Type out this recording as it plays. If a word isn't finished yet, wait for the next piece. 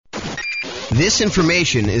This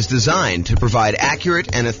information is designed to provide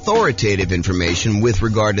accurate and authoritative information with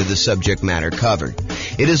regard to the subject matter covered.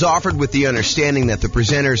 It is offered with the understanding that the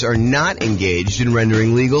presenters are not engaged in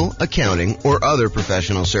rendering legal, accounting, or other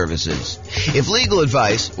professional services. If legal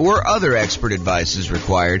advice or other expert advice is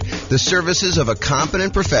required, the services of a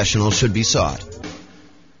competent professional should be sought.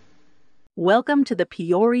 Welcome to the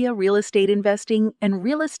Peoria Real Estate Investing and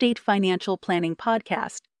Real Estate Financial Planning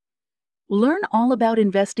Podcast. Learn all about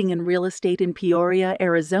investing in real estate in Peoria,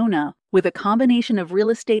 Arizona, with a combination of real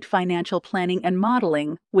estate financial planning and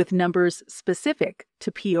modeling with numbers specific to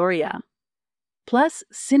Peoria. Plus,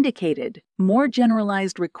 syndicated, more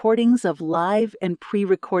generalized recordings of live and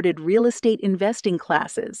pre-recorded real estate investing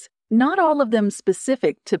classes, not all of them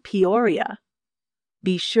specific to Peoria.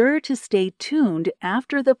 Be sure to stay tuned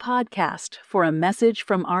after the podcast for a message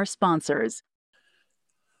from our sponsors.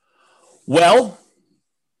 Well,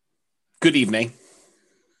 good evening.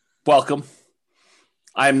 Welcome.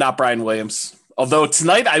 I am not Brian Williams. Although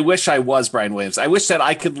tonight I wish I was Brian Williams. I wish that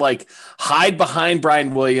I could hide behind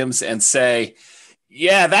Brian Williams and say,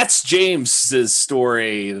 yeah, that's James's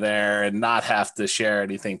story there and not have to share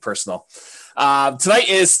anything personal. Tonight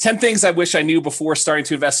is 10 things I wish I knew before starting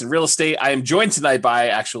to invest in real estate. I am joined tonight by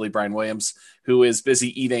actually Brian Williams, who is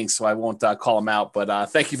busy eating, so I won't call him out.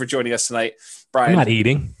 But thank you for joining us tonight, Brian. I'm not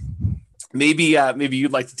eating. Maybe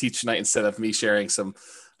you'd like to teach tonight instead of me sharing some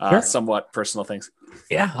somewhat personal things.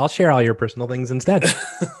 Yeah, I'll share all your personal things instead.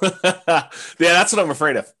 Yeah, that's what I'm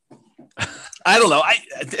afraid of. I don't know.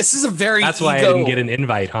 This is a very That's why I didn't get an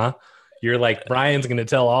invite, huh? You're like, Brian's going to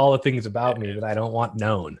tell all the things about me that I don't want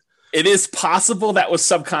known. It is possible that was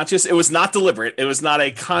subconscious. It was not deliberate. It was not a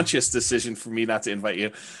conscious decision for me not to invite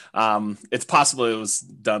you. It's possible it was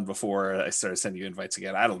done before I started sending you invites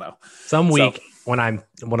again. I don't know. Some week when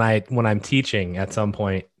I'm teaching at some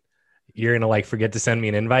point, you're gonna forget to send me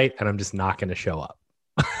an invite, and I'm just not gonna show up.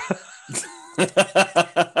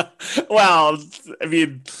 Well, I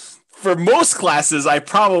mean, for most classes, I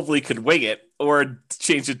probably could wing it or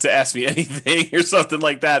change it to ask me anything or something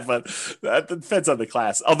like that. But that depends on the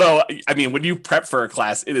class. Although, I mean, when you prep for a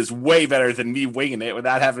class, it is way better than me winging it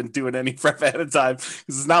without having to do any prep ahead of time. Because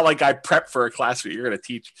it's not like I prep for a class that you're going to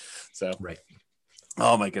teach. So, right.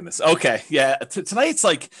 Oh my goodness. Okay. Yeah. Tonight's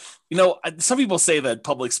some people say that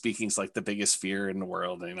public speaking is the biggest fear in the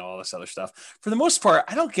world and all this other stuff. For the most part,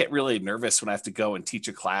 I don't get really nervous when I have to go and teach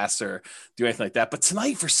a class or do anything like that. But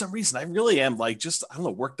tonight, for some reason, I really am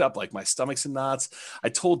worked up. My stomach's in knots. I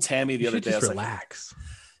told Tammy the other day, I was relax.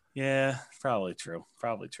 Yeah, probably true.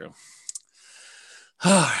 Probably true.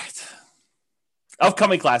 All right.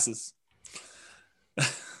 Upcoming classes.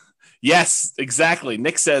 Yes, exactly.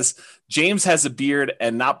 Nick says James has a beard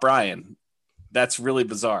and not Brian. That's really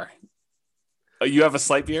bizarre. Oh, you have a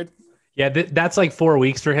slight beard? Yeah, that's 4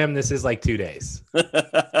 weeks for him. This is 2 days.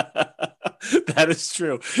 That is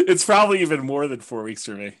true. It's probably even more than 4 weeks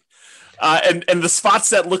for me. And the spots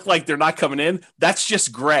that look like they're not coming in, that's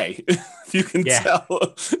just gray. You can tell.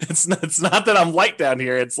 It's not that I'm light down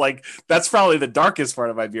here. It's that's probably the darkest part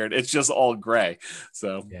of my beard. It's just all gray.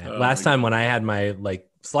 So last time when I had my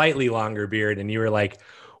slightly longer beard and you were like,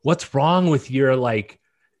 what's wrong with your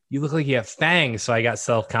you look like you have fangs. So I got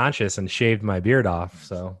self-conscious and shaved my beard off.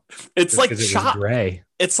 So it's chop gray.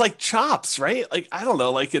 It's like chops, right? I don't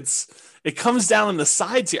know. It comes down on the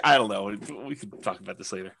sides here. I don't know. We can talk about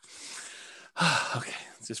this later. Okay,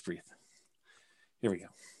 just breathe. Here we go.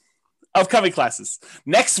 Upcoming classes.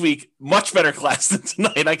 Next week, much better class than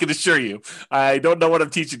tonight, I can assure you. I don't know what I'm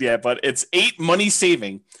teaching yet, but it's 8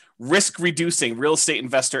 money-saving, risk-reducing real estate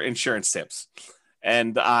investor insurance tips.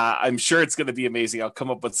 And I'm sure it's going to be amazing. I'll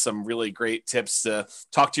come up with some really great tips to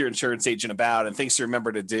talk to your insurance agent about and things to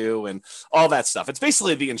remember to do and all that stuff. It's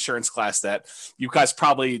basically the insurance class that you guys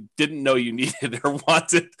probably didn't know you needed or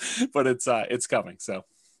wanted, but it's coming. So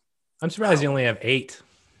I'm surprised you only have 8.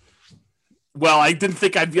 Well, I didn't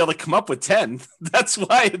think I'd be able to come up with 10. That's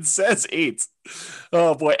why it says 8.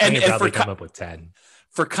 Oh boy. And probably come up with 10.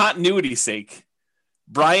 For continuity's sake,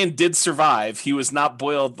 Brian did survive. He was not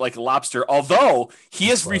boiled like a lobster, although he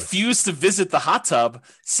has refused to visit the hot tub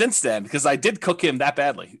since then because I did cook him that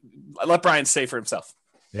badly. I let Brian say for himself.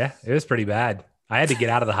 Yeah, it was pretty bad. I had to get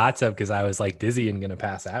out of the hot tub because I was dizzy and going to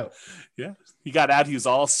pass out. Yeah. He got out. He was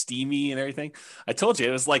all steamy and everything. I told you,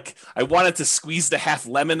 it was I wanted to squeeze the half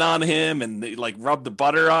lemon on him and rub the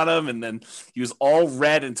butter on him. And then he was all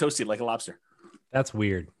red and toasty like a lobster. That's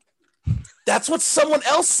weird. That's what someone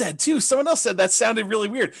else said too. Someone else said that sounded really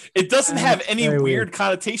weird. It doesn't have any weird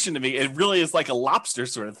connotation to me. It really is like a lobster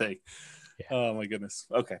sort of thing. Yeah. Oh my goodness.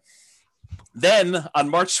 Okay. Then on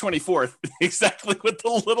March 24th, exactly what the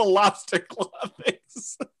little lobster club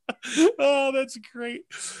is. Oh, that's great.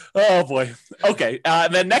 Oh boy. Okay.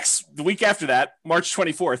 And then the week after that, March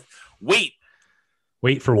 24th. Wait.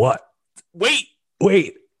 Wait for what? Wait.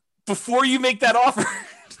 Before you make that offer.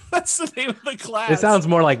 That's the name of the class. It sounds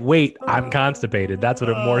more like, wait, I'm constipated. That's what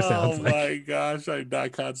it more sounds like. Oh my gosh, I'm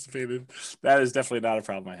not constipated. That is definitely not a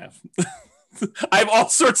problem I have. I have all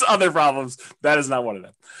sorts of other problems. That is not one of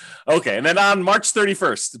them. Okay, and then on March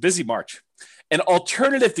 31st, busy March, an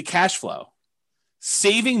alternative to cash flow,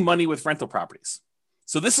 saving money with rental properties.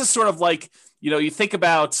 So this is sort of like, you think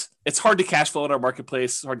about, it's hard to cash flow in our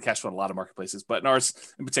marketplace. It's hard to cash flow in a lot of marketplaces, but in ours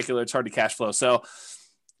in particular, it's hard to cash flow. So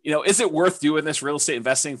is it worth doing this real estate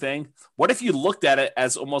investing thing? What if you looked at it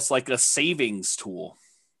as almost like a savings tool?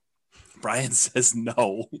 Brian says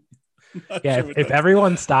no. Yeah, if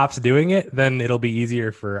everyone stops doing it, then it'll be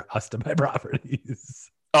easier for us to buy properties.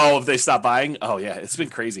 Oh, if they stop buying? Oh, yeah. It's been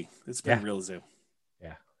crazy. It's been real zoo.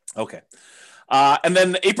 Yeah. Okay. And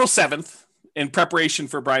then April 7th, in preparation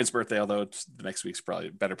for Brian's birthday, although the next week's probably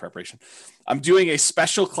better preparation, I'm doing a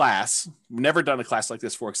special class. Never done a class like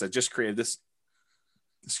this before because I just created this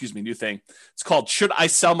new thing. It's called Should I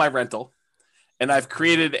Sell My Rental? And I've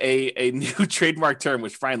created a new trademark term,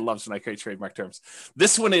 which Brian loves when I create trademark terms.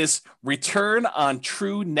 This one is return on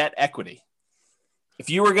true net equity. If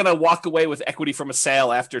you were going to walk away with equity from a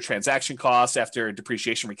sale after transaction costs, after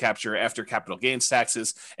depreciation recapture, after capital gains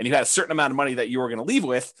taxes, and you had a certain amount of money that you were going to leave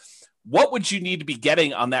with, what would you need to be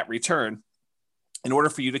getting on that return in order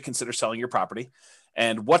for you to consider selling your property?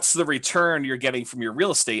 And what's the return you're getting from your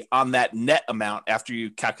real estate on that net amount after you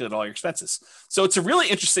calculate all your expenses? So it's a really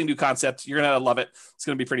interesting new concept. You're going to love it. It's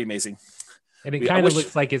going to be pretty amazing. And it kind of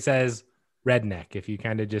looks like it says redneck. If you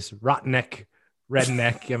kind of just redneck.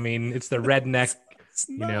 I mean, it's the redneck,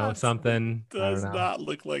 something. It does not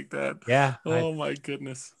look like that. Yeah. Oh my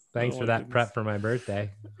goodness. Thanks for that prep for my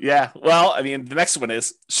birthday. Yeah. Well, I mean, the next one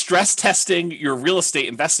is stress testing your real estate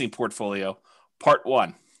investing portfolio, part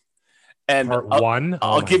 1. And part 1,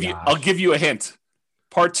 I'll give you a hint.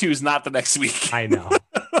 Part 2 is not the next week. I know.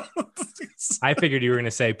 I figured you were going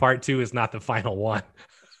to say part 2 is not the final one.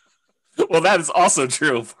 Well, that is also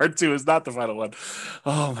true. Part 2 is not the final one.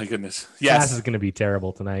 Oh my goodness. Yes. Class is going to be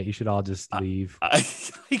terrible tonight. You should all just leave. I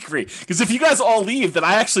agree. Because if you guys all leave, then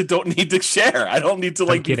I actually don't need to share. I don't need to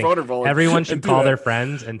be vulnerable. Everyone should call their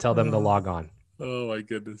friends and tell them to log on. Oh my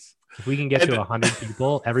goodness. If we can get to 100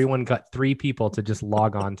 people, everyone got 3 people to just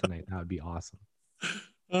log on tonight. That would be awesome.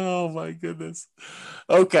 Oh my goodness.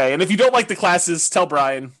 Okay. And if you don't like the classes, tell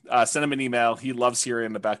Brian, send him an email. He loves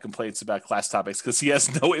hearing about complaints about class topics because he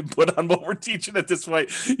has no input on what we're teaching at this point.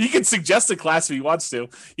 He can suggest a class if he wants to.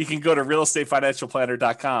 You can go to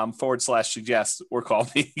realestatefinancialplanner.com/suggest or call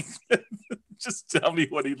me. Just tell me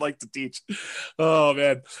what he'd like to teach. Oh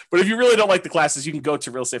man. But if you really don't like the classes, you can go to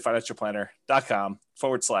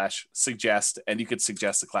realestatefinancialplanner.com/suggest and you could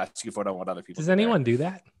suggest a class. You can vote on what other people Does anyone do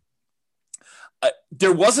that?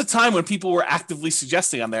 There was a time when people were actively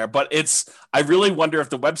suggesting on there, but I really wonder if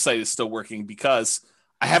the website is still working because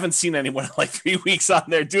I haven't seen anyone in like 3 weeks on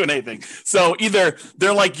there doing anything. So either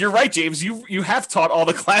they're like, you're right, James, you have taught all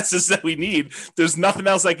the classes that we need. There's nothing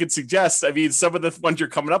else I could suggest. I mean, some of the ones you're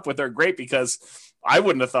coming up with are great because I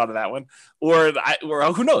wouldn't have thought of that one. Or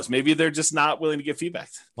who knows? Maybe they're just not willing to give feedback.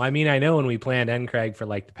 Well, I mean, I know when we planned NCRAG for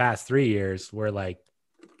like the past 3 years, we're like,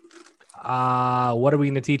 what are we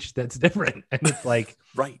going to teach that's different? And it's like,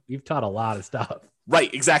 right, you've taught a lot of stuff.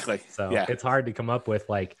 Right, exactly. So it's hard to come up with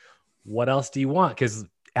like, what else do you want? Because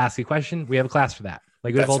ask a question, we have a class for that.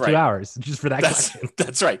 Like we have all 2 hours just for that question.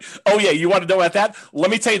 That's right. Oh yeah, you want to know about that?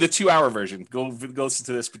 Let me tell you the 2-hour version. Go listen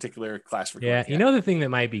to this particular class. You know the thing that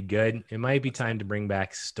might be good? It might be time to bring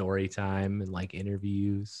back story time and like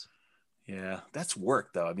interviews. Yeah, that's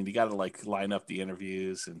work though. I mean, you got to like line up the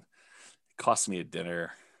interviews and it costs me a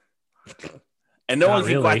dinner. And no one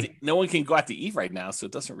can go out to eat right now, so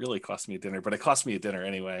it doesn't really cost me a dinner, but it costs me a dinner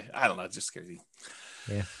anyway. I don't know, it's just crazy.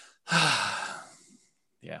 Yeah.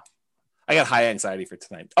 Yeah. I got high anxiety for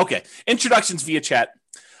tonight. Okay. Introductions via chat.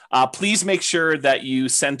 Please make sure that you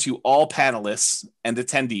send to all panelists and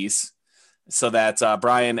attendees so that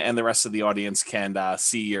Brian and the rest of the audience can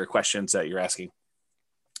see your questions that you're asking.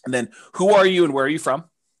 And then who are you and where are you from?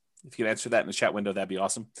 If you can answer that in the chat window, that'd be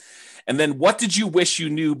awesome. And then what did you wish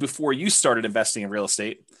you knew before you started investing in real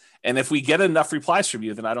estate? And if we get enough replies from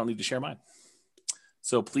you, then I don't need to share mine.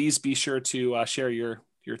 So please be sure to share your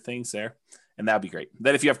things there. And that'd be great.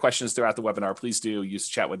 Then if you have questions throughout the webinar, please do use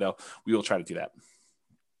the chat window. We will try to do that.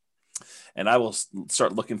 And I will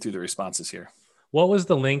start looking through the responses here. What was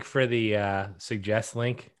the link for the suggest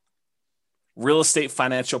link?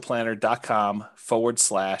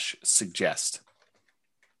 realestatefinancialplanner.com/suggest.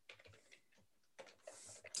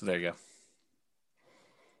 So there you go.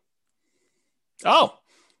 Oh,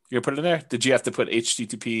 you're going to put it in there? Did you have to put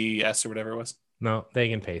HTTPS or whatever it was? No, they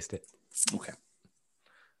can paste it. Okay.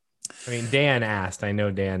 I mean, Dan asked. I know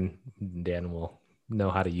Dan will know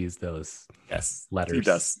how to use those letters. He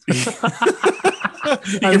does.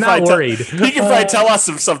 I'm not worried. He can probably tell us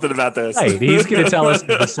something about this. Right. He's going to tell us if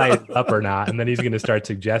the site is up or not, and then he's going to start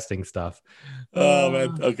suggesting stuff. Oh,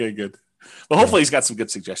 man. Okay, good. Well, hopefully he's got some good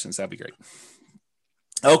suggestions. That'd be great.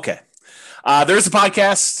 Okay. There's a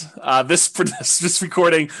podcast. This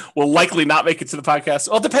recording will likely not make it to the podcast.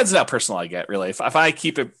 Well, it depends on how personal I get, really. If I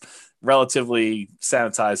keep it relatively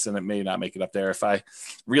sanitized, then it may not make it up there. If I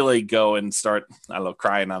really go and start, I don't know,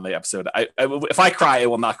 crying on the episode, if I cry, it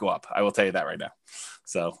will not go up. I will tell you that right now.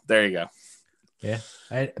 So there you go. Yeah.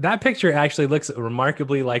 That picture actually looks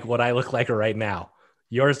remarkably like what I look like right now.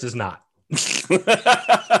 Yours does not.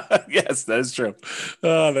 Yes, that is true.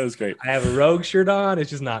 Oh, that was great. I have a Rogue shirt on. It's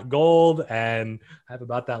just not gold. And I have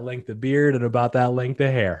about that length of beard and about that length of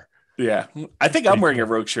hair. Yeah. I think I'm wearing a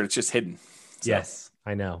Rogue shirt. It's just hidden. So. Yes,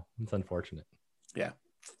 I know. It's unfortunate. Yeah.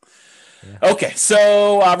 Okay.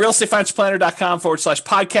 So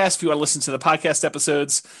realestatefinancialplanner.com/podcast if you want to listen to the podcast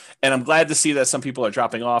episodes. And I'm glad to see that some people are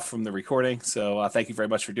dropping off from the recording. So thank you very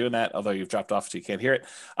much for doing that. Although you've dropped off so you can't hear it.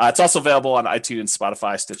 It's also available on iTunes,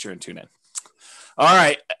 Spotify, Stitcher, and TuneIn. All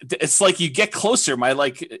right. It's like you get closer. My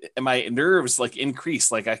nerves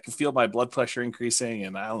increase. Like I can feel my blood pressure increasing,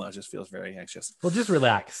 and I don't know, it just feels very anxious. Well, just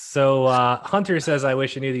relax. So Hunter says, I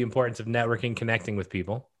wish I knew the importance of networking, connecting with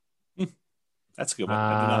people. That's a good one.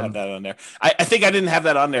 I did not have that on there. I think I didn't have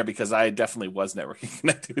that on there because I definitely was networking,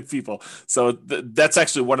 connecting with people. So that's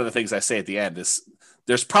actually one of the things I say at the end is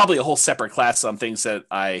there's probably a whole separate class on things that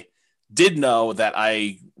I did know that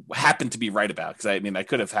I happened to be right about. Because I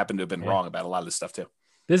could have happened to have been wrong about a lot of this stuff too.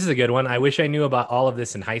 This is a good one. I wish I knew about all of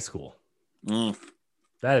this in high school.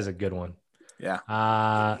 That is a good one. Yeah.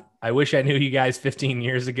 I wish I knew you guys 15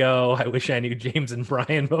 years ago. I wish I knew James and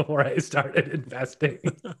Brian before I started investing.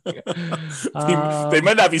 They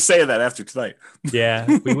might not be saying that after tonight. Yeah.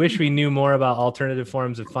 We wish we knew more about alternative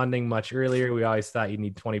forms of funding much earlier. We always thought you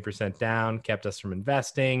need 20% down, kept us from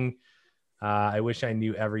investing. I wish I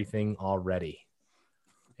knew everything already.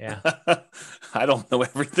 Yeah. I don't know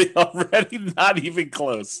everything already. Not even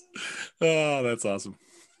close. Oh, that's awesome.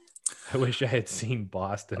 I wish I had seen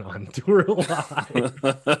Boston on tour live.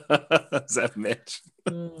 Is that Mitch?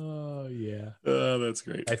 Oh, yeah. Oh, that's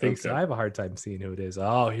great. I think so. I have a hard time seeing who it is.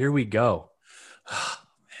 Oh, here we go. Oh,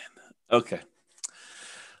 man. Okay.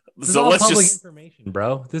 So let's public information,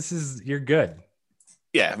 bro. You're good.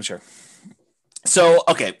 Yeah, I'm sure. So,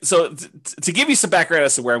 okay. So to give you some background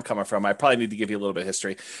as to where I'm coming from, I probably need to give you a little bit of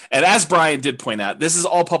history. And as Brian did point out, this is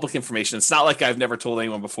all public information. It's not like I've never told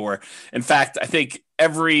anyone before. In fact, I think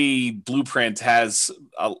every blueprint has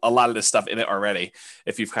a lot of this stuff in it already,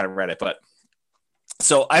 if you've kind of read it. But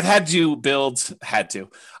so I opted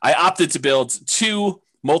to build 2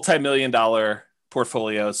 multi-million-dollar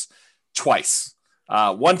portfolios twice.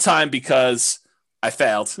 One time because I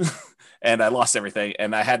failed. And I lost everything,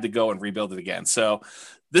 and I had to go and rebuild it again. So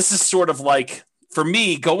this is sort of like, for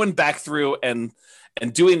me, going back through and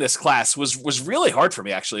doing this class was really hard for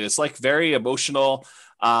me, actually. It's like very emotional.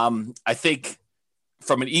 I think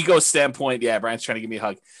from an ego standpoint, yeah, Brian's trying to give me a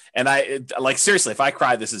hug. And seriously, if I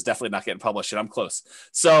cry, this is definitely not getting published, and I'm close.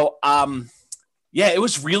 So, yeah, it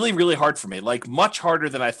was really, really hard for me, like much harder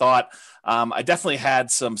than I thought. I definitely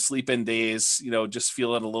had some sleep-in days, just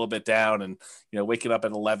feeling a little bit down and, waking up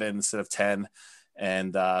at 11 instead of 10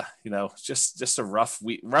 and, just a rough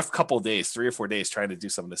couple of days, 3 or 4 days trying to do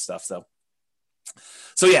some of this stuff. So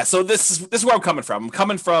yeah, so this is where I'm coming from. I'm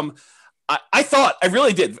coming from, I thought, I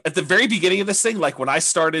really did at the very beginning of this thing, like when I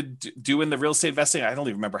started doing the real estate investing, I don't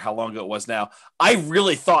even remember how long ago it was now. I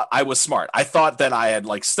really thought I was smart. I thought that I had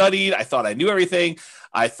studied. I thought I knew everything.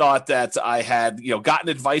 I thought that I had, gotten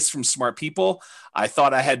advice from smart people. I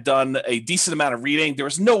thought I had done a decent amount of reading. There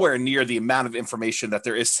was nowhere near the amount of information that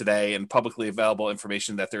there is today and publicly available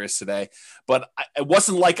information that there is today. But it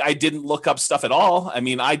wasn't like I didn't look up stuff at all. I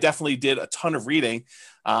mean, I definitely did a ton of reading.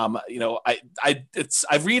 I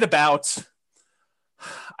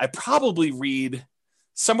probably read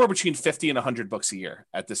somewhere between 50 and 100 books a year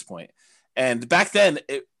at this point. And back then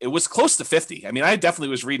it was close to 50. I mean, I definitely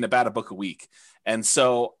was reading about a book a week. And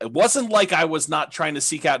so it wasn't like I was not trying to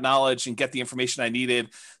seek out knowledge and get the information I needed.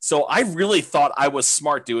 So I really thought I was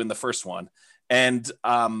smart doing the first one. And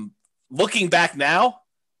looking back now,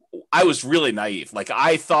 I was really naive. Like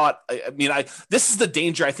I thought, this is the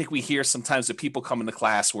danger I think we hear sometimes that people come into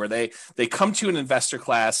class where they come to an investor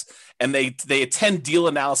class and they attend deal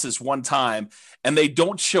analysis one time and they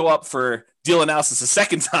don't show up for deal analysis a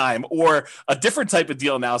second time or a different type of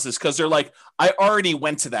deal analysis because they're like, I already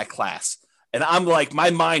went to that class. And I'm like, my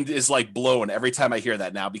mind is like blown every time I hear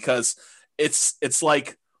that now, because it's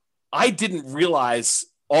like, I didn't realize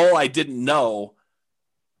all I didn't know.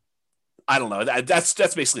 I don't know. That's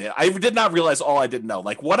basically it. I did not realize all I didn't know.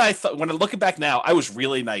 Like what I thought, when I look back now, I was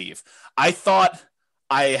really naive. I thought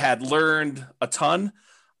I had learned a ton.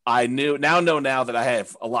 I know now that I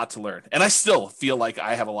have a lot to learn, and I still feel like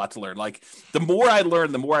I have a lot to learn. Like the more I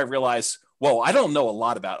learn, the more I realize, whoa, I don't know a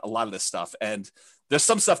lot about a lot of this stuff. And there's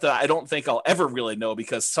some stuff that I don't think I'll ever really know,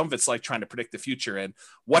 because some of it's like trying to predict the future and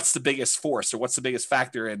what's the biggest force or what's the biggest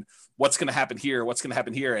factor and what's going to happen here, what's going to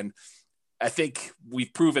happen here. And I think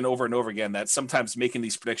we've proven over and over again that sometimes making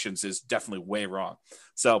these predictions is definitely way wrong.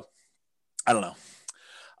 So I don't know.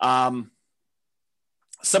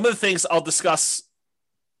 Some of the things I'll discuss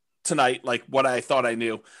tonight, like what I thought I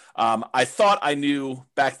knew. I thought I knew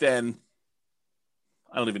back then.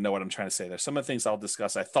 I don't even know what I'm trying to say there. Some of the things I'll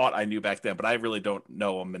discuss, I thought I knew back then, but I really don't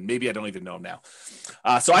know them. And maybe I don't even know them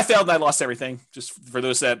now. So I failed and I lost everything, just for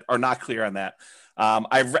those that are not clear on that.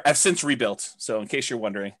 I've since rebuilt. So in case you're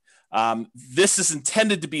wondering, this is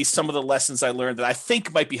intended to be some of the lessons I learned that I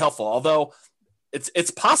think might be helpful. Although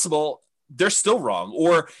it's possible they're still wrong,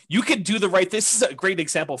 or you could do the right. This is a great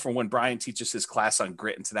example from when Brian teaches his class on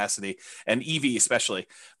grit and tenacity, and EV especially.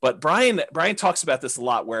 But Brian talks about this a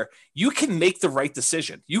lot, where you can make the right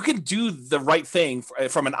decision. You can do the right thing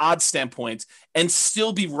from an odds standpoint and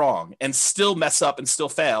still be wrong and still mess up and still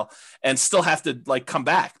fail and still have to like come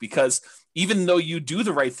back, because even though you do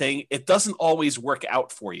the right thing, it doesn't always work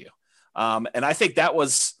out for you. And I think that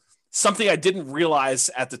was something I didn't realize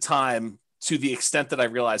at the time, to the extent that I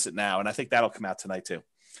realize it now. And I think that'll come out tonight too.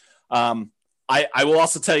 I will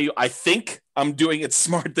also tell you, I think I'm doing it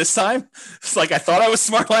smart this time. It's like, I thought I was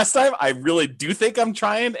smart last time. I really do think I'm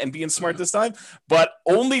trying and being smart this time, but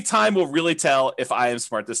only time will really tell if I am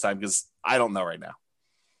smart this time, because I don't know right now.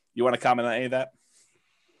 You want to comment on any of that?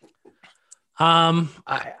 I'm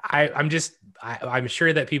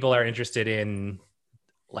sure that people are interested in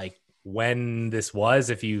like when this was,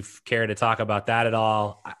 if you care to talk about that at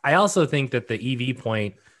all. I also think that the EV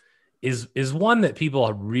point is one that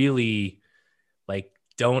people really like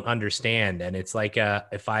don't understand. And it's like,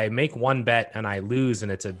 if I make one bet and I lose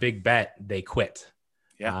and it's a big bet, they quit.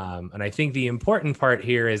 Yeah. And I think the important part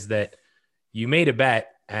here is that you made a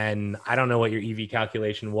bet, and I don't know what your EV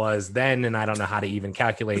calculation was then, and I don't know how to even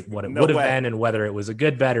calculate what it would have been and whether it was a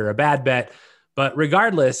good bet or a bad bet. But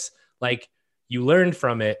regardless, like, you learned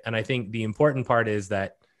from it. And I think the important part is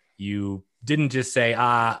that you didn't just say,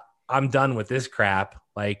 I'm done with this crap.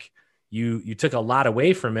 Like you took a lot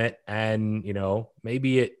away from it, and, you know,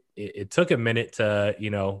 maybe it took a minute to,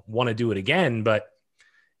 you know, want to do it again, but,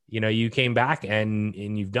 you know, you came back and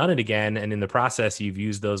you've done it again. And in the process, you've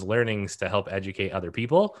used those learnings to help educate other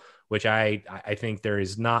people, which I think there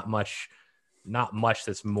is not much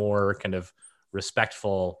that's more kind of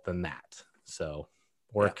respectful than that. So,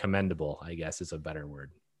 or commendable, I guess, is a better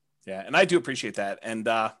word. Yeah, and I do appreciate that. And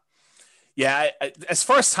as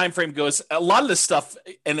far as time frame goes, a lot of this stuff,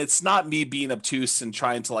 and it's not me being obtuse and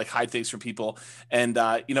trying to like hide things from people. And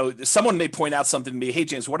you know, someone may point out something to me, hey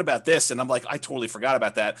James, what about this? And I'm like, I totally forgot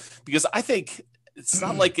about that, because I think it's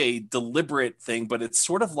not like a deliberate thing, but it's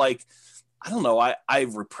sort of like, I don't know, I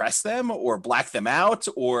repress them or black them out,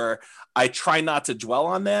 or I try not to dwell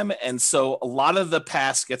on them. And so a lot of the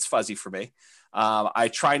past gets fuzzy for me. I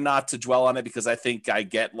try not to dwell on it, because I think I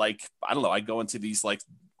get like, I don't know, I go into these like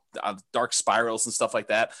dark spirals and stuff like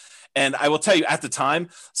that. And I will tell you at the time,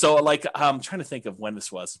 so like, I'm trying to think of when this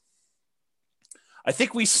was. I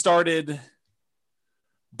think we started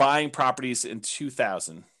buying properties in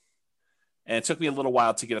 2000. And it took me a little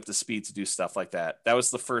while to get up to speed to do stuff like that. That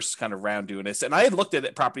was the first kind of round doing this. And I had looked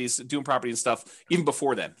at properties, doing property and stuff even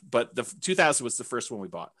before then, but the 2000 was the first one we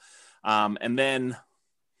bought. And then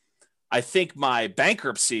I think my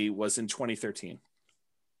bankruptcy was in 2013.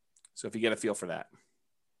 So if you get a feel for that.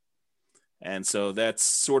 And so that's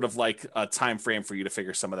sort of like a time frame for you to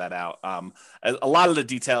figure some of that out. A lot of the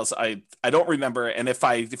details I don't remember. And if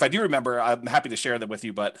I do remember, I'm happy to share them with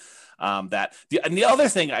you. But and the other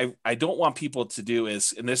thing I don't want people to do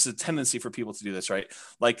is, and there's a tendency for people to do this, right?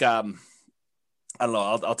 Like, I don't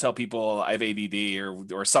know, I'll tell people I have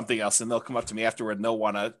ADD or something else, and they'll come up to me afterward and they'll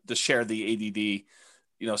want to share the ADD,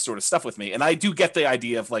 you know, sort of stuff with me. And I do get the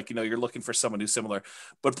idea of like, you know, you're looking for someone who's similar,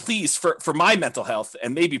 but please, for my mental health,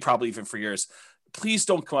 and maybe probably even for yours, please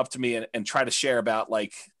don't come up to me and try to share about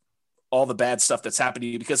like all the bad stuff that's happening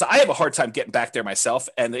to you, because I have a hard time getting back there myself,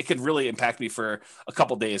 and it can really impact me for a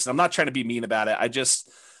couple of days. And I'm not trying to be mean about it.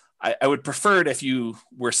 I would prefer it if you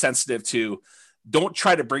were sensitive to, don't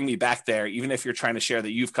try to bring me back there, even if you're trying to share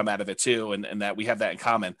that you've come out of it too, and that we have that in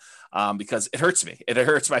common, because it hurts me. It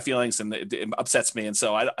hurts my feelings and it upsets me. And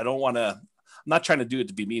so I don't want to, I'm not trying to do it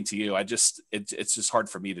to be mean to you. It's just hard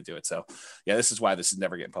for me to do it. So yeah, this is why this is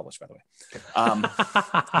never getting published, by the way.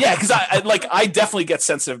 Yeah, because I definitely get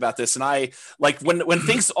sensitive about this. And I like when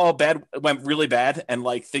things went really bad and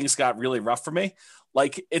like things got really rough for me,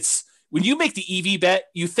 like it's when you make the EV bet,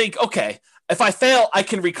 you think, okay, if I fail, I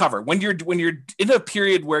can recover. When you're in a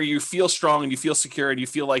period where you feel strong and you feel secure and you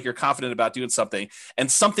feel like you're confident about doing something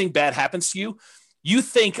and something bad happens to you, you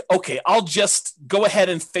think, okay, I'll just go ahead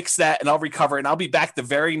and fix that and I'll recover and I'll be back the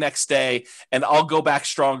very next day and I'll go back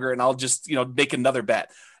stronger and I'll just, make another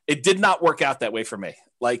bet. It did not work out that way for me.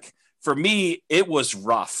 Like for me, it was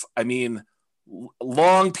rough. I mean,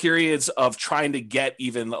 long periods of trying to get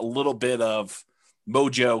even a little bit of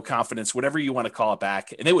mojo, confidence, whatever you want to call it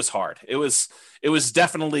back. And it was hard. It was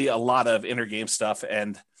definitely a lot of inner game stuff.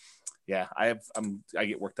 And yeah, I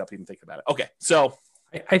get worked up even thinking about it. Okay. So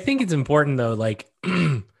I think it's important though. Like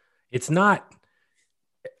it's not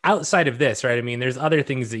outside of this, right? I mean, there's other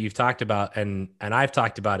things that you've talked about and I've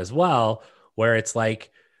talked about as well, where it's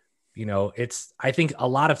like, I think a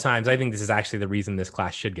lot of times, I think this is actually the reason this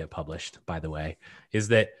class should get published, by the way, is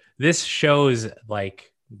that this shows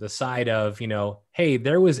like the side of, hey,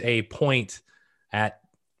 there was a point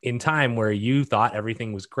in time where you thought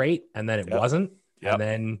everything was great and then it wasn't. Yep. And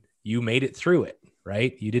then you made it through it,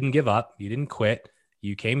 right? You didn't give up. You didn't quit.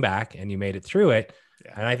 You came back and you made it through it.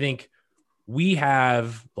 Yeah. And I think we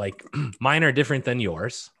have like, mine are different than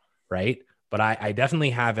yours, right? But I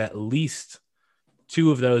definitely have at least 2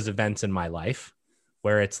 of those events in my life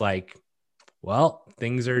where it's like, well,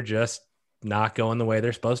 things are just not going the way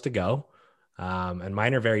they're supposed to go. And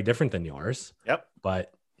mine are very different than yours. Yep.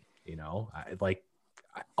 But,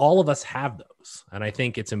 all of us have those. And I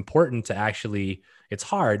think it's important to actually, it's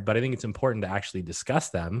hard, but I think it's important to actually discuss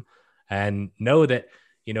them and know that,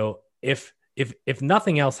 if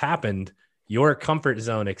nothing else happened, your comfort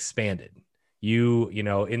zone expanded.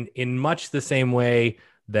 In much the same way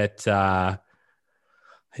that,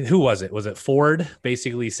 who was it? Was it Ford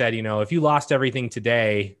basically said, if you lost everything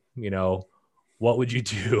today, what would you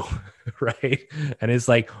do? Right. And it's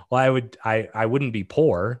like, well, I wouldn't be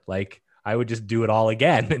poor. Like I would just do it all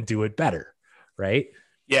again and do it better. Right.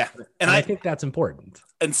 Yeah. And I think that's important.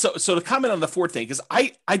 And so to comment on the Ford thing, because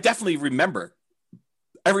I definitely remember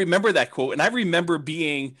that quote. And I remember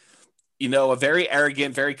being, a very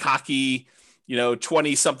arrogant, very cocky,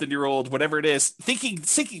 20-something-year-old, whatever it is, thinking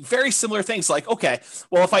very similar things like, okay,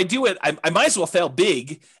 well, if I do it, I might as well fail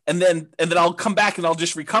big and then I'll come back and I'll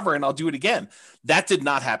just recover and I'll do it again. That did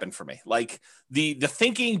not happen for me. Like the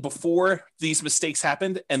thinking before these mistakes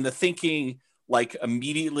happened and the thinking like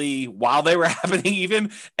immediately while they were happening even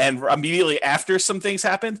and immediately after some things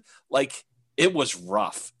happened, like it was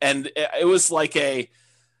rough. And it was like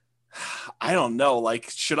I don't know, like,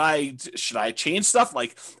 should I change stuff?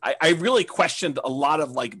 Like, I really questioned a lot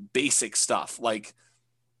of like basic stuff, like,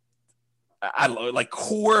 I don't know, like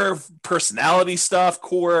core personality stuff,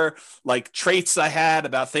 core like traits I had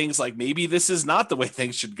about things like maybe this is not the way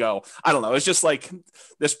things should go. I don't know. It's just like,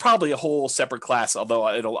 there's probably a whole separate class, although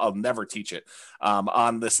I'll never teach it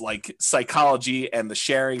on this like psychology and the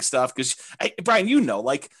sharing stuff. Cause Brian,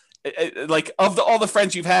 like of all the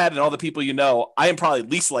friends you've had and all the people I am probably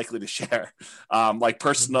least likely to share like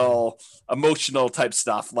personal, emotional type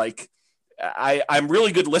stuff. Like I'm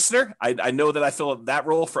really good listener. I know that I fill that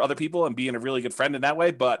role for other people and being a really good friend in that way.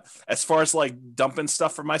 But as far as like dumping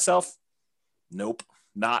stuff for myself, nope,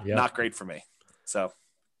 not great for me. So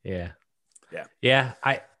yeah.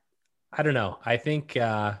 I don't know. I think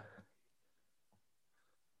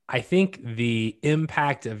the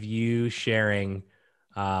impact of you sharing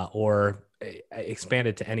or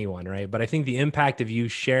expanded to anyone, right? But I think the impact of you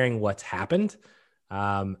sharing what's happened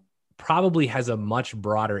probably has a much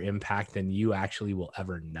broader impact than you actually will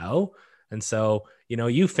ever know. And so,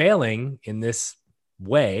 you failing in this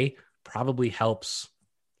way probably helps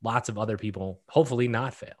lots of other people hopefully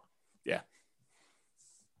not fail. Yeah.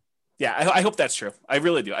 Yeah. I hope that's true. I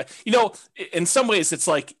really do. In some ways it's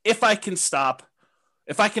like, if I can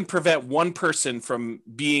prevent one person from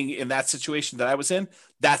being in that situation that I was in,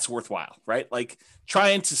 that's worthwhile, right? Like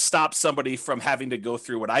trying to stop somebody from having to go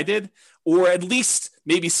through what I did, or at least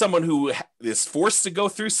maybe someone who is forced to go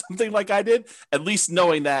through something like I did, at least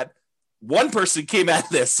knowing that one person came at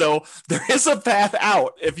this, so there is a path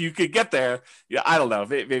out if you could get there. Yeah, I don't know.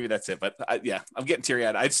 Maybe that's it, but yeah, I'm getting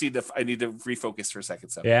teary-eyed. I need to refocus for a second.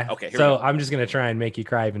 So yeah, okay. So I'm just gonna try and make you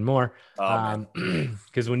cry even more.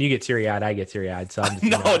 Because when you get teary-eyed, I get teary-eyed. So I'm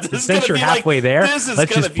just, since you're halfway there, let's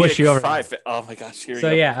just push you over. Oh my gosh! Here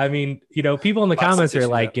so yeah, I mean, people in the comments are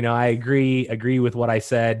like, I agree with what I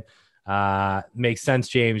said. Makes sense,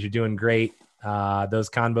 James. You're doing great.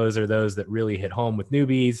 Those convos are those that really hit home with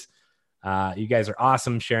newbies. You guys are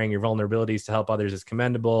awesome. Sharing your vulnerabilities to help others is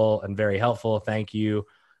commendable and very helpful. Thank you.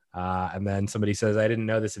 And then somebody says, I didn't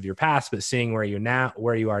know this of your past, but seeing where you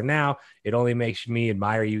are now, it only makes me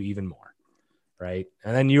admire you even more. Right.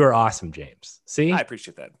 And then you are awesome, James. See, I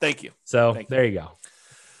appreciate that. Thank you. So there you go.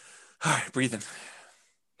 All right. Breathing.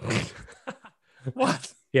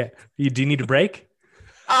 What? Yeah. Do you need a break?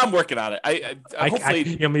 I'm working on it. Hopefully,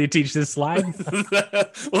 you want me to teach this slide?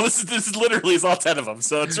 Well, this literally is all 10 of them,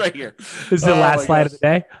 so it's right here. This is the last slide of the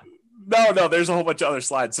day. No, there's a whole bunch of other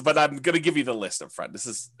slides, but I'm going to give you the list up front. This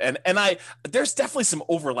is there's definitely some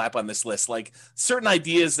overlap on this list. Like certain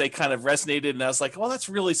ideas, they kind of resonated, and I was like, well, that's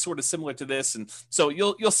really sort of similar to this, and so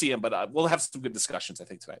you'll see them. But we'll have some good discussions, I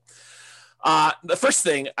think, tonight. The first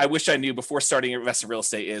thing I wish I knew before starting investing in real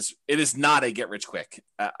estate is it is not a get rich quick,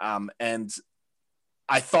 and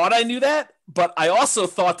I thought I knew that, but I also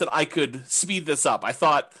thought that I could speed this up. I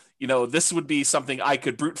thought, this would be something I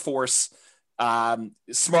could brute force,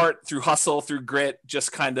 smart, through hustle, through grit,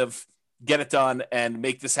 just kind of get it done and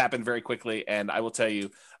make this happen very quickly. And I will tell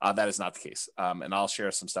you that is not the case. And I'll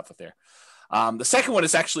share some stuff with there. The second one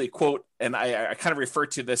is actually a quote, and I kind of refer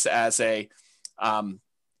to this as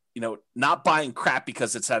not buying crap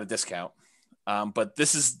because it's at a discount. But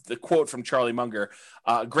this is the quote from Charlie Munger.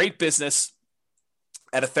 Great business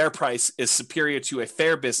at a fair price is superior to a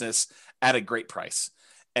fair business at a great price.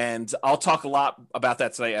 And I'll talk a lot about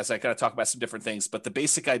that today as I kind of talk about some different things. But the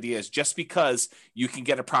basic idea is just because you can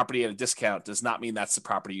get a property at a discount does not mean that's the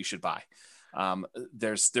property you should buy.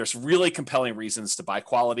 There's really compelling reasons to buy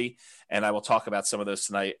quality. And I will talk about some of those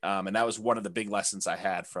tonight. And that was one of the big lessons I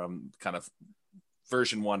had from kind of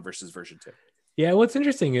version 1 versus version 2. Yeah. What's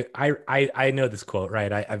interesting, I know this quote,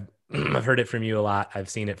 right? I've heard it from you a lot. I've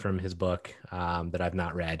seen it from his book that I've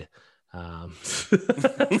not read. But,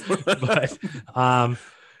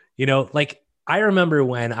 I remember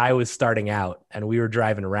when I was starting out and we were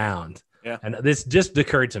driving around, and this just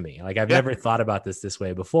occurred to me. Like I've never thought about this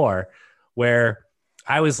way before, where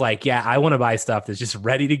I was like, I want to buy stuff that's just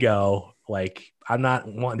ready to go. Like I'm not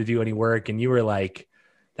wanting to do any work. And you were like,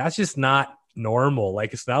 that's just not normal.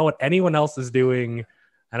 Like it's not what anyone else is doing.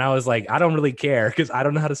 And I was like, I don't really care because I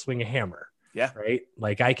don't know how to swing a hammer. Yeah. Right.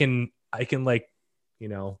 Like I can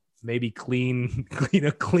maybe clean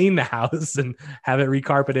the house and have it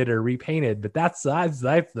recarpeted or repainted, but that's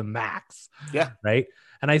the max. Yeah. Right.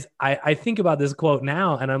 And I think about this quote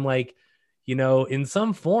now and I'm like, in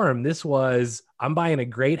some form, I'm buying a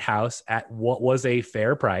great house at what was a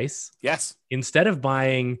fair price. Yes. Instead of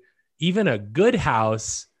buying even a good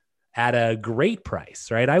house at a great price.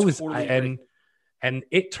 Right. And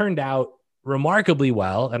it turned out remarkably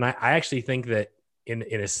well. And I actually think that in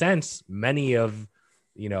a sense, many of,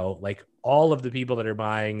 all of the people that are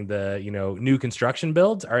buying the, new construction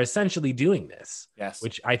builds are essentially doing this. Yes.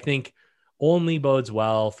 Which I think only bodes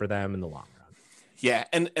well for them in the long run. Yeah.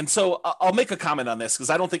 And so I'll make a comment on this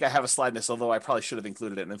because I don't think I have a slide in this, although I probably should have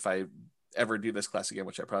included it. And if I ever do this class again,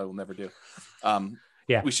 which I probably will never do.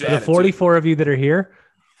 We should add the 44 of you that are here.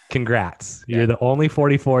 Congrats. Yeah. You're the only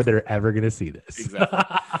 44 that are ever going to see this. Exactly.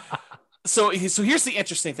 So here's the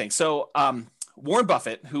interesting thing. So Warren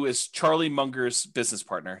Buffett, who is Charlie Munger's business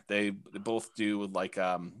partner, they both do like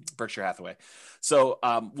Berkshire Hathaway. So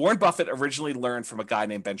Warren Buffett originally learned from a guy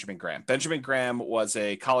named Benjamin Graham. Benjamin Graham was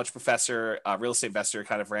a college professor, a real estate investor,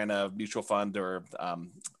 kind of ran a mutual fund or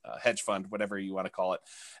a hedge fund, whatever you want to call it.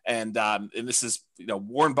 And this is,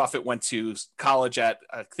 Warren Buffett went to college at,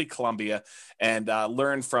 I think, Columbia and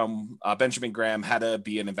learned from Benjamin Graham how to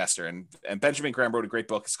be an investor. And Benjamin Graham wrote a great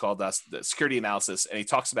book. It's called The Security Analysis. And he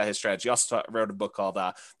talks about his strategy. He also wrote a book called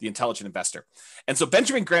The Intelligent Investor. And so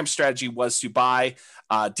Benjamin Graham's strategy was to buy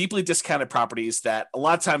deeply discounted properties that a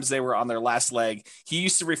lot of times they were on their last leg. He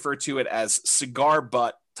used to refer to it as cigar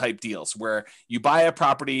butt type deals, where you buy a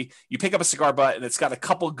property, you pick up a cigar butt and it's got a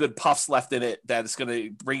couple good puffs left in it that is going to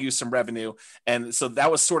bring you some revenue. And so that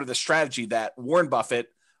was sort of the strategy that Warren Buffett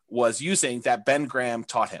was using that Ben Graham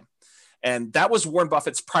taught him. And that was Warren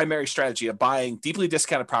Buffett's primary strategy of buying deeply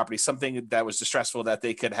discounted property, something that was distressful, that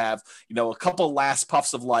they could have, a couple last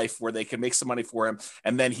puffs of life where they could make some money for him.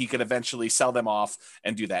 And then he could eventually sell them off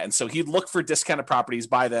and do that. And so he'd look for discounted properties,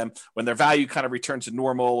 buy them when their value kind of returned to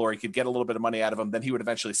normal, or he could get a little bit of money out of them. Then he would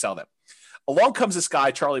eventually sell them. Along comes this guy,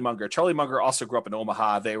 Charlie Munger. Charlie Munger also grew up in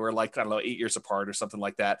Omaha. They were 8 years apart or something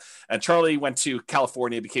like that. And Charlie went to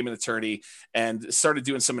California, became an attorney, and started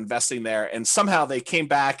doing some investing there. And somehow they came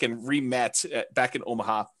back and re-met back in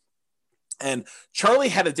Omaha. And Charlie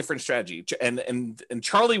had a different strategy. And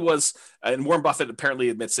Charlie was, and Warren Buffett apparently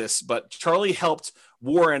admits this, but Charlie helped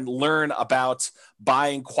Warren learn about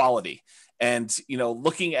buying quality and,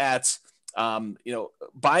 looking at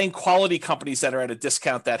buying quality companies that are at a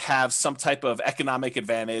discount that have some type of economic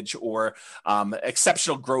advantage or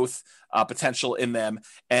exceptional growth potential in them,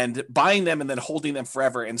 and buying them and then holding them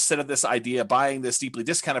forever, instead of this idea buying this deeply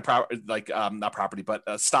discounted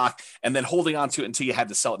stock and then holding on to it until you had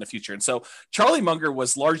to sell it in the future. And so Charlie Munger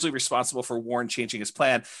was largely responsible for Warren changing his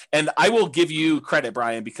plan. And I will give you credit,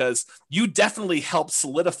 Brian, because you definitely helped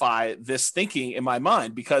solidify this thinking in my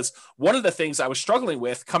mind, because one of the things I was struggling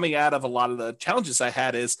with coming out of a lot of the challenges I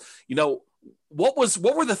had is, what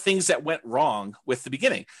were the things that went wrong with the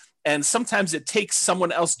beginning? And sometimes it takes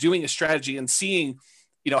someone else doing a strategy and seeing,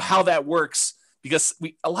 how that works, because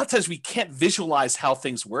a lot of times we can't visualize how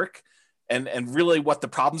things work and really what the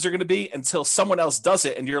problems are going to be until someone else does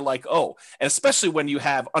it. And you're like, oh, and especially when you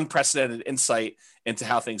have unprecedented insight into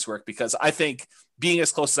how things work, because I think being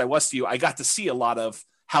as close as I was to you, I got to see a lot of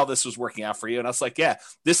how this was working out for you. And I was like, yeah,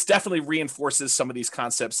 this definitely reinforces some of these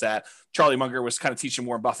concepts that Charlie Munger was kind of teaching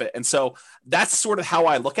Warren Buffett. And so that's sort of how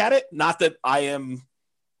I look at it. Not that I am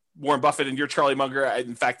Warren Buffett and you're Charlie Munger.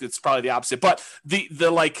 In fact, it's probably the opposite, but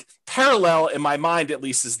the parallel in my mind, at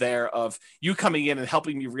least, is there of you coming in and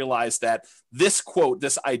helping me realize that this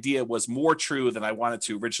idea was more true than I wanted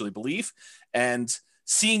to originally believe, and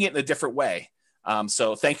seeing it in a different way.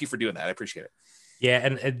 So thank you for doing that. I appreciate it. Yeah.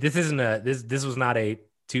 And this isn't this was not a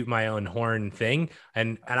toot my own horn thing.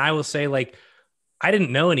 And I will say, I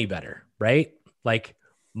didn't know any better, right?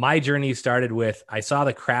 My journey started with, I saw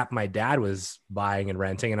the crap my dad was buying and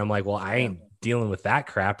renting. And I'm like, well, I ain't dealing with that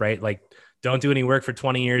crap, right? Don't do any work for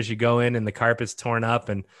 20 years. You go in and the carpet's torn up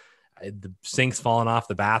and the sink's falling off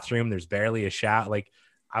the bathroom. There's barely a shower.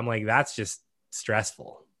 I'm like, that's just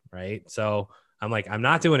stressful. Right. So I'm like, I'm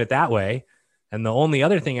not doing it that way. And the only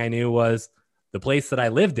other thing I knew was the place that I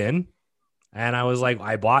lived in. And I was like,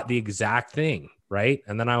 I bought the exact thing. Right.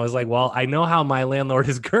 And then I was like, well, I know how my landlord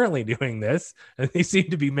is currently doing this, and they seem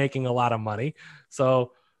to be making a lot of money.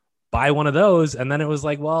 So buy one of those. And then it was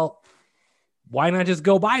like, well, why not just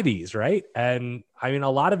go buy these? Right. And I mean, a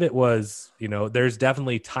lot of it was, there's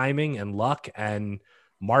definitely timing and luck and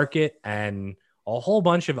market and a whole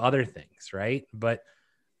bunch of other things. Right. But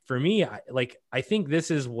for me, I think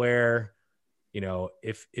this is where,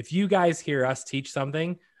 if you guys hear us teach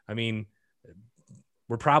something, I mean,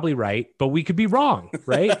 we're probably right, but we could be wrong,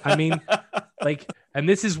 right? I mean, and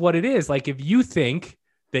this is what it is. If you think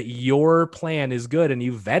that your plan is good and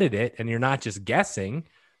you vetted it and you're not just guessing,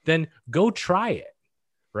 then go try it,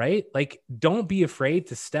 right? Don't be afraid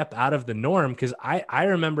to step out of the norm. Cause I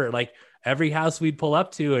remember every house we'd pull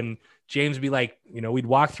up to, and James would be like, we'd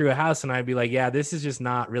walk through a house and I'd be like, yeah, this is just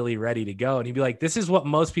not really ready to go. And he'd be like, this is what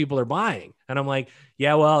most people are buying. And I'm like,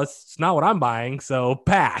 yeah, well, it's not what I'm buying. So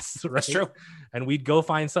pass. Right? That's true. And we'd go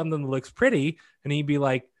find something that looks pretty. And he'd be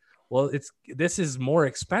like, well, this is more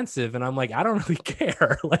expensive. And I'm like, I don't really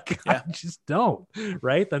care. I just don't,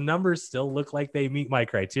 right? The numbers still look like they meet my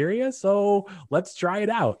criteria. So let's try it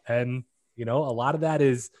out. And, a lot of that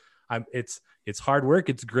is, it's hard work.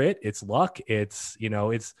 It's grit. It's luck.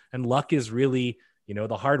 And luck is really,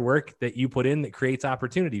 the hard work that you put in that creates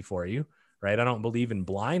opportunity for you, right? I don't believe in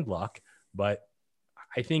blind luck, but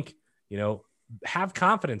I think, have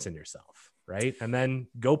confidence in yourself. Right. And then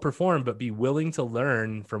go perform, but be willing to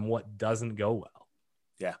learn from what doesn't go well.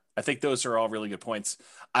 Yeah, I think those are all really good points.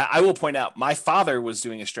 I will point out my father was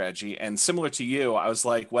doing a strategy, and similar to you, I was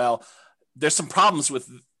like, well, there's some problems with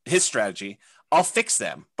his strategy. I'll fix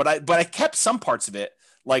them. But I kept some parts of it,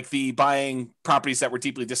 like the buying properties that were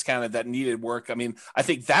deeply discounted that needed work. I mean, I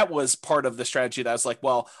think that was part of the strategy that I was like,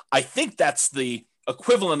 well, I think that's the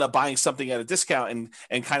equivalent of buying something at a discount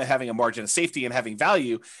and kind of having a margin of safety and having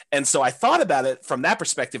value. And so I thought about it from that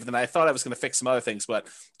perspective. And then I thought I was going to fix some other things, but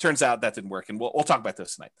turns out that didn't work. And we'll talk about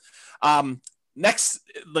this tonight. Next,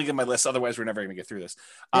 look at my list. Otherwise, we're never going to get through this.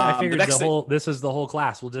 I figured this is the whole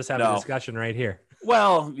class. We'll just have a discussion right here.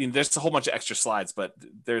 Well, there's a whole bunch of extra slides, but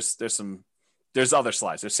there's other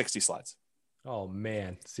slides. There's 60 slides. Oh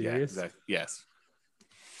man. Serious? Yeah, exactly. Yes.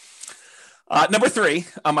 Number 3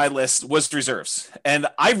 on my list was reserves. And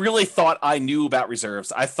I really thought I knew about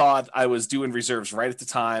reserves. I thought I was doing reserves right at the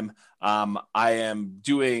time. I am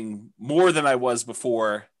doing more than I was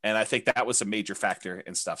before. And I think that was a major factor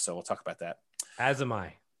in stuff. So we'll talk about that. As am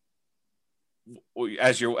I.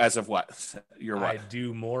 As of what? You're what? I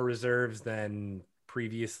do more reserves than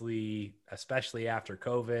previously, especially after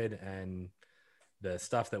COVID and the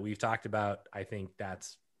stuff that we've talked about. I think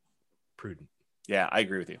that's prudent. Yeah, I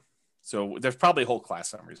agree with you. So there's probably a whole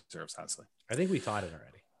class on reserves, honestly. I think we taught it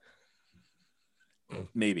already.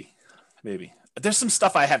 Maybe. There's some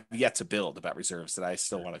stuff I have yet to build about reserves that I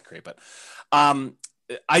still want to create, but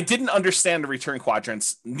I didn't understand the return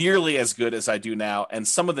quadrants nearly as good as I do now, and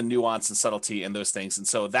some of the nuance and subtlety in those things. And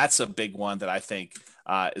so that's a big one that I think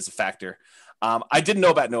is a factor. I didn't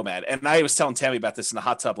know about Nomad, and I was telling Tammy about this in the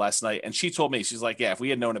hot tub last night, and she told me, she's like, yeah, if we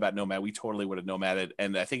had known about Nomad, we totally would have nomaded,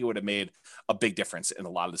 and I think it would have made a big difference in a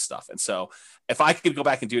lot of the stuff. And so if I could go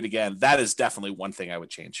back and do it again, that is definitely one thing I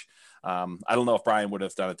would change. I don't know if Brian would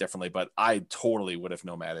have done it differently, but I totally would have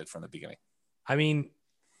nomaded from the beginning. I mean,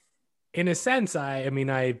 in a sense, I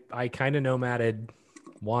kind of nomaded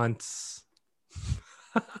once.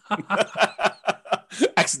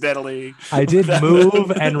 Accidentally. I did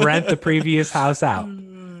move and rent the previous house out.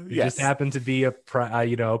 It Yes. just happened to be a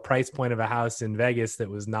price point of a house in Vegas that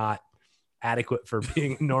was not adequate for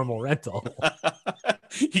being a normal rental.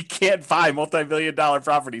 You can't buy multi-million-dollar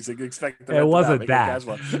properties and expect them. It wasn't that.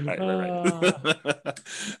 Right.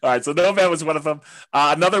 All right. So Nomad was one of them.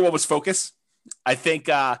 Another one was Focus. I think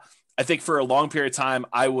for a long period of time,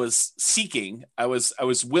 I was seeking. I was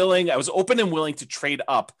open and willing to trade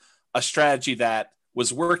up a strategy that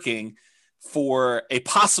was working for a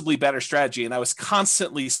possibly better strategy. And I was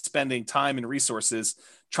constantly spending time and resources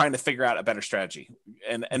trying to figure out a better strategy.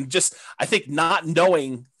 And just, I think not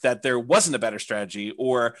knowing that there wasn't a better strategy,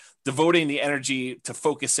 or devoting the energy to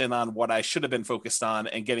focus in on what I should have been focused on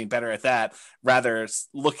and getting better at that, rather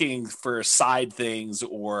looking for side things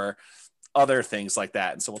or other things like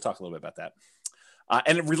that. And so we'll talk a little bit about that.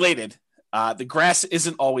 And related, the grass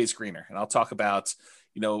isn't always greener. And I'll talk about,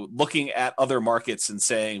 looking at other markets and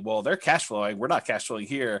saying, well, they're cash flowing, we're not cash flowing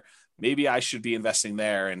here. Maybe I should be investing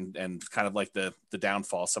there, and kind of like the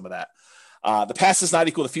downfall, some of that. The past is not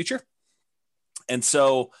equal to the future. And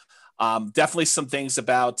so definitely some things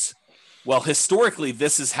about, well, historically,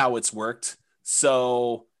 this is how it's worked.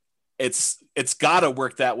 So it's got to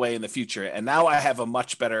work that way in the future. And now I have a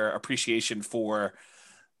much better appreciation for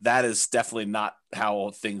that is definitely not how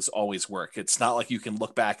things always work. It's not like you can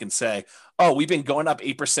look back and say, oh, we've been going up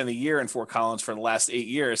 8% a year in Fort Collins for the last 8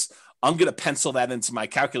 years. I'm going to pencil that into my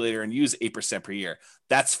calculator and use 8% per year.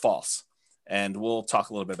 That's false. And we'll talk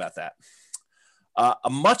a little bit about that. A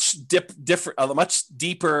much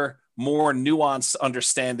deeper, more nuanced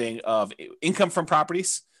understanding of income from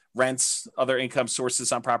properties, rents, other income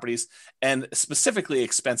sources on properties, and specifically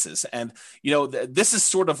expenses. And, this is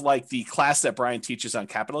sort of like the class that Brian teaches on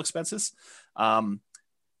capital expenses.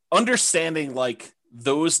 Understanding like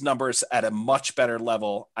those numbers at a much better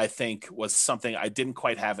level, I think, was something I didn't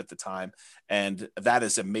quite have at the time. And that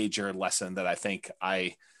is a major lesson that I think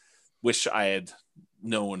I wish I had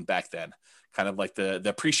known back then. Kind of like the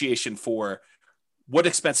appreciation for what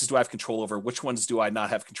expenses do I have control over? Which ones do I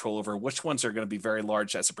not have control over? Which ones are going to be very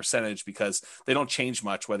large as a percentage because they don't change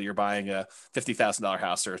much, whether you're buying a $50,000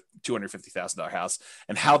 house or $250,000 house,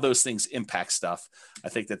 and how those things impact stuff. I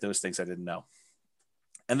think that those things I didn't know.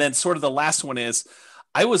 And then sort of the last one is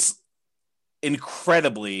I was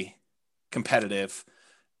incredibly competitive,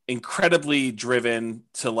 incredibly driven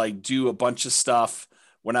to like do a bunch of stuff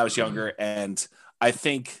when I was younger. And I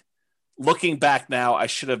think looking back now, I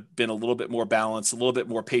should have been a little bit more balanced, a little bit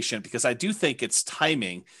more patient, because I do think it's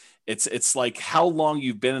timing. It's like how long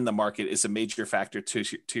you've been in the market is a major factor to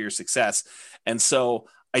your success. And so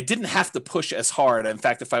I didn't have to push as hard. In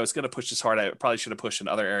fact, if I was going to push as hard, I probably should have pushed in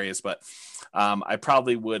other areas, but I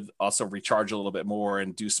probably would also recharge a little bit more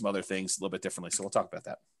and do some other things a little bit differently. So we'll talk about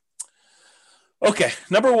that. Okay.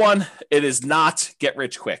 Number one, it is not get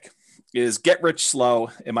rich quick. It is get rich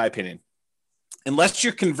slow, in my opinion. Unless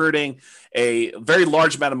you're converting a very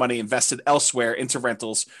large amount of money invested elsewhere into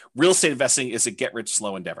rentals, real estate investing is a get rich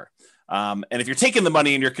slow endeavor. And if you're taking the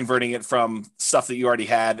money and you're converting it from stuff that you already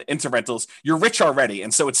had into rentals, you're rich already.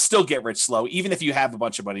 And so it's still get rich slow, even if you have a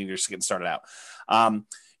bunch of money and you're just getting started out.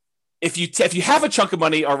 If you have a chunk of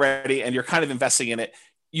money already and you're kind of investing in it,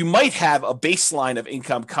 you might have a baseline of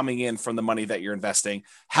income coming in from the money that you're investing.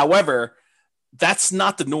 However, that's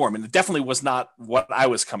not the norm. And it definitely was not what I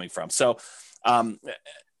was coming from. So I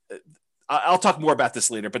I'll talk more about this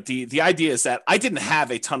later, but the idea is that I didn't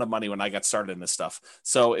have a ton of money when I got started in this stuff.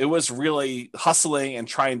 So it was really hustling and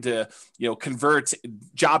trying to, convert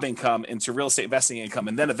job income into real estate investing income.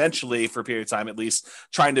 And then eventually, for a period of time, at least,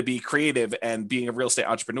 trying to be creative and being a real estate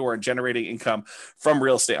entrepreneur and generating income from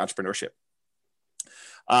real estate entrepreneurship.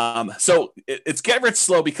 So it's get rich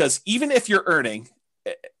slow, because even if you're earning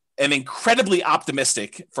an incredibly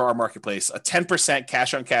optimistic, for our marketplace, a 10%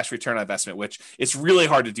 cash on cash return on investment, which it's really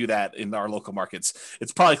hard to do that in our local markets.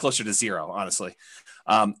 It's probably closer to zero, honestly.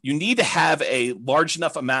 You need to have a large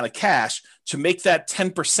enough amount of cash to make that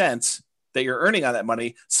 10% that you're earning on that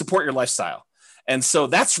money support your lifestyle. And so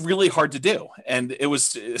that's really hard to do. And it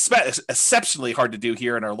was exceptionally hard to do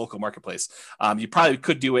here in our local marketplace. You probably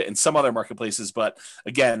could do it in some other marketplaces, but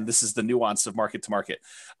again, this is the nuance of market to market.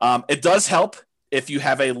 It does help if you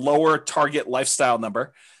have a lower target lifestyle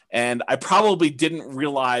number. And I probably didn't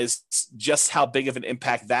realize just how big of an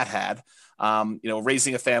impact that had.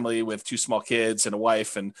 Raising a family with 2 small kids and a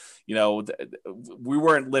wife, and, we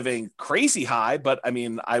weren't living crazy high, but I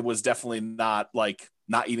mean, I was definitely not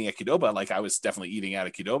eating at Qdoba. Like, I was definitely eating out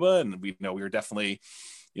of Qdoba, and we were definitely,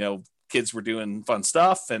 kids were doing fun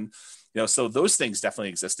stuff. And, so those things definitely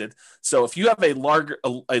existed. So if you have a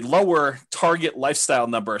lower target lifestyle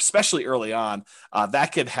number, especially early on,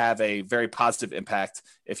 that could have a very positive impact.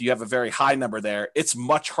 If you have a very high number there, it's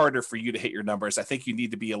much harder for you to hit your numbers. I think you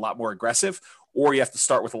need to be a lot more aggressive, or you have to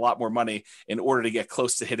start with a lot more money in order to get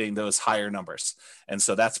close to hitting those higher numbers. And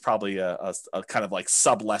so that's probably a kind of like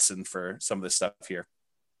sub lesson for some of this stuff here.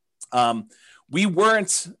 We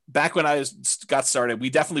weren't, back when I got started, we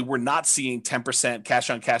definitely were not seeing 10% cash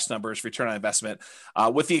on cash numbers, return on investment,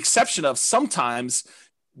 with the exception of sometimes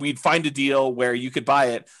we'd find a deal where you could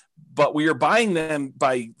buy it, but we were buying them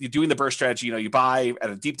by doing the burst strategy. You buy at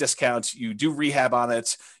a deep discount, you do rehab on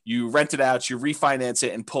it, you rent it out, you refinance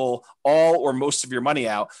it, and pull all or most of your money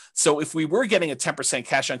out. So if we were getting a 10%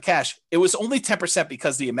 cash on cash, it was only 10%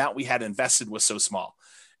 because the amount we had invested was so small.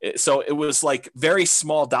 So it was like very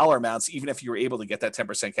small dollar amounts, even if you were able to get that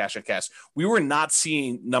 10% cash on cash. We were not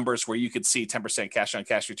seeing numbers where you could see 10% cash on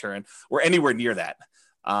cash return or anywhere near that,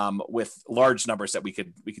 with large numbers that we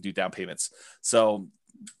could do down payments. So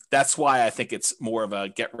that's why I think it's more of a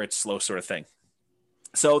get rich slow sort of thing.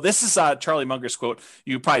 So this is Charlie Munger's quote.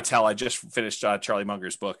 You can probably tell I just finished Charlie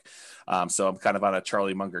Munger's book. So I'm kind of on a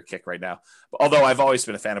Charlie Munger kick right now, although I've always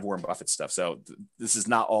been a fan of Warren Buffett stuff. So this is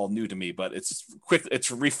not all new to me, but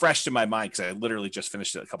it's refreshed in my mind because I literally just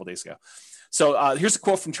finished it a couple days ago. So here's a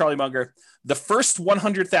quote from Charlie Munger. "The first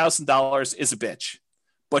 $100,000 is a bitch,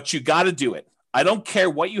 but you got to do it. I don't care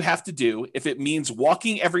what you have to do. If it means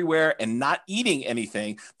walking everywhere and not eating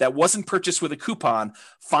anything that wasn't purchased with a coupon,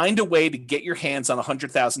 find a way to get your hands on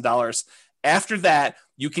 $100,000. After that,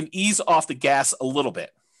 you can ease off the gas a little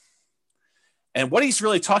bit." And what he's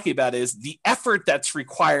really talking about is the effort that's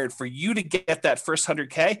required for you to get that first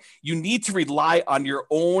 100K. You need to rely on your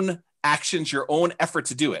own actions, your own effort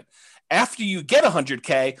to do it. After you get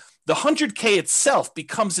 100K, the 100K itself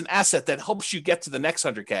becomes an asset that helps you get to the next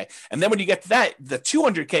 100K. And then when you get to that, the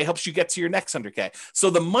 200K helps you get to your next 100K. So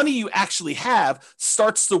the money you actually have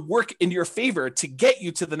starts to work in your favor to get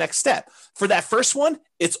you to the next step. For that first one,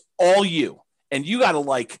 it's all you. And you got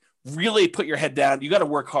to really put your head down. You got to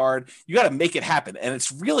work hard. You got to make it happen. And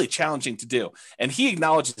it's really challenging to do. And he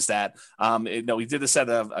acknowledges that. We did this at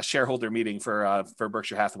a shareholder meeting for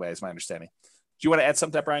Berkshire Hathaway, is my understanding. Do you want to add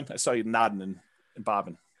something to that, Brian? I saw you nodding and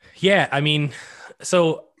bobbing. Yeah, I mean,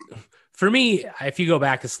 so for me, if you go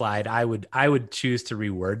back a slide, I would choose to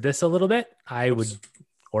reword this a little bit.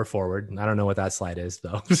 Or forward. I don't know what that slide is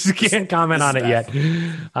though. Can't comment on it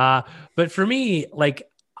yet. But for me,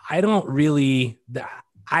 I don't really,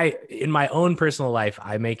 in my own personal life,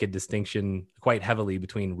 I make a distinction quite heavily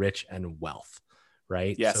between rich and wealth,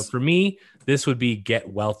 right? Yes. So for me, this would be get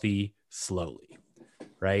wealthy slowly,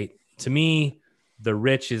 right? To me, the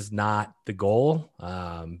rich is not the goal.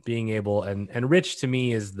 Being able, and rich to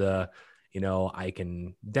me is I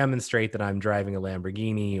can demonstrate that I'm driving a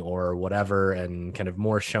Lamborghini or whatever and kind of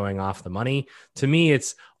more showing off the money. To me,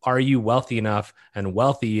 it's, are you wealthy enough? And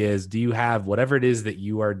wealthy is, do you have whatever it is that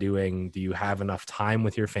you are doing? Do you have enough time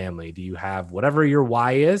with your family? Do you have whatever your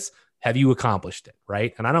why is? Have you accomplished it?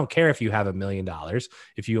 Right. And I don't care if you have $1 million.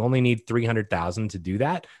 If you only need 300,000 to do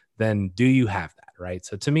that, then do you have that? Right.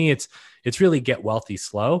 So to me, it's really get wealthy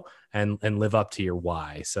slow and live up to your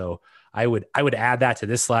why. So I would add that to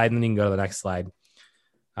this slide, and then you can go to the next slide.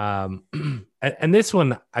 And this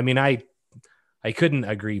one, I mean, I couldn't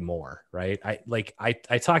agree more. Right.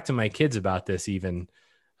 I talked to my kids about this even.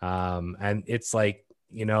 And it's like,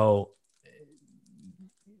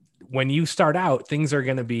 when you start out, things are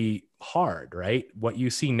going to be hard, right? What you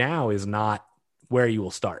see now is not where you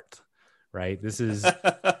will start, right? This is,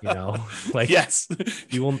 like, yes,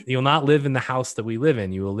 you'll not live in the house that we live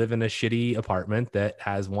in. You will live in a shitty apartment that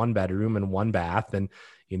has 1 bedroom and 1 bath. And,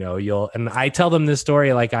 and I tell them this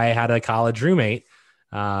story. Like, I had a college roommate,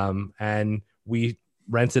 and we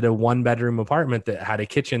rented a 1-bedroom apartment that had a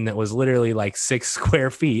kitchen that was literally like 6 square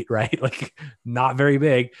feet, right? Like, not very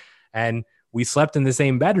big. And we slept in the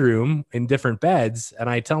same bedroom in different beds. And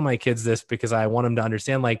I tell my kids this because I want them to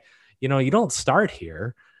understand, like, you don't start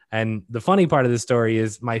here. And the funny part of the story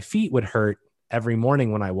is my feet would hurt every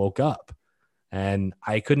morning when I woke up, and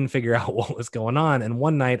I couldn't figure out what was going on. And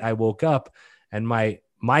one night I woke up and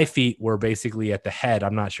my feet were basically at the head.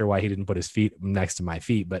 I'm not sure why he didn't put his feet next to my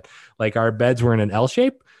feet, but like, our beds were in an L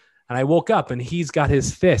shape. And I woke up and he's got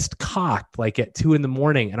his fist cocked like at 2 a.m.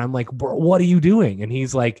 And I'm like, bro, what are you doing? And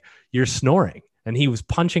he's like, you're snoring. And he was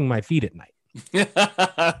punching my feet at night.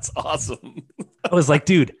 That's awesome. I was like,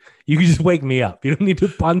 dude, you can just wake me up. You don't need to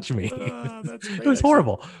punch me. That's great, it was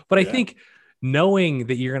horrible. But yeah. I think knowing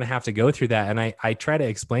that you're going to have to go through that. And I try to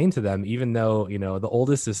explain to them, even though, the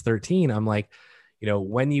oldest is 13, I'm like,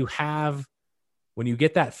 when you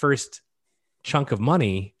get that first chunk of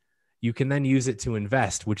money, you can then use it to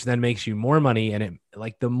invest, which then makes you more money. And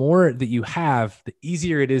the more that you have, the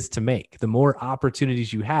easier it is to make, the more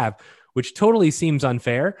opportunities you have, which totally seems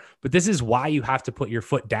unfair, but this is why you have to put your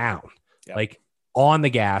foot down, like on the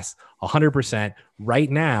gas 100% right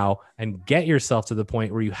now, and get yourself to the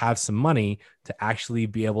point where you have some money to actually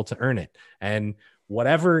be able to earn it. And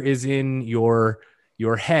whatever is in your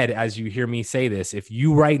head as you hear me say this, if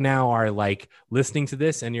you right now are like listening to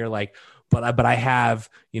this and you're like, but I have,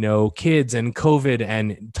 kids and COVID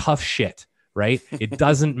and tough shit, right? It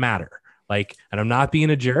doesn't matter. Like, and I'm not being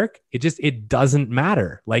a jerk. It doesn't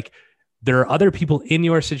matter. Like, there are other people in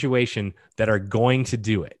your situation that are going to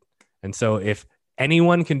do it. And so if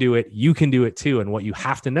anyone can do it, you can do it too. And what you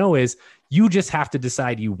have to know is you just have to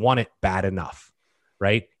decide you want it bad enough,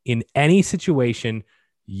 right? In any situation,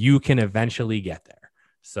 you can eventually get there.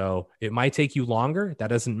 So it might take you longer. That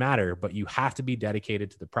doesn't matter, but you have to be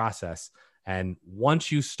dedicated to the process. And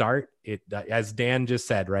once you start it, as Dan just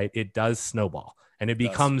said, right, it does snowball, and it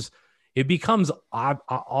becomes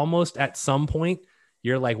almost at some point,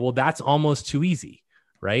 you're like, well, that's almost too easy,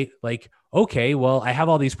 right? Like, okay, well, I have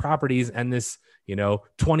all these properties and this,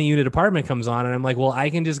 20-unit apartment comes on, and I'm like, well, I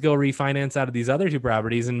can just go refinance out of these other 2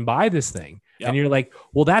 properties and buy this thing. Yep. And you're like,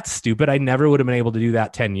 well, that's stupid. I never would have been able to do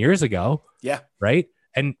that 10 years ago. Yeah. Right.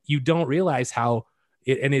 And you don't realize how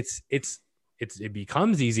it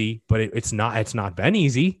becomes easy, but it's not been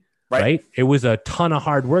easy. Right. It was a ton of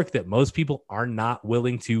hard work that most people are not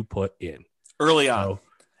willing to put in early on. So,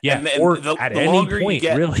 yeah. And or at any point,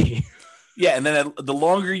 really. Yeah. And then the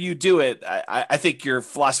longer you do it, I think your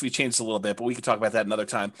philosophy changes a little bit, but we can talk about that another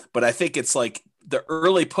time. But I think it's like the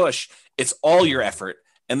early push, it's all your effort.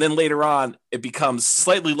 And then later on, it becomes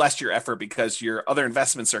slightly less your effort because your other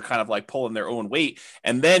investments are kind of like pulling their own weight.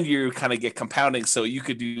 And then you kind of get compounding. So you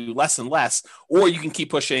could do less and less, or you can keep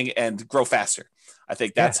pushing and grow faster. I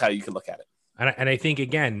think that's how you can look at it. And I think,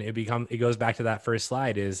 again, it goes back to that first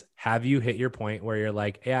slide is, have you hit your point where you're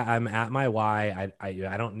like, yeah, I'm at my why.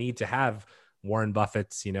 I don't need to have Warren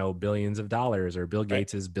Buffett's, billions of dollars, or Bill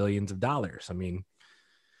Gates's billions of dollars. I mean,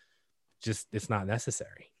 it's not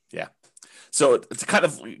necessary. Yeah. So to kind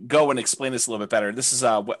of go and explain this a little bit better, this is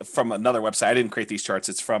from another website. I didn't create these charts.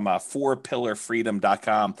 It's from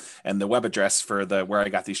 4pillarfreedom.com, and the web address for where I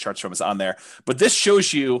got these charts from is on there. But this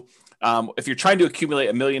shows you, if you're trying to accumulate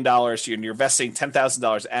 $1 million and you're investing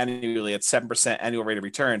 $10,000 annually at 7% annual rate of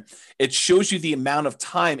return, it shows you the amount of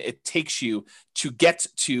time it takes you to get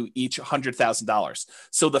to each $100,000.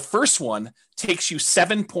 So the first one takes you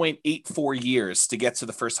 7.84 years to get to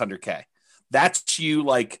the first 100K. That's you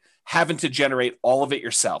like having to generate all of it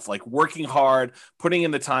yourself, like working hard, putting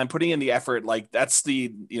in the time, putting in the effort. Like that's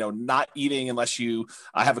the, not eating unless you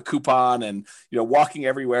have a coupon, and, walking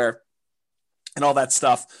everywhere and all that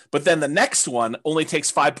stuff. But then the next one only takes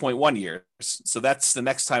 5.1 years. So that's the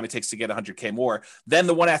next time it takes to get 100K more. Then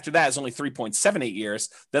the one after that is only 3.78 years.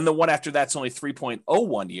 Then the one after that's only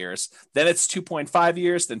 3.01 years. Then it's 2.5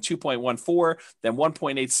 years, then 2.14, then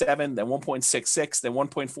 1.87, then 1.66, then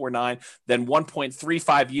 1.49, then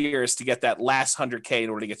 1.35 years to get that last 100K in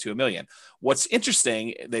order to get to $1 million. What's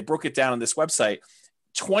interesting, they broke it down on this website,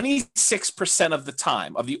 26% of the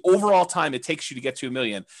time, of the overall time it takes you to get to $1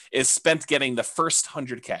 million, is spent getting the first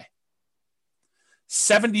 100K.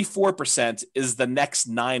 74% is the next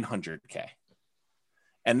 900K.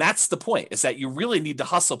 And that's the point, is that you really need to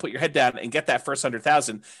hustle, put your head down and get that first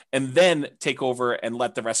 100,000 and then take over and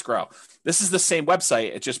let the rest grow. This is the same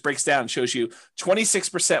website. It just breaks down and shows you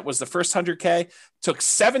 26% was the first 100K, took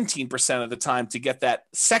 17% of the time to get that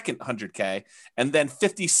second 100K, and then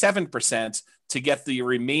 57% to get the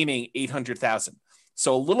remaining 800,000.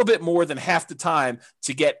 So a little bit more than half the time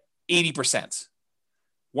to get 80%.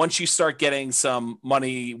 Once you start getting some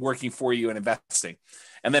money working for you and investing.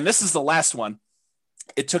 And then this is the last one.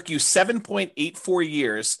 It took you 7.84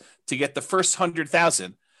 years to get the first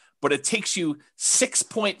 100,000, but it takes you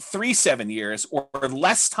 6.37 years or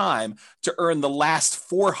less time to earn the last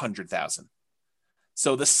 400,000.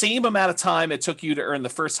 So the same amount of time it took you to earn the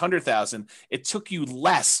first 100,000, it took you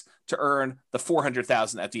less to earn the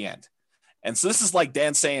 400,000 at the end. And so this is like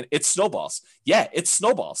Dan saying, it snowballs. Yeah, it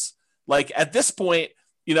snowballs. Like at this point,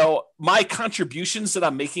 you know, my contributions that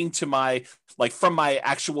I'm making to my, like from my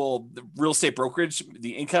actual real estate brokerage,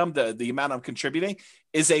 the income, the amount I'm contributing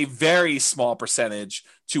is a very small percentage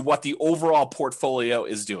to what the overall portfolio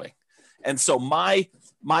is doing. And so my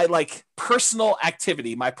like personal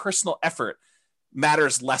activity, my personal effort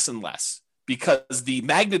matters less and less because the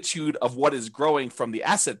magnitude of what is growing from the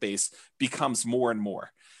asset base becomes more and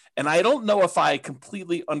more. And I don't know if I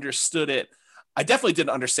completely understood it. I definitely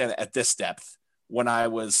didn't understand it at this depth when I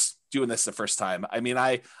was doing this the first time. I mean,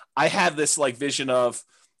 I had this like vision of,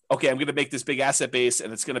 okay, I'm going to make this big asset base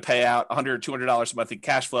and it's going to pay out $100 or $200 a month in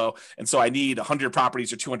cash flow. And so I need 100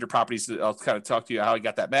 properties or 200 properties. I'll kind of talk to you how I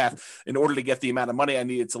got that math in order to get the amount of money I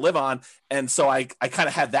needed to live on. And so I kind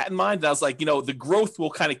of had that in mind. And I was like, you know, the growth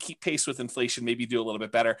will kind of keep pace with inflation, maybe do a little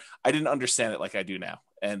bit better. I didn't understand it like I do now.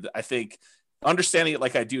 And I think understanding it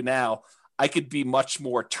like I do now, I could be much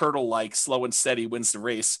more turtle-like, slow and steady wins the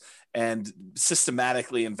race and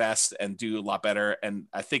systematically invest and do a lot better. And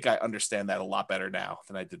I think I understand that a lot better now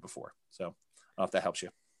than I did before. So I don't know if that helps you.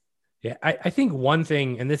 Yeah. I think one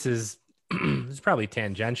thing, and this is, this is probably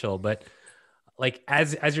tangential, but like,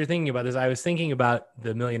 as you're thinking about this, I was thinking about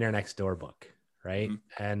the Millionaire Next Door book, right?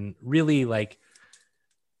 Mm-hmm. And really like,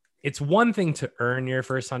 it's one thing to earn your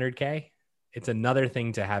first 100K. It's another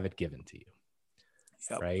thing to have it given to you.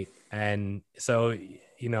 Yep. Right. And so,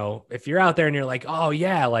 you know, if you're out there and you're like, oh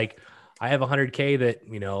yeah, like I have 100K that,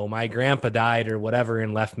 you know, my grandpa died or whatever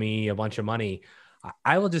and left me a bunch of money.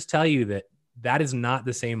 I will just tell you that that is not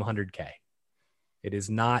the same 100K. It is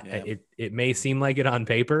not, it may seem like it on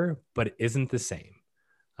paper, but it isn't the same.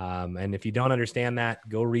 And if you don't understand that,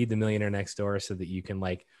 go read The Millionaire Next Door so that you can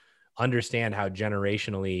like understand how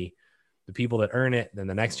generationally the people that earn it, then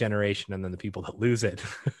the next generation, and then the people that lose it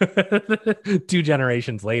 2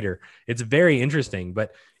 generations later. It's very interesting,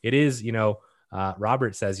 but it is, you know,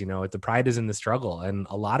 Robert says, you know, the pride is in the struggle. And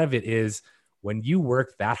a lot of it is when you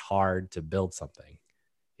work that hard to build something,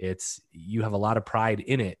 you have a lot of pride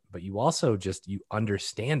in it, but you also you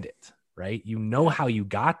understand it, right? You know how you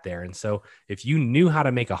got there. And so if you knew how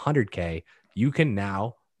to make 100K, you can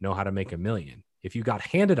now know how to make $1 million. If you got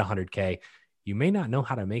handed 100K, you may not know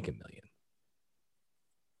how to make $1 million.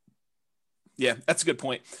 Yeah, that's a good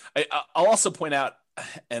point. I'll also point out,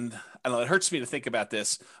 and I don't know, it hurts me to think about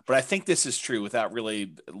this, but I think this is true without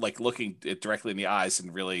really like looking it directly in the eyes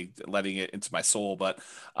and really letting it into my soul. But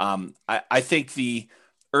I think the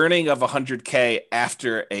earning of 100K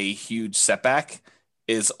after a huge setback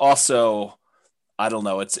is also, I don't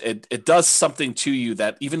know, it does something to you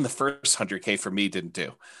that even the first 100K for me didn't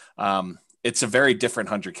do. It's a very different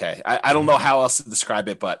 100K. I don't know how else to describe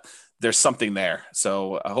it, but there's something there.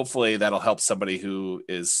 So hopefully that'll help somebody who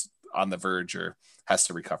is on the verge or has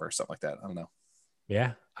to recover or something like that. I don't know.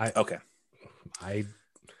 Yeah. Okay. I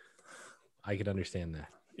could understand that.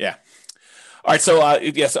 Yeah. All right. So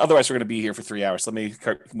yes, otherwise we're going to be here for 3 hours. Let me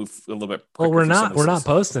move a little bit. Well, we're not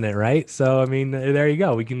posting it, right? So, I mean, there you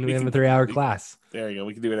go. We have a 3-hour class. There you go.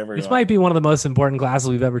 We can do whatever. This might be one of the most important classes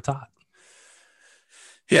we've ever taught.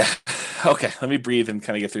 Yeah. Okay. Let me breathe and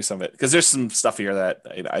kind of get through some of it because there's some stuff here that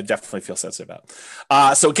I definitely feel sensitive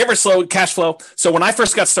about. So give or slow cash flow. So when I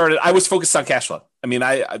first got started, I was focused on cash flow. I mean,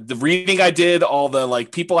 the reading I did, all the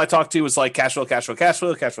like people I talked to was like cash flow, cash flow, cash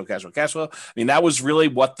flow, cash flow, cash flow, cash flow. I mean, that was really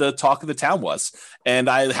what the talk of the town was. And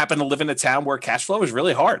I happened to live in a town where cash flow was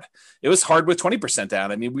really hard. It was hard with 20%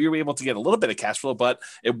 down. I mean, we were able to get a little bit of cash flow, but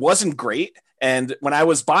it wasn't great. And when I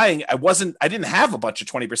was buying, I didn't have a bunch of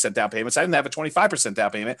 20% down payments. I didn't have a 25%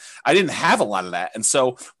 down payment. I didn't have a lot of that. And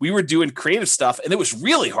so we were doing creative stuff, and it was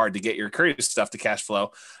really hard to get your creative stuff to cash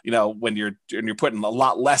flow, you know, when you're putting a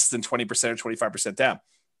lot less than 20% or 25% down.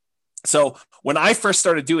 So when I first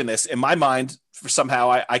started doing this, in my mind,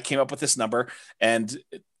 somehow I came up with this number, and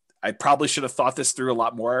I probably should have thought this through a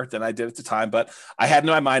lot more than I did at the time, but I had in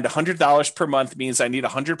my mind $100 per month means I need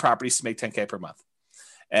 100 properties to make 10K per month.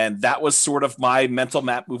 And that was sort of my mental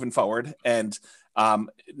map moving forward. And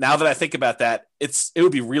now that I think about that, it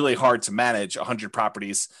would be really hard to manage 100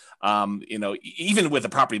 properties. Even with a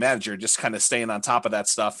property manager, just kind of staying on top of that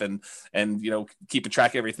stuff and keeping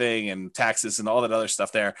track of everything and taxes and all that other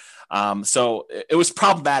stuff there. So it was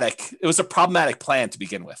problematic. It was a problematic plan to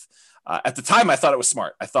begin with. At the time, I thought it was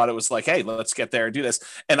smart. I thought it was like, hey, let's get there and do this.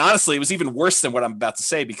 And honestly, it was even worse than what I'm about to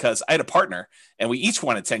say, because I had a partner and we each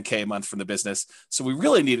wanted 10K a month from the business. So we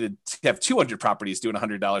really needed to have 200 properties doing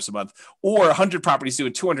 $100 a month, or 100 properties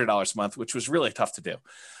doing $200 a month, which was really tough to do.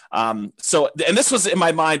 And this was in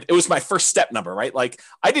my mind, it was my first step number, right? Like,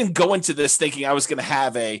 I didn't go into this thinking I was going to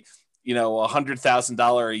have a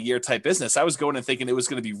 $100,000 a year type business. I was going and thinking it was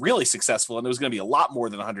going to be really successful, and it was going to be a lot more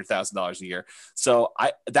than $100,000 a year. So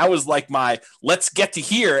that was like let's get to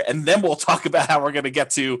here, and then we'll talk about how we're going to get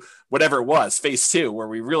to whatever it was, phase 2, where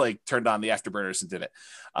we really turned on the afterburners and did it.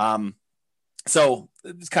 So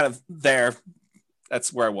it's kind of there.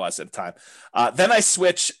 That's where I was at the time. Then I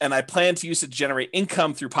switched, and I planned to use it to generate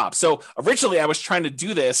income through POP. So originally I was trying to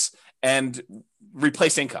do this and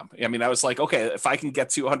replace income. I mean, I was like, okay, if I can get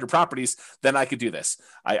to 100 properties, then I could do this.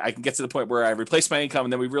 I can get to the point where I replace my income,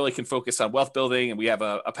 and then we really can focus on wealth building, and we have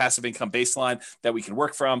a passive income baseline that we can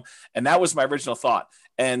work from. And that was my original thought.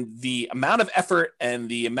 And the amount of effort and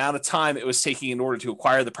the amount of time it was taking in order to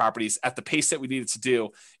acquire the properties at the pace that we needed to do,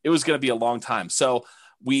 it was going to be a long time. So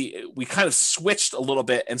we kind of switched a little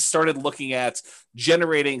bit and started looking at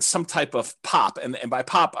generating some type of POP. And by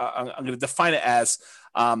POP, I'm going to define it as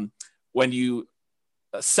when you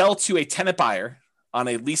sell to a tenant buyer on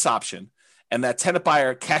a lease option, and that tenant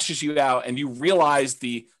buyer cashes you out, and you realize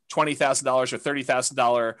the $20,000 or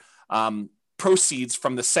 $30,000 proceeds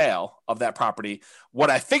from the sale of that property.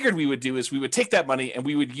 What I figured we would do is we would take that money and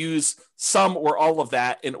we would use some or all of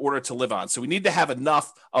that in order to live on. So we need to have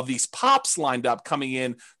enough of these POPs lined up coming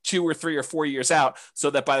in 2 or 3 or 4 years out,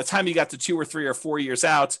 so that by the time you got to 2 or 3 or 4 years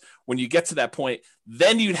out, when you get to that point,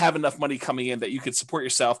 then you'd have enough money coming in that you could support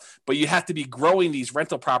yourself, but you have to be growing these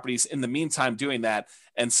rental properties in the meantime doing that.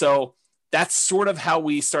 And so that's sort of how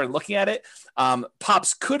we started looking at it.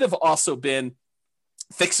 POPs could have also been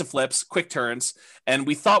fix and flips, quick turns. And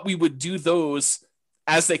we thought we would do those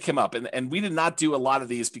as they came up. And we did not do a lot of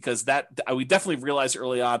these, because we definitely realized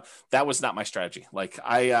early on that was not my strategy. Like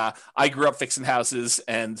I grew up fixing houses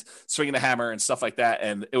and swinging a hammer and stuff like that,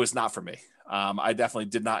 and it was not for me. I definitely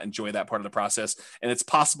did not enjoy that part of the process. And it's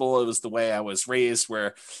possible it was the way I was raised,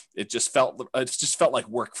 where it just felt like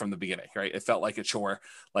work from the beginning, right? It felt like a chore.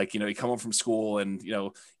 Like, you come home from school and,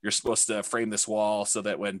 you're supposed to frame this wall so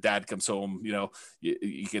that when dad comes home,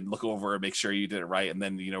 you can look over and make sure you did it right. And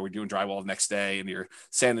then, we're doing drywall the next day, and you're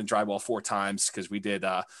sanding drywall 4 times, because we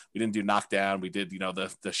didn't do knockdown. We did,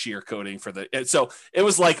 the shear coating for so it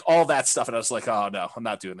was like all that stuff. And I was like, oh no, I'm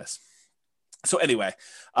not doing this. So anyway,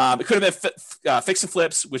 it could have been fix and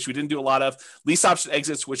flips, which we didn't do a lot of, lease option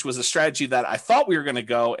exits, which was a strategy that I thought we were going to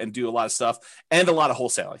go and do a lot of stuff, and a lot of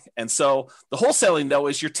wholesaling. And so the wholesaling, though,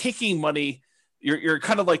 is you're taking money, you're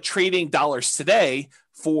kind of like trading dollars today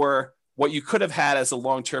for what you could have had as a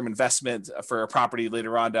long-term investment for a property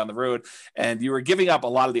later on down the road. And you were giving up a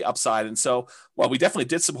lot of the upside. And so while we definitely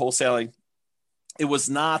did some wholesaling, it was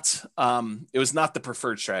not the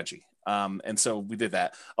preferred strategy. And so we did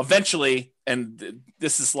that eventually. And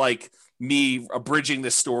this is like me abridging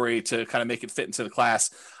this story to kind of make it fit into the class.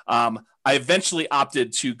 I eventually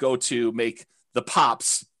opted to go to make the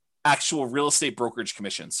POPs actual real estate brokerage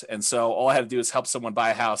commissions. And so all I had to do is help someone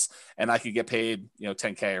buy a house, and I could get paid,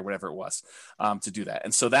 $10K or whatever it was, to do that.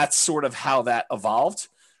 And so that's sort of how that evolved,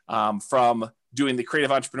 from doing the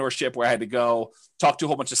creative entrepreneurship, where I had to go talk to a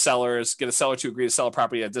whole bunch of sellers, get a seller to agree to sell a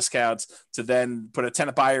property at discounts, to then put a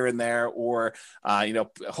tenant buyer in there, or,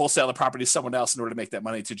 wholesale the property to someone else in order to make that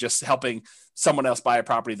money, to just helping someone else buy a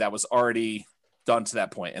property that was already done to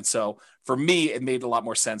that point. And so for me, it made a lot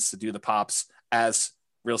more sense to do the POPs as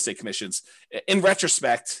real estate commissions. In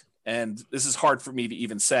retrospect, and this is hard for me to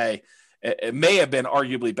even say, it may have been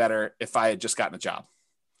arguably better if I had just gotten a job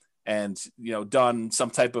and, done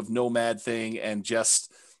some type of nomad thing and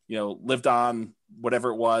just, lived on whatever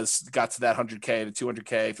it was, got to that 100K to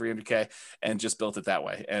 200K, 300K, and just built it that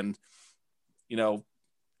way. And,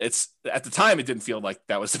 it's at the time, it didn't feel like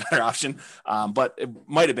that was the better option, but it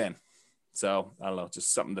might've been. So I don't know,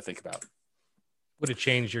 just something to think about. Would have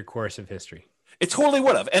changed your course of history. It totally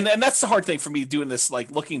would have. And that's the hard thing for me doing this,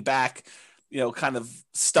 like looking back, kind of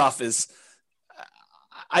stuff is,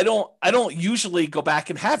 I don't usually go back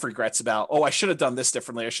and have regrets about, oh, I should have done this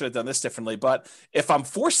differently. I should have done this differently. But if I'm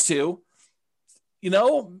forced to,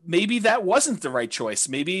 maybe that wasn't the right choice.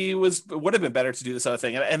 Maybe it would have been better to do this other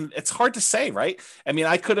thing. And it's hard to say, right? I mean,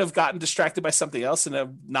 I could have gotten distracted by something else and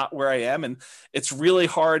I'm not where I am. And it's really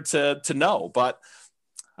hard to know, but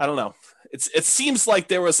I don't know. It seems like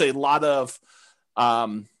there was a lot of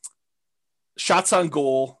shots on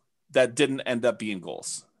goal that didn't end up being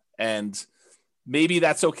goals. And maybe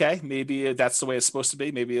that's okay. Maybe that's the way it's supposed to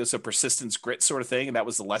be. Maybe it was a persistence, grit sort of thing. And that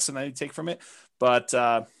was the lesson I need to take from it. But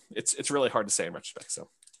it's really hard to say in retrospect.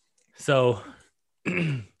 So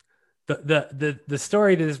the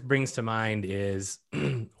story that this brings to mind is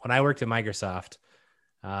when I worked at Microsoft,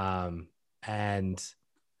 and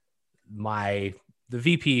the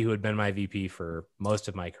VP who had been my VP for most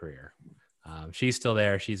of my career, she's still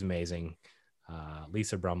there. She's amazing.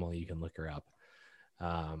 Lisa Brummel, you can look her up.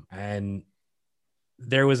 And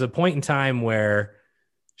there was a point in time where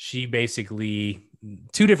she basically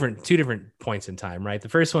two different points in time, right? The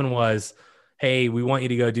first one was, hey, we want you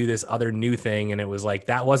to go do this other new thing. And it was like,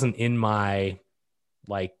 that wasn't in my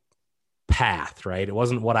path, right? It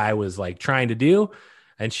wasn't what I was trying to do.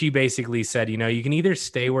 And she basically said, you can either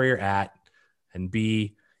stay where you're at and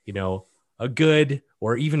be, a good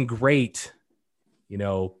or even great,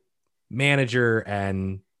 manager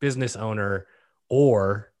and business owner,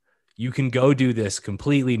 or you can go do this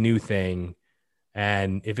completely new thing.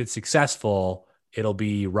 And if it's successful, it'll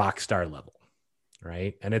be rock star level.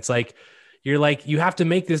 Right. And it's you have to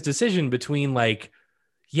make this decision between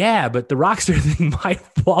yeah, but the rock star thing might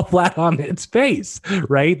fall flat on its face,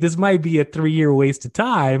 right? This might be a 3-year waste of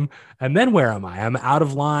time. And then where am I? I'm out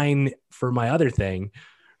of line for my other thing.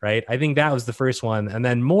 Right. I think that was the first one. And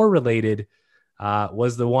then more related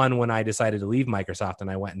was the one when I decided to leave Microsoft and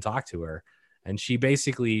I went and talked to her. And she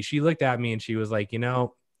looked at me and she was like, and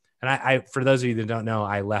I, for those of you that don't know,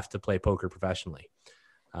 I left to play poker professionally.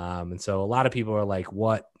 And so a lot of people are like,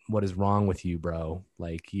 what is wrong with you, bro?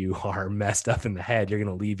 You are messed up in the head. You're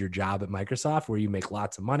going to leave your job at Microsoft where you make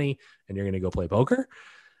lots of money and you're going to go play poker.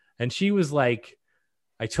 And she was like,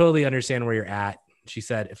 I totally understand where you're at. She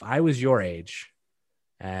said, if I was your age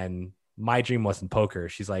and my dream wasn't poker,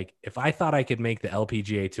 she's like, if I thought I could make the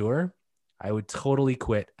LPGA tour, I would totally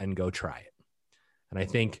quit and go try it. And I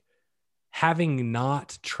think having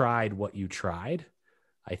not tried what you tried,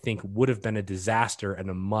 I think would have been a disaster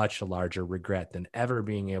and a much larger regret than ever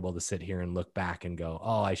being able to sit here and look back and go,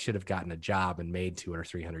 oh, I should have gotten a job and made 200 or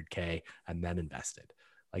 300K and then invested.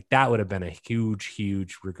 That would have been a huge,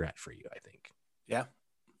 huge regret for you, I think. Yeah,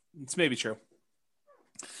 it's maybe true.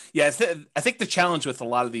 Yeah, I think the challenge with a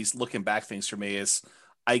lot of these looking back things for me is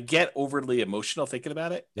I get overly emotional thinking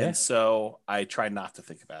about it. Yeah. And so I try not to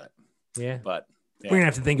think about it. Yeah. But we're going to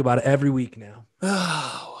have to think about it every week now.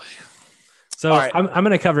 So right. I'm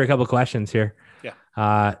going to cover a couple questions here. Yeah.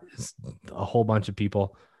 A whole bunch of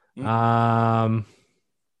people. I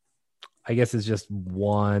guess it's just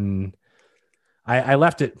one. I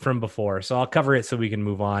left it from before, so I'll cover it so we can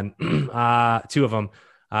move on. Two of them.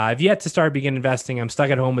 I've yet to begin investing. I'm stuck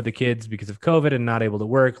at home with the kids because of COVID and not able to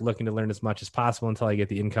work, looking to learn as much as possible until I get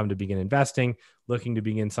the income to begin investing, looking to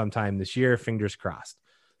begin sometime this year, fingers crossed.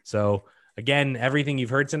 So again, everything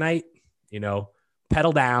you've heard tonight,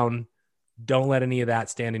 pedal down, don't let any of that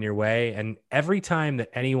stand in your way. And every time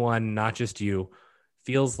that anyone, not just you,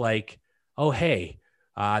 feels like, oh, hey,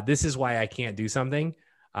 this is why I can't do something.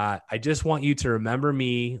 I just want you to remember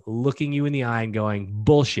me looking you in the eye and going,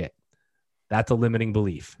 bullshit. That's a limiting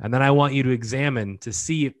belief. And then I want you to examine to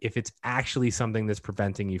see if it's actually something that's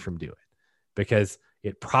preventing you from doing it, because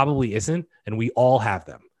it probably isn't. And we all have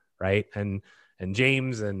them. Right. And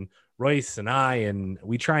James and Royce and and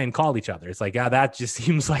we try and call each other. It's that just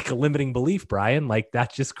seems like a limiting belief, Brian.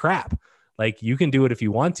 That's just crap. You can do it if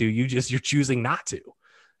you want to, you're choosing not to.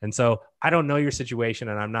 And so I don't know your situation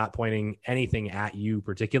and I'm not pointing anything at you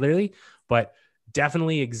particularly, but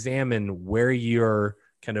definitely examine where your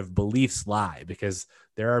kind of beliefs lie, because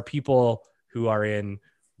there are people who are in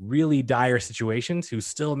really dire situations who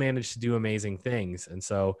still manage to do amazing things. And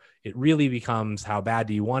so it really becomes how bad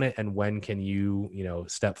do you want it? And when can you,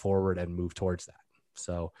 step forward and move towards that?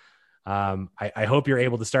 So I hope you're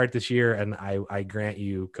able to start this year. And I grant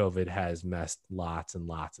you COVID has messed lots and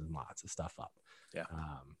lots and lots of stuff up. Yeah.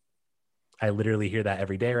 I literally hear that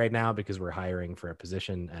every day right now because we're hiring for a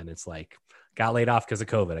position and it's got laid off because of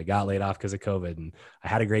COVID. I got laid off because of COVID and I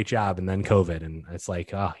had a great job and then COVID. And it's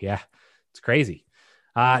oh yeah, it's crazy.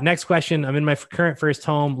 Next question. I'm in my current first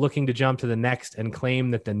home looking to jump to the next and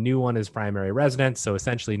claim that the new one is primary residence. So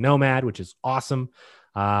essentially nomad, which is awesome.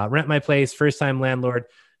 Rent my place, first time landlord.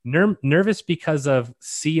 Nervous because of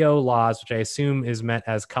CO laws, which I assume is meant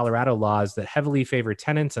as Colorado laws that heavily favor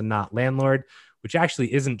tenants and not landlord, which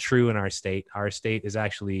actually isn't true in our state. Our state is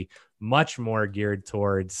actually much more geared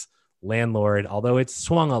towards landlord, although it's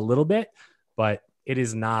swung a little bit, but it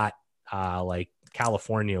is not like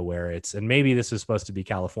California where it's, and maybe this is supposed to be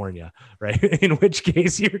California, right? In which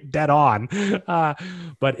case you're dead on.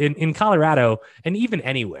 But in Colorado and even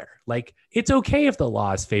anywhere, like it's okay if the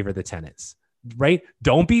laws favor the tenants, right?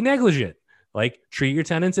 Don't be negligent. Like treat your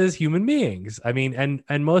tenants as human beings. I mean,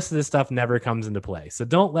 and most of this stuff never comes into play. So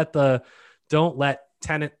don't let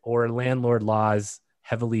tenant or landlord laws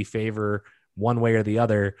heavily favor one way or the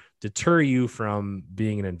other deter you from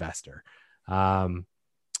being an investor.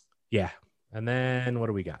 Yeah. And then what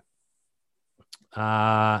do we got?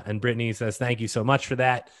 And Brittany says, thank you so much for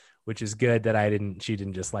that, which is good that she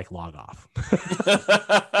didn't just like log off.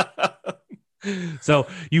 So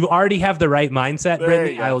you already have the right mindset,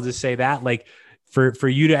 Brittany. I will just say that, like, for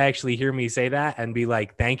you to actually hear me say that and be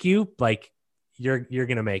like, thank you, like you're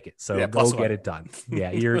going to make it. So yeah, go get it done.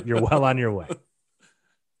 Yeah. You're well on your way.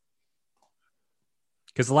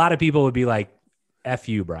 Cause a lot of people would be like, F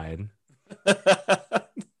you, Brian.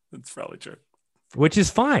 That's probably true. Which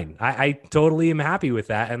is fine. I totally am happy with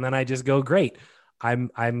that. And then I just go, great. I'm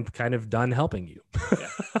kind of done helping you.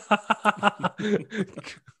 Yeah.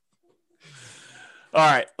 All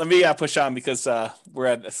right, let me push on because we're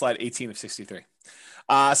at slide 18 of 63.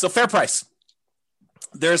 So fair price.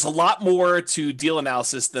 There's a lot more to deal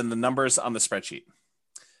analysis than the numbers on the spreadsheet.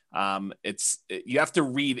 You have to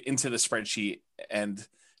read into the spreadsheet, and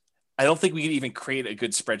I don't think we can even create a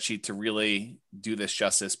good spreadsheet to really do this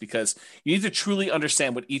justice, because you need to truly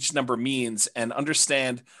understand what each number means and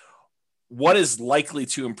understand what is likely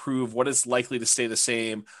to improve, what is likely to stay the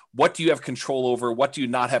same, what do you have control over, what do you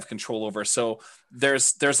not have control over. So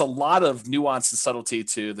there's a lot of nuance and subtlety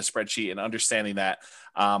to the spreadsheet and understanding that.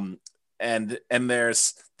 And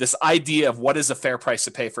there's this idea of what is a fair price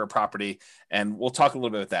to pay for a property. And we'll talk a little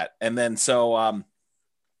bit about that. And then, so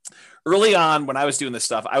early on when I was doing this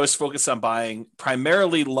stuff, I was focused on buying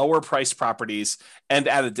primarily lower price properties and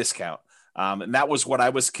at a discount. And that was what I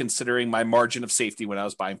was considering my margin of safety when I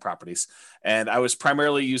was buying properties. And I was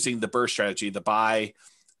primarily using the BRRRR strategy, the buy,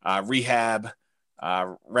 rehab,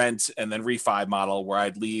 rent, and then refi model, where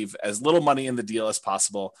I'd leave as little money in the deal as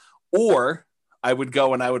possible. Or I would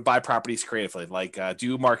go and I would buy properties creatively, like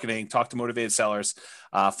do marketing, talk to motivated sellers,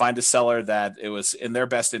 find a seller that it was in their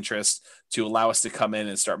best interest to allow us to come in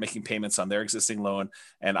and start making payments on their existing loan.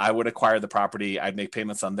 And I would acquire the property. I'd make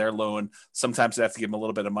payments on their loan. Sometimes I'd have to give them a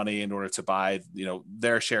little bit of money in order to buy,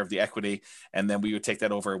 their share of the equity. And then we would take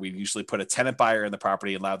that over. We'd usually put a tenant buyer in the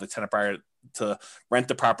property, allow the tenant buyer to rent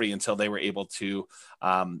the property until they were able to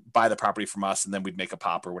buy the property from us. And then we'd make a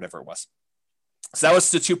pop or whatever it was. So that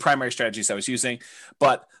was the two primary strategies I was using,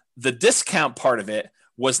 but the discount part of it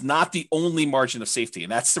was not the only margin of safety.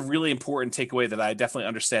 And that's the really important takeaway that I definitely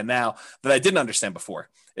understand now that I didn't understand before,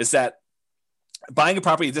 is that buying a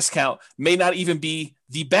property at discount may not even be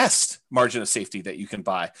the best margin of safety that you can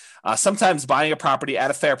buy. Sometimes buying a property at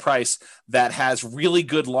a fair price that has really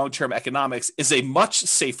good long-term economics is a much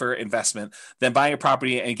safer investment than buying a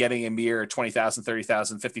property and getting a mere $20,000,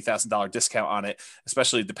 $30,000, $50,000 discount on it,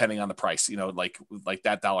 especially depending on the price, like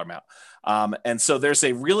that dollar amount. And so there's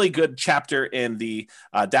a really good chapter in the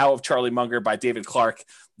Tao of Charlie Munger by David Clark.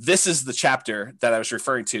 This is the chapter that I was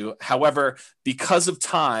referring to. However, because of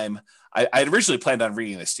time, I originally planned on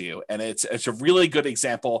reading this to you, and it's a really good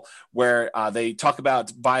example where they talk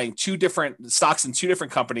about buying two different stocks in two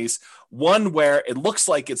different companies, one where it looks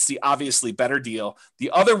like it's the obviously better deal,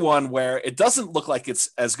 the other one where it doesn't look like it's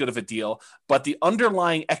as good of a deal, but the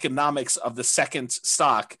underlying economics of the second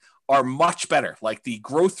stock are much better. Like the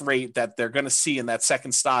growth rate that they're going to see in that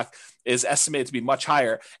second stock is estimated to be much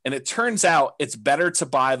higher. And it turns out it's better to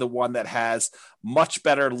buy the one that has much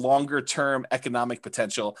better longer term economic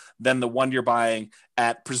potential than the one you're buying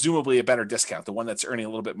at presumably a better discount, the one that's earning a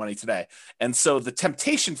little bit of money today. And so the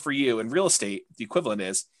temptation for you in real estate, the equivalent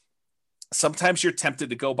is sometimes you're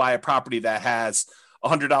tempted to go buy a property that has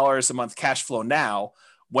 $100 a month cash flow now,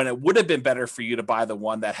 when it would have been better for you to buy the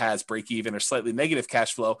one that has break even or slightly negative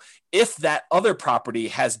cash flow if that other property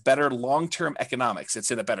has better long-term economics.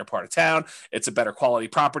 It's in a better part of town. It's a better quality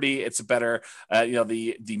property. It's a better,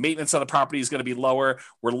 the maintenance on the property is going to be lower.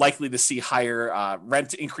 We're likely to see higher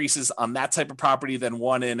rent increases on that type of property than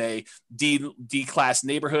one in a D-class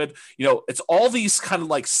neighborhood. It's all these kind of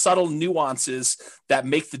like subtle nuances that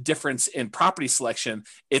make the difference in property selection.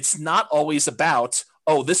 It's not always about,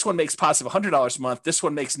 oh, this one makes positive $100 a month. This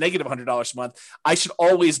one makes negative $100 a month. I should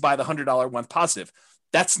always buy the $100 one positive.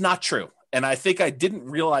 That's not true. And I think I didn't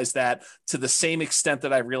realize that to the same extent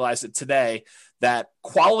that I realized it today, that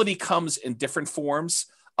quality comes in different forms.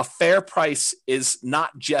 A fair price is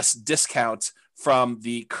not just discount from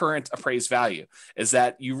the current appraised value, is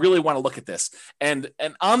that you really want to look at this. And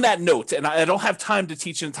on that note, and I don't have time to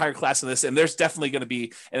teach an entire class on this, and there's definitely going to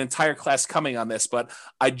be an entire class coming on this, but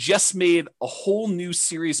I just made a whole new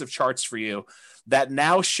series of charts for you that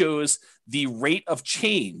now shows the rate of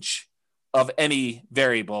change of any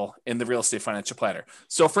variable in the real estate financial planner.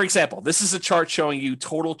 So for example, this is a chart showing you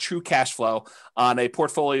total true cash flow on a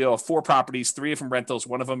portfolio of 4 properties, 3 of them rentals,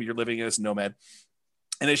 1 of them you're living in as nomad.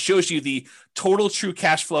 And it shows you the total true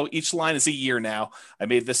cash flow. Each line is a year now. I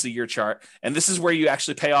made this a year chart. And this is where you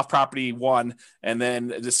actually pay off property 1. And then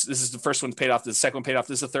this is the first one paid off. The second one paid off.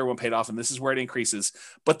 This is the third one paid off. And this is where it increases.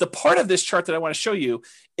 But the part of this chart that I want to show you,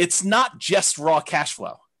 it's not just raw cash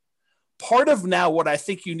flow. Part of now what I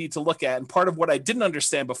think you need to look at, and part of what I didn't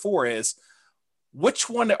understand before, is which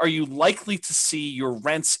one are you likely to see your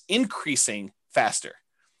rents increasing faster?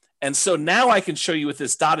 And so now I can show you with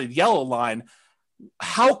this dotted yellow line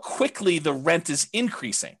how quickly the rent is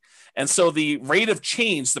increasing. And so the rate of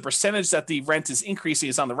change, the percentage that the rent is increasing,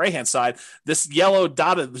 is on the right-hand side. This yellow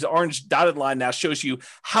dotted, the orange dotted line now shows you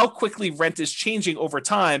how quickly rent is changing over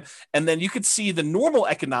time. And then you can see the normal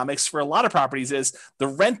economics for a lot of properties is the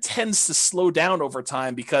rent tends to slow down over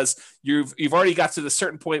time because you've already got to the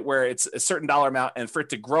certain point where it's a certain dollar amount, and for it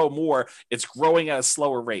to grow more, it's growing at a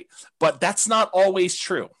slower rate. But that's not always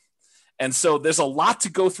true. And so there's a lot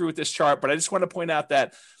to go through with this chart, but I just want to point out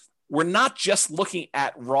that we're not just looking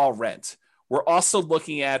at raw rent. We're also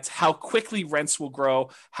looking at how quickly rents will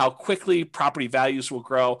grow, how quickly property values will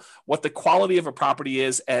grow, what the quality of a property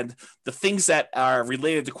is, and the things that are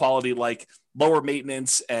related to quality, like lower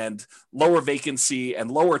maintenance and lower vacancy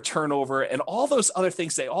and lower turnover and all those other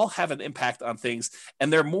things. They all have an impact on things,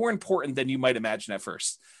 and they're more important than you might imagine at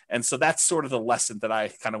first. And so that's sort of the lesson that I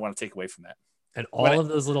kind of want to take away from that. And all of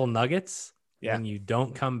those little nuggets, yeah, when you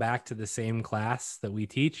don't come back to the same class that we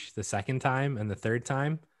teach the second time and the third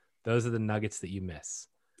time, those are the nuggets that you miss.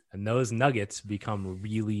 And those nuggets become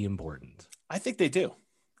really important. I think they do.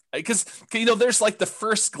 Because, there's like the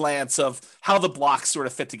first glance of how the blocks sort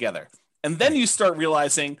of fit together. And then you start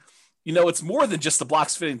realizing, it's more than just the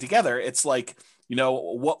blocks fitting together. It's like,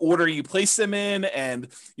 what order you place them in, and,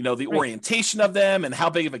 the orientation of them, and how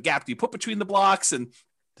big of a gap do you put between the blocks. And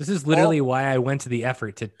this is literally why I went to the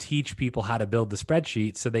effort to teach people how to build the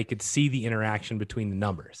spreadsheet so they could see the interaction between the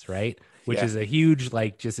numbers, right? Which is a huge,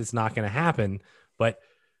 it's not going to happen, but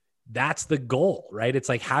that's the goal, right? It's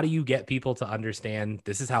like, how do you get people to understand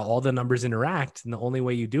this is how all the numbers interact? And the only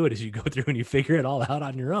way you do it is you go through and you figure it all out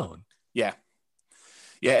on your own. Yeah.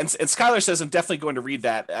 Yeah, and Skylar says I'm definitely going to read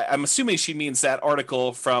that. I'm assuming she means that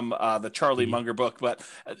article from the Charlie Munger book, but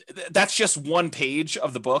that's just one page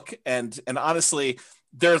of the book. And honestly,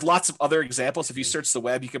 there's lots of other examples. If you search the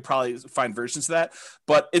web, you could probably find versions of that.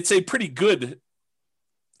 But it's a pretty good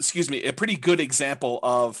example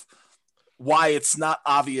of why it's not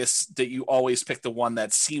obvious that you always pick the one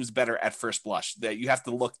that seems better at first blush, that you have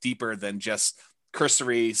to look deeper than just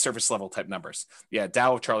cursory surface level type numbers. Yeah,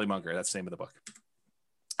 Tao of Charlie Munger, that's the name of the book.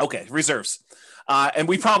 Okay, reserves. And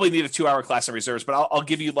we probably need a 2-hour class on reserves, but I'll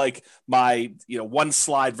give you like my, 1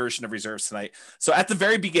 slide version of reserves tonight. So at the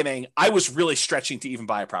very beginning, I was really stretching to even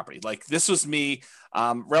buy a property. Like this was me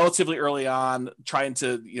relatively early on trying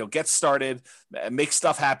to, get started, make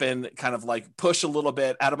stuff happen, kind of like push a little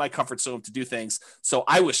bit out of my comfort zone to do things. So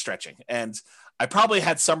I was stretching, and I probably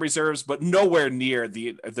had some reserves, but nowhere near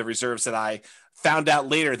the reserves that I found out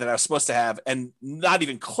later that I was supposed to have, and not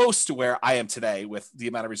even close to where I am today with the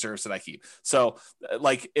amount of reserves that I keep. So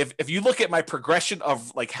like, if you look at my progression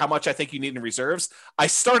of like how much I think you need in reserves, I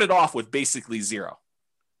started off with basically 0.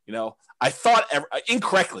 I thought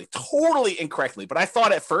incorrectly, totally incorrectly, but I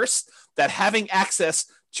thought at first that having access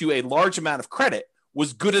to a large amount of credit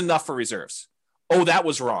was good enough for reserves. Oh, that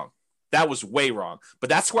was wrong. That was way wrong. But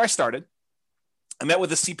that's where I started. I met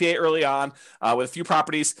with a CPA early on with a few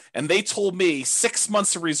properties, and they told me 6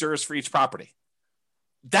 months of reserves for each property.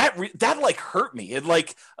 That like hurt me. It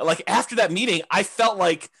like after that meeting, I felt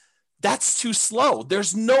like that's too slow.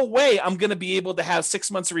 There's no way I'm going to be able to have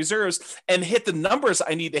 6 months of reserves and hit the numbers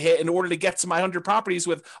I need to hit in order to get to my 100 properties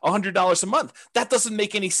with $100 a month. That doesn't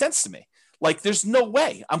make any sense to me. Like, there's no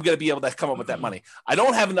way I'm going to be able to come up with that money. I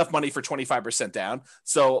don't have enough money for 25% down.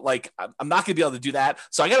 So like, I'm not going to be able to do that.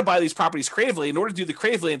 So I got to buy these properties creatively in order to do the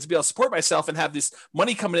creatively and to be able to support myself and have this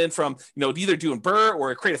money coming in from, either doing BRRRR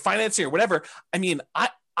or creative financing or whatever. I mean,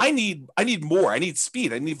 I need more. I need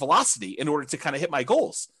speed. I need velocity in order to kind of hit my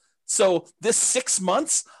goals. So this 6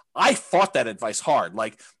 months, I fought that advice hard.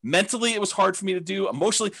 Like mentally, it was hard for me to do.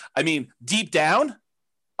 Emotionally, I mean, deep down,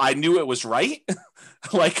 I knew it was right.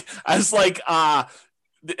 Like I was like,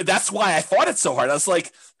 that's why I fought it so hard. I was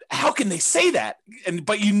like, how can they say that?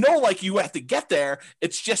 But like you have to get there.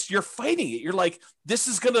 It's just, you're fighting it. You're like, this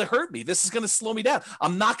is going to hurt me. This is going to slow me down.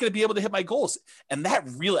 I'm not going to be able to hit my goals. And that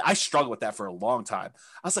really, I struggled with that for a long time.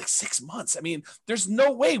 I was like 6 months. I mean, there's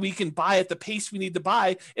no way we can buy at the pace we need to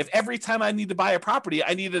buy. If every time I need to buy a property,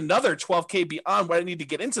 I need another 12K beyond what I need to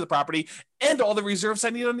get into the property and all the reserves I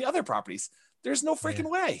need on the other properties. There's no freaking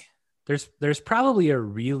way. There's probably a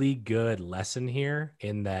really good lesson here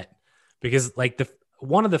in that, because like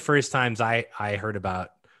one of the first times I heard about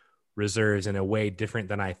reserves in a way different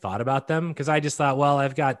than I thought about them, because I just thought, well,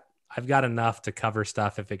 I've got enough to cover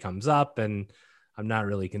stuff if it comes up, and I'm not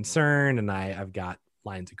really concerned, and I've got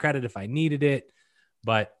lines of credit if I needed it.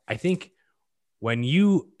 But I think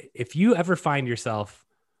if you ever find yourself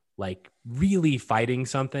like really fighting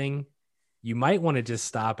something, you might want to just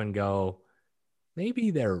stop and go, maybe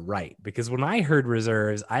they're right. Because when I heard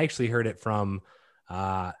reserves, I actually heard it from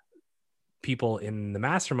people in the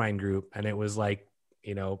mastermind group, and it was like,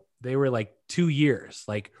 they were like 2 years,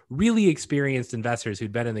 like really experienced investors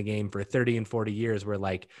who'd been in the game for 30 and 40 years were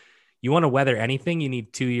like, you want to weather anything, you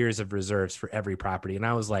need 2 years of reserves for every property. And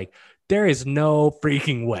I was like, there is no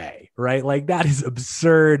freaking way, right? Like that is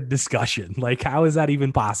absurd discussion. Like, how is that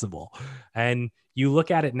even possible? And you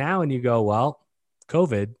look at it now and you go, well,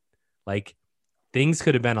 COVID, like things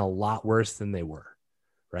could have been a lot worse than they were.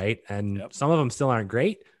 Right. And some of them still aren't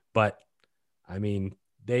great, but I mean,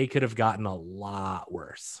 they could have gotten a lot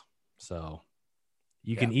worse. So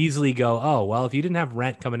you can easily go, oh, well, if you didn't have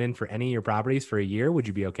rent coming in for any of your properties for a year, would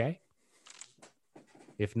you be okay?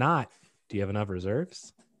 If not, do you have enough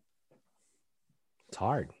reserves? It's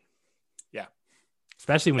hard. Yeah.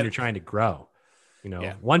 Especially when you're trying to grow.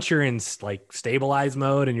 Once you're in like stabilize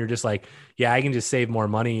mode and you're just like, yeah, I can just save more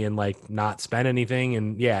money and like not spend anything.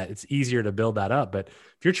 And yeah, it's easier to build that up. But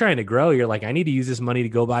if you're trying to grow, you're like, I need to use this money to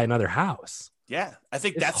go buy another house. Yeah. I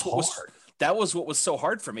think It's that's hard. that was what was so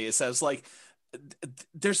hard for me, is I was like,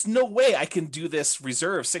 there's no way I can do this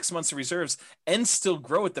reserve, 6 months of reserves, and still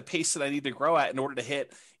grow at the pace that I need to grow at in order to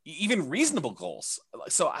hit even reasonable goals.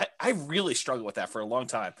 So I really struggled with that for a long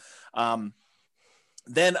time.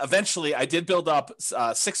 Then eventually I did build up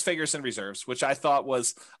 6 figures in reserves, which I thought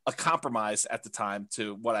was a compromise at the time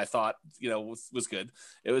to what I thought, was good.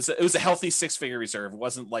 It was a healthy 6-figure reserve. It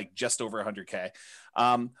wasn't like just over 100K.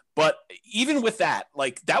 But even with that,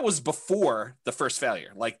 like that was before the first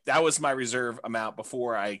failure. Like that was my reserve amount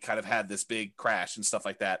before I kind of had this big crash and stuff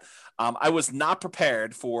like that. I was not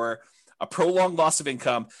prepared for a prolonged loss of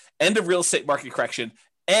income and a real estate market correction,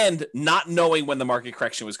 and not knowing when the market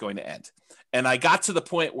correction was going to end. And I got to the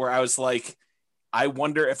point where I was like, I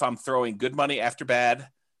wonder if I'm throwing good money after bad.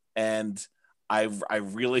 And I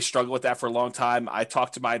really struggled with that for a long time. I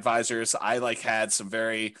talked to my advisors. I had some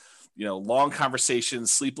very, long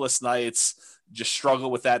conversations, sleepless nights, just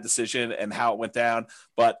struggle with that decision and how it went down.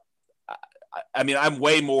 But I mean, I'm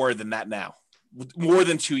way more than that now, more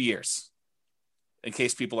than 2 years, in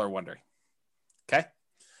case people are wondering. Okay.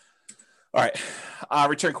 All right.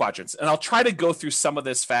 Return quadrants. And I'll try to go through some of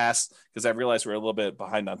this fast because I realize we're a little bit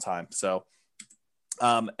behind on time. So,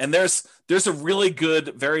 and there's a really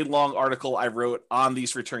good, very long article I wrote on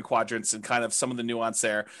these return quadrants and kind of some of the nuance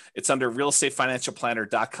there. It's under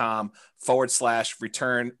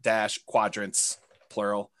realestatefinancialplanner.com/return-quadrants,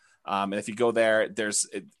 plural. And if you go there, there's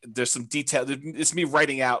some detail. It's me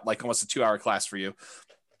writing out like almost a 2-hour class for you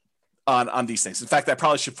on these things. In fact, I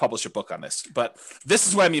probably should publish a book on this, but this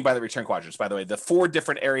is what I mean by the return quadrants, by the way. The 4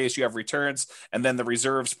 different areas you have returns, and then the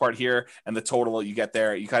reserves part here, and the total you get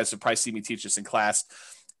there. You guys have probably seen me teach this in class.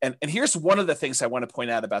 And here's one of the things I want to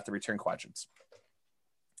point out about the return quadrants.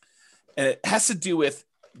 And it has to do with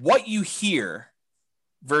what you hear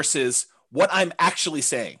versus what I'm actually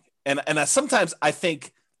saying. And sometimes I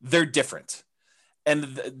think they're different.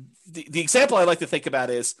 And the example I like to think about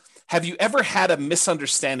is, have you ever had a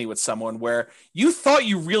misunderstanding with someone where you thought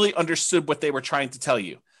you really understood what they were trying to tell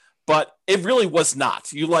you, but it really was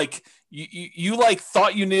not? You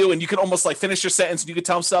thought you knew, and you could almost like finish your sentence and you could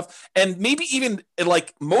tell them stuff, and maybe even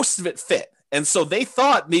like most of it fit. And so they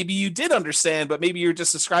thought maybe you did understand, but maybe you're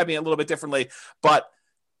just describing it a little bit differently. But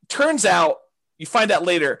turns out, you find out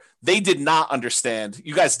later, they did not understand.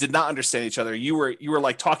 You guys did not understand each other. You were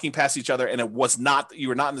like talking past each other, and you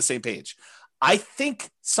were not on the same page. I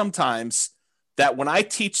think sometimes that when I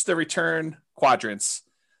teach the return quadrants,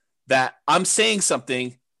 that I'm saying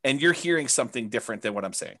something and you're hearing something different than what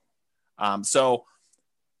I'm saying. So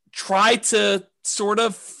try to sort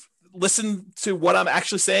of listen to what I'm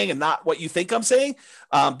actually saying and not what you think I'm saying,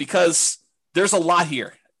 because there's a lot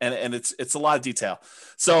here, and it's a lot of detail.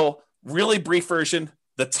 So really brief version,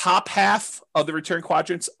 the top half of the return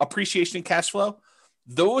quadrants, appreciation and cash flow,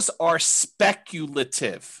 those are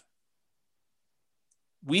speculative.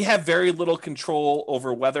 We have very little control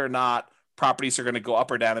over whether or not properties are going to go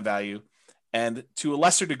up or down in value. And to a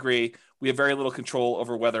lesser degree, we have very little control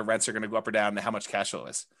over whether rents are going to go up or down and how much cash flow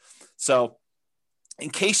is. So in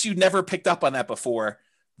case you never picked up on that before,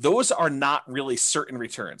 those are not really certain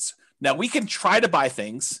returns. Now, we can try to buy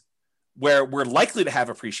things where we're likely to have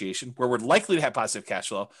appreciation, where we're likely to have positive cash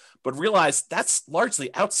flow, but realize that's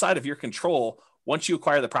largely outside of your control once you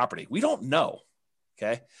acquire the property. We don't know,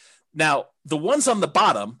 okay? Now, the ones on the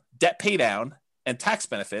bottom, debt pay down and tax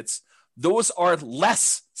benefits, those are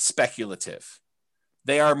less speculative.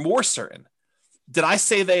 They are more certain. Did I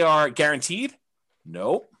say they are guaranteed?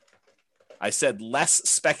 No. I said less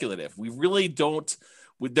speculative. We really don't,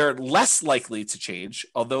 they're less likely to change,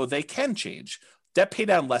 although they can change. Debt pay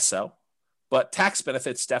down less so, but tax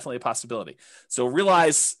benefits definitely a possibility. So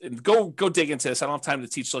realize, and go dig into this. I don't have time to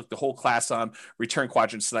teach like the whole class on return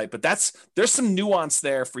quadrants tonight, but there's some nuance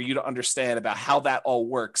there for you to understand about how that all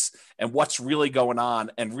works and what's really going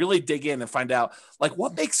on, and really dig in and find out like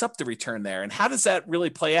what makes up the return there and how does that really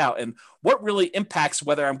play out and what really impacts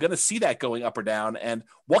whether I'm going to see that going up or down, and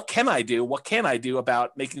what can I do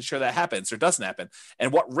about making sure that happens or doesn't happen,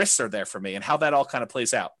 and what risks are there for me and how that all kind of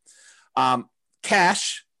plays out.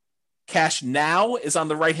 Cash now is on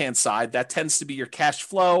the right-hand side. That tends to be your cash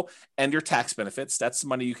flow and your tax benefits. That's the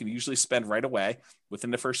money you can usually spend right away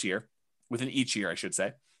within the first year, within each year, I should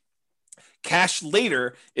say. Cash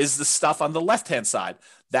later is the stuff on the left-hand side.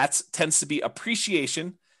 That tends to be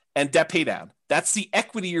appreciation and debt pay down. That's the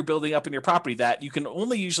equity you're building up in your property that you can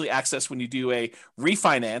only usually access when you do a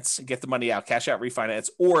refinance and get the money out, cash out refinance,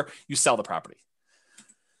 or you sell the property.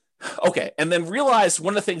 Okay, and then realize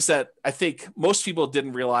one of the things that I think most people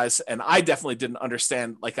didn't realize, and I definitely didn't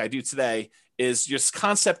understand like I do today, is this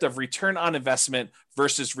concept of return on investment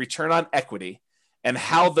versus return on equity and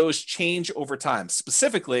how those change over time.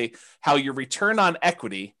 Specifically, how your return on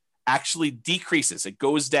equity actually decreases. It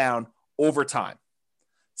goes down over time.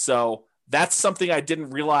 So that's something I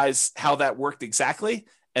didn't realize how that worked exactly,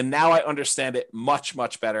 and now I understand it much,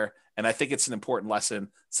 much better, and I think it's an important lesson,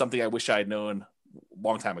 something I wish I had known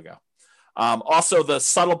long time ago. Also, the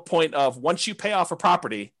subtle point of once you pay off a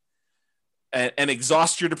property and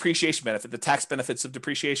exhaust your depreciation benefit, the tax benefits of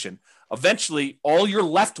depreciation, eventually all you're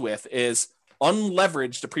left with is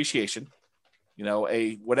unleveraged depreciation,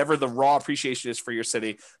 whatever the raw appreciation is for your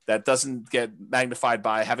city that doesn't get magnified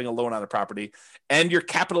by having a loan on a property, and your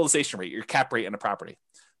capitalization rate, your cap rate in a property.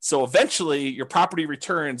 So eventually your property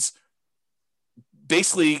returns,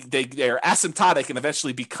 basically they are asymptotic and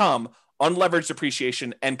eventually become unleveraged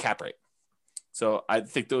depreciation and cap rate. So I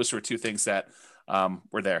think those were two things that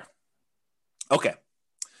were there. Okay.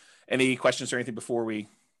 Any questions or anything before we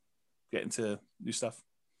get into new stuff?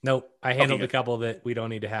 Nope. I handled a couple that we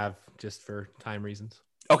don't need to have just for time reasons.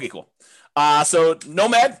 Okay, cool. So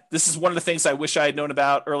Nomad, this is one of the things I wish I had known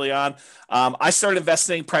about early on. I started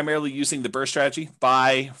investing primarily using the BRRRR strategy,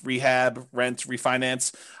 buy, rehab, rent,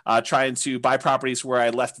 refinance, trying to buy properties where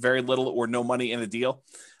I left very little or no money in a deal.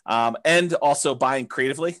 And also buying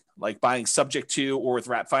creatively, like buying subject to or with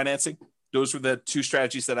wrap financing. Those were the two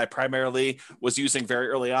strategies that I primarily was using very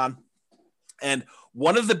early on. And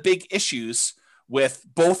one of the big issues with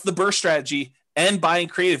both the BRRRR strategy and buying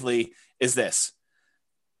creatively is this: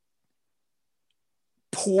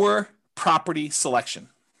 poor property selection.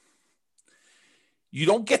 You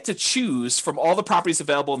don't get to choose from all the properties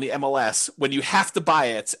available in the MLS when you have to buy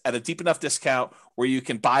it at a deep enough discount where you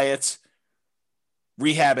can buy it,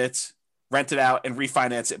 rehab it, rent it out, and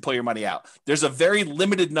refinance it and pull your money out. There's a very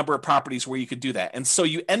limited number of properties where you could do that. And so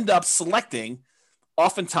you end up selecting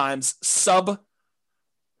oftentimes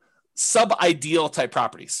sub-ideal type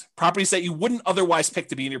properties that you wouldn't otherwise pick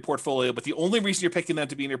to be in your portfolio, but the only reason you're picking them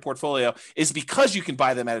to be in your portfolio is because you can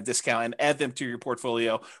buy them at a discount and add them to your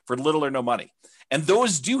portfolio for little or no money. And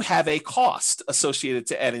those do have a cost associated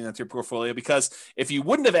to adding them to your portfolio, because if you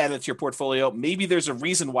wouldn't have added it to your portfolio, maybe there's a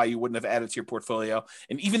reason why you wouldn't have added it to your portfolio.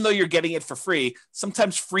 And even though you're getting it for free,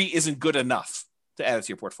 sometimes free isn't good enough to add it to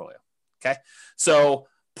your portfolio. Okay. So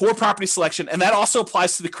poor property selection. And that also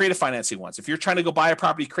applies to the creative financing ones. If you're trying to go buy a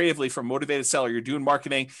property creatively from a motivated seller, you're doing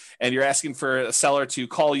marketing and you're asking for a seller to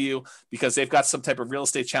call you because they've got some type of real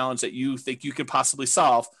estate challenge that you think you can possibly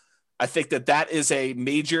solve. I think that is a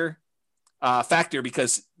major factor,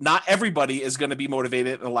 because not everybody is going to be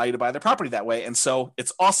motivated and allow you to buy their property that way. And so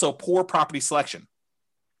it's also poor property selection.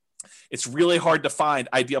 It's really hard to find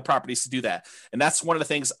ideal properties to do that. And that's one of the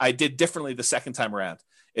things I did differently the second time around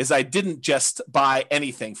is I didn't just buy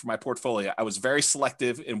anything for my portfolio. I was very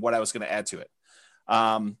selective in what I was going to add to it.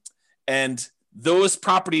 And those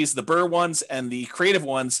properties, the BRRRR ones and the creative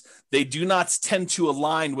ones, they do not tend to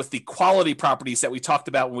align with the quality properties that we talked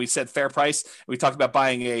about when we said fair price. We talked about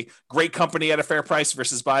buying a great company at a fair price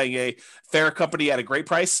versus buying a fair company at a great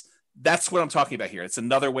price. That's what I'm talking about here. It's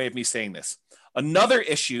another way of me saying this. Another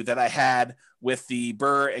issue that I had with the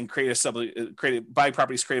BRRRR and creative buying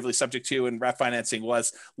properties creatively subject to and wrap financing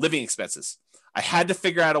was living expenses. I had to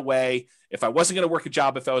figure out a way, if I wasn't going to work a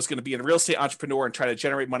job, if I was going to be a real estate entrepreneur and try to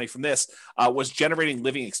generate money from this, was generating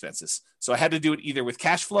living expenses. So I had to do it either with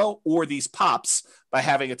cash flow or these pops by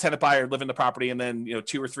having a tenant buyer live in the property. And then,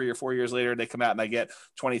 2 or 3 or 4 years later, they come out and I get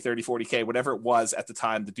 20, 30, 40K, whatever it was at the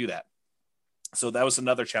time to do that. So that was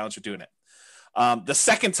another challenge of doing it. The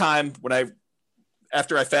second time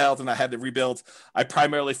after I failed and I had to rebuild, I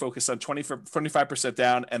primarily focused on 25%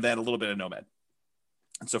 down and then a little bit of Nomad.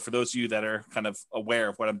 And so for those of you that are kind of aware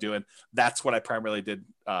of what I'm doing, that's what I primarily did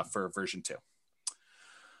for version 2.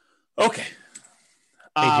 Okay.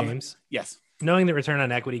 Hey, James. Yes. Knowing that return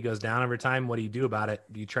on equity goes down over time, what do you do about it?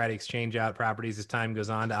 Do you try to exchange out properties as time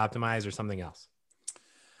goes on to optimize or something else?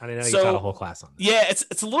 I didn't know you taught a whole class on this. Yeah,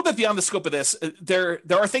 it's a little bit beyond the scope of this. There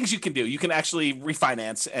are things you can do. You can actually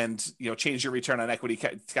refinance and change your return on equity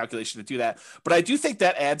calculation to do that. But I do think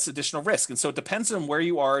that adds additional risk, and so it depends on where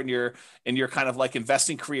you are in your kind of like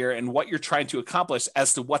investing career and what you're trying to accomplish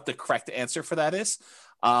as to what the correct answer for that is.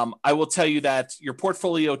 I will tell you that your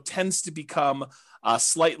portfolio tends to become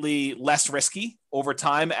slightly less risky over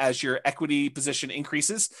time as your equity position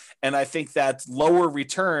increases. And I think that lower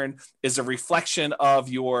return is a reflection of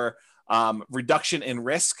your reduction in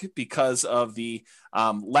risk because of the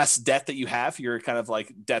less debt that you have, your kind of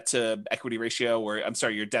like debt to equity ratio,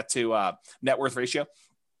 your debt to net worth ratio.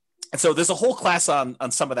 And so there's a whole class on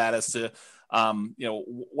some of that as to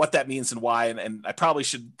what that means and why. And I probably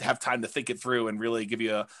should have time to think it through and really give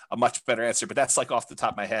you a much better answer. But that's like off the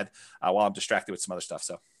top of my head while I'm distracted with some other stuff.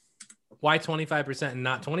 So why 25% and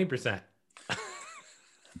not 20%?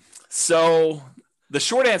 So the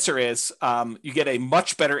short answer is you get a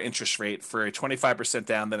much better interest rate for a 25%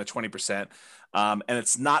 down than a 20%. And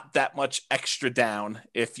it's not that much extra down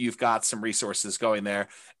if you've got some resources going there,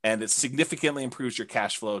 and it significantly improves your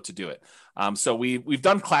cash flow to do it. So we've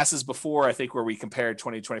done classes before, I think, where we compared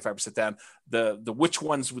 20 to 25% down. The which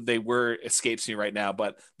ones they were escapes me right now,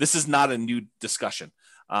 but this is not a new discussion.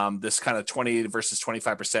 This kind of 20 versus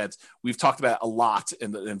 25%, we've talked about a lot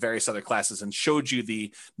in various other classes and showed you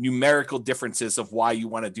the numerical differences of why you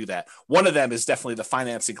want to do that. One of them is definitely the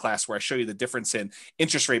financing class, where I show you the difference in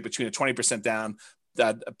interest rate between a 20% down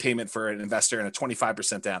payment for an investor and a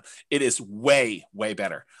 25% down. It is way, way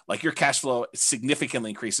better. Like your cash flow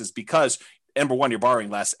significantly increases because number one, you're borrowing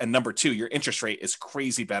less, and number two, your interest rate is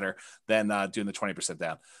crazy better than doing the 20%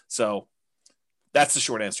 down. So that's the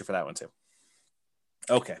short answer for that one too.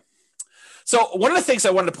 Okay. So one of the things I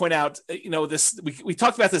wanted to point out, we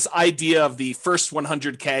talked about this idea of the first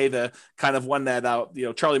 100K, the kind of one that,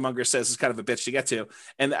 Charlie Munger says is kind of a bitch to get to.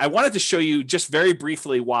 And I wanted to show you just very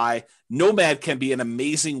briefly why Nomad can be an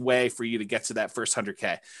amazing way for you to get to that first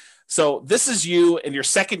 100K. So this is you in your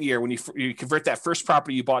second year when you convert that first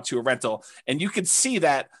property you bought to a rental. And you can see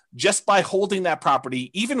that just by holding that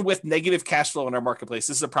property, even with negative cash flow in our marketplace,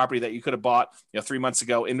 this is a property that you could have bought 3 months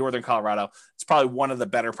ago in Northern Colorado. It's probably one of the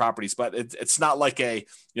better properties, but it's not like a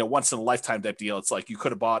once in a lifetime type deal. It's like you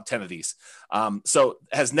could have bought 10 of these. So it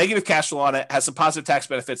has negative cash flow on it, has some positive tax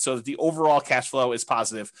benefits so that the overall cash flow is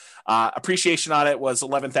positive. Appreciation on it was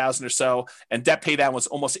 11,000 or so, and debt pay down was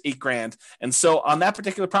almost $8,000. And so on that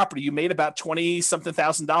particular property, you made about $20-something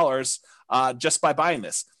thousand just by buying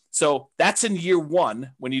this. So that's in year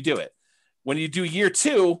one when you do it. When you do year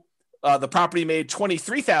two, the property made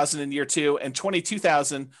 $23,000 in year two and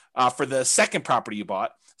 $22,000 for the second property you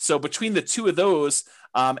bought. So between the two of those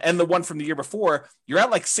and the one from the year before, you're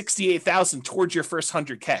at like $68,000 towards your first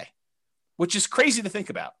 100K, which is crazy to think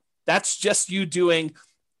about. That's just you doing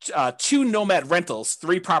 2 Nomad rentals,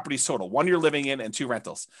 3 properties total, 1 you're living in and 2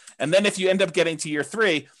 rentals. And then if you end up getting to year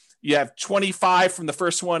 3, you have 25 from the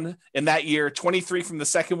first one in that year, 23 from the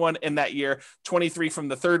second one in that year, 23 from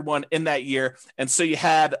the third one in that year. And so you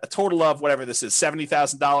had a total of whatever this is,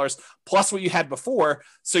 $70,000 plus what you had before.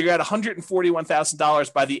 So you're at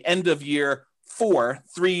 $141,000 by the end of year 4,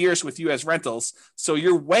 3 years with you as rentals. So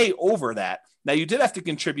you're way over that. Now you did have to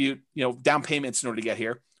contribute, down payments in order to get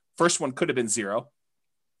here. First one could have been 0.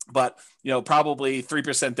 But, probably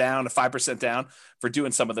 3% down, 5% down for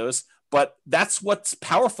doing some of those. But that's what's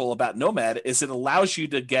powerful about Nomad is it allows you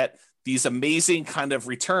to get these amazing kind of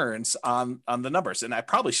returns on the numbers. And I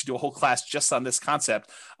probably should do a whole class just on this concept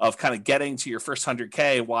of kind of getting to your first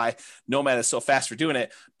 100K, why Nomad is so fast for doing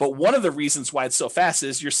it. But one of the reasons why it's so fast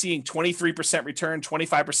is you're seeing 23% return,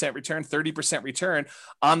 25% return, 30% return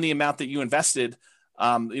on the amount that you invested,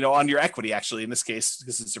 on your equity, actually, in this case,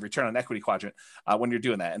 because it's a return on equity quadrant when you're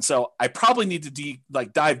doing that. And so I probably need to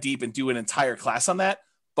dive deep and do an entire class on that.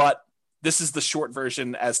 But this is the short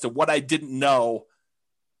version as to what I didn't know,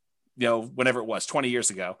 whenever it was 20 years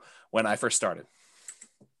ago when I first started.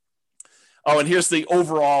 Oh, and here's the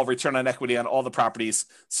overall return on equity on all the properties.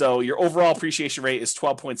 So your overall appreciation rate is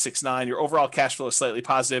 12.69. Your overall cash flow is slightly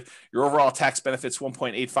positive. Your overall tax benefits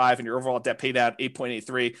 1.85, and your overall debt paid out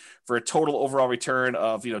 8.83 for a total overall return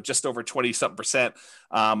of just over 20-something%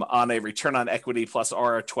 on a return on equity plus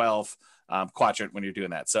R12 quadrant when you're doing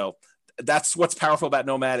that. So that's what's powerful about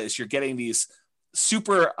Nomad is you're getting these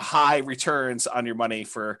super high returns on your money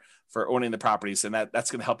for owning the properties, and that's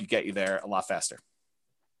going to help you get you there a lot faster.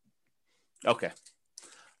 Okay.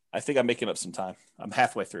 I think I'm making up some time. I'm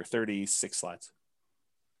halfway through, 36 slides.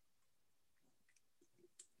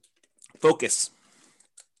 Focus.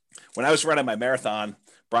 When I was running my marathon,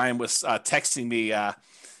 Brian was texting me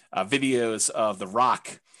videos of The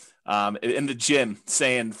Rock in the gym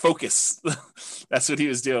saying focus. That's what he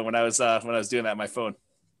was doing when I was doing that on my phone.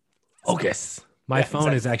 Focus. My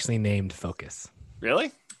phone is actually named Focus.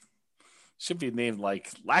 Really? Should be named like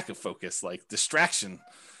lack of focus, like distraction.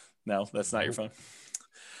 No, that's not your phone.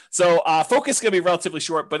 So focus is going to be relatively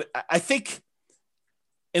short, but I think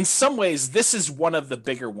in some ways this is one of the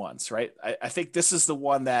bigger ones, right? I think this is the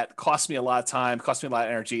one that cost me a lot of time, cost me a lot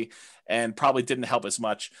of energy, and probably didn't help as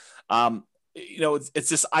much. It's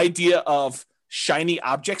this idea of shiny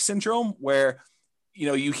object syndrome where,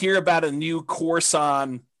 you hear about a new course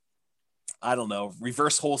on, I don't know,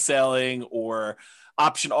 reverse wholesaling or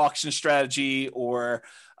option auction strategy or,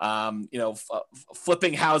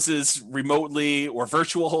 flipping houses remotely or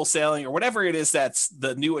virtual wholesaling or whatever it is that's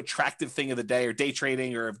the new attractive thing of the day, or day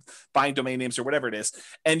trading or buying domain names or whatever it is.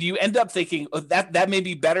 And you end up thinking that may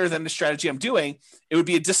be better than the strategy I'm doing. It would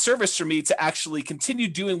be a disservice for me to actually continue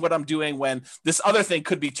doing what I'm doing when this other thing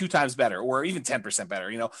could be 2 times better or even 10% better.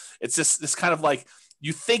 It's just this kind of like,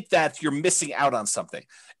 you think that you're missing out on something.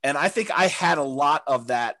 And I think I had a lot of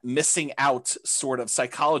that missing out sort of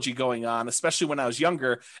psychology going on, especially when I was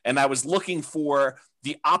younger, and I was looking for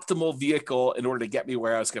the optimal vehicle in order to get me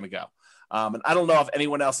where I was going to go. And I don't know if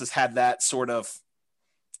anyone else has had that sort of,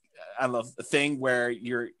 thing where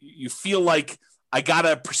you feel like I got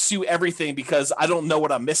to pursue everything because I don't know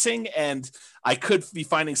what I'm missing. And I could be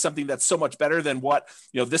finding something that's so much better than what,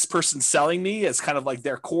 this person's selling me as kind of like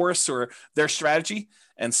their course or their strategy.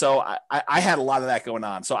 And so I had a lot of that going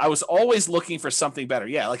on. So I was always looking for something better.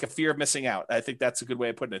 Yeah. Like a fear of missing out. I think that's a good way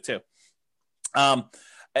of putting it too.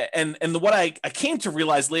 What I came to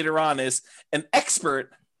realize later on is an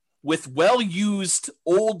expert with well-used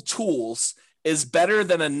old tools is better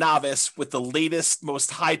than a novice with the latest,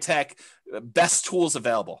 most high-tech, best tools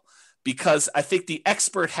available, because I think the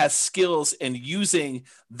expert has skills in using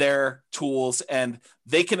their tools and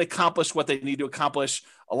they can accomplish what they need to accomplish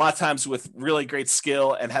a lot of times with really great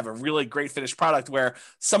skill and have a really great finished product, where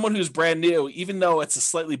someone who's brand new, even though it's a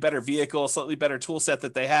slightly better vehicle, slightly better tool set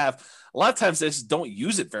that they have, a lot of times they just don't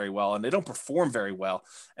use it very well and they don't perform very well.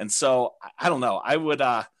 And so I don't know. I would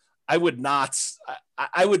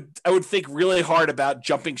think really hard about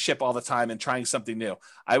jumping ship all the time and trying something new.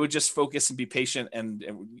 I would just focus and be patient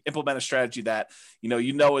and implement a strategy that,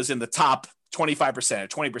 is in the top 25%,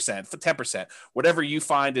 20%, 10%, whatever you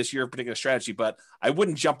find is your particular strategy. But I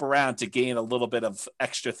wouldn't jump around to gain a little bit of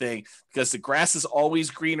extra thing, because the grass is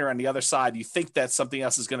always greener on the other side. You think that something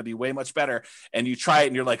else is going to be way much better, and you try it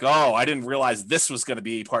and you're like, oh, I didn't realize this was going to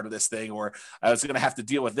be part of this thing, or I was going to have to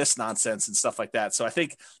deal with this nonsense and stuff like that. So I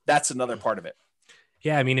think that's another part of it.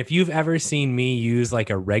 Yeah. I mean, if you've ever seen me use like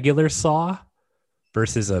a regular saw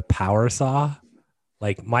versus a power saw,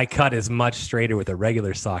 like my cut is much straighter with a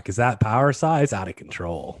regular saw, because that power saw is out of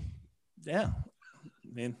control. Yeah.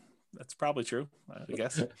 I mean, that's probably true, I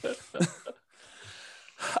guess.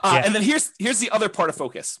 And then here's the other part of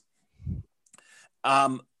focus.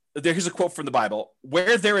 Here's a quote from the Bible: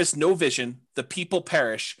 "Where there is no vision, the people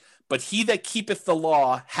perish, but he that keepeth the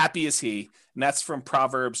law, happy is he." And that's from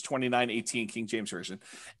Proverbs 29:18, King James Version.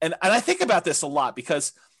 And I think about this a lot,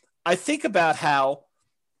 because I think about how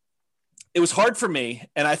it was hard for me,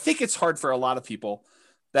 and I think it's hard for a lot of people,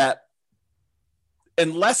 that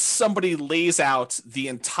unless somebody lays out the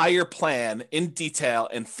entire plan in detail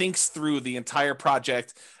and thinks through the entire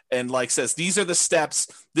project and like says, these are the steps.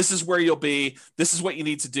 This is where you'll be. This is what you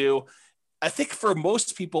need to do. I think for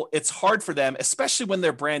most people, it's hard for them, especially when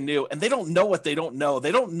they're brand new and they don't know what they don't know.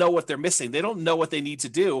 They don't know what they're missing. They don't know what they need to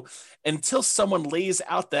do until someone lays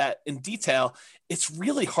out that in detail. It's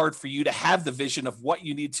really hard for you to have the vision of what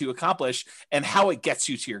you need to accomplish and how it gets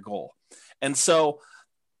you to your goal. And so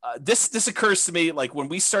this occurs to me, like when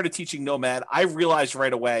we started teaching Nomad, I realized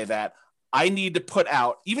right away that I need to put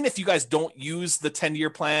out, even if you guys don't use the 10-year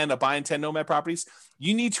plan of buying 10 Nomad properties,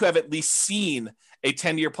 you need to have at least seen a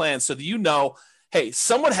 10-year plan so that you know, hey,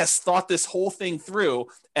 someone has thought this whole thing through,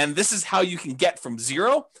 and this is how you can get from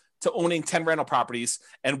 0 to owning 10 rental properties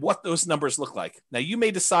and what those numbers look like. Now, you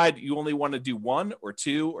may decide you only want to do 1 or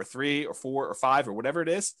 2 or 3 or 4 or 5 or whatever it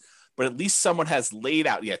is, but at least someone has laid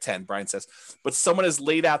out, 10, Brian says, but someone has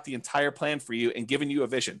laid out the entire plan for you and given you a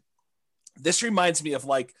vision. This reminds me of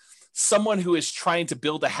like someone who is trying to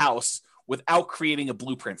build a house without creating a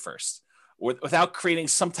blueprint first, or without creating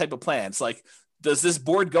some type of plan. It's like, does this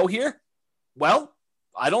board go here? Well,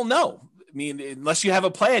 I don't know. I mean, unless you have a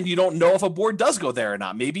plan, you don't know if a board does go there or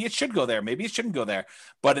not. Maybe it should go there. Maybe it shouldn't go there.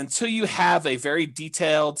 But until you have a very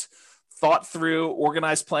detailed, thought through,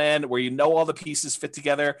 organized plan where you know all the pieces fit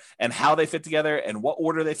together and how they fit together and what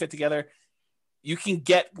order they fit together, you can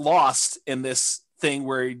get lost in this thing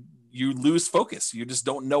where you lose focus. You just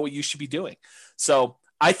don't know what you should be doing. So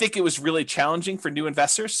I think it was really challenging for new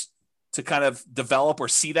investors to kind of develop or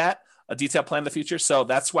see that a detailed plan of the future. So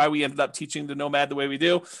that's why we ended up teaching the Nomad the way we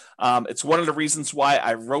do. It's one of the reasons why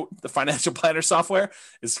I wrote the financial planner software,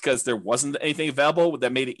 is because there wasn't anything available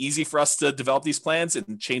that made it easy for us to develop these plans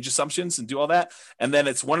and change assumptions and do all that. And then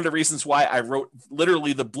it's one of the reasons why I wrote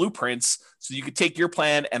literally the blueprints, so you could take your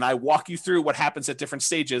plan and I walk you through what happens at different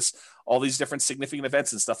stages, all these different significant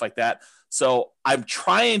events and stuff like that. So I'm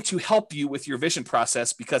trying to help you with your vision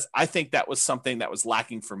process, because I think that was something that was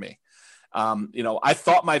lacking for me. I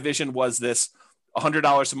thought my vision was this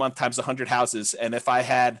 $100 a month times 100 houses. And if I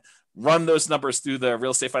had run those numbers through the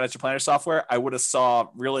real estate financial planner software, I would have saw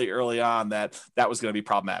really early on that was going to be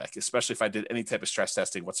problematic, especially if I did any type of stress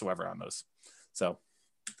testing whatsoever on those. So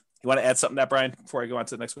you want to add something to that, Brian, before I go on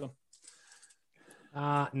to the next one?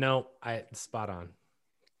 No, spot on.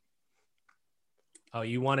 Oh,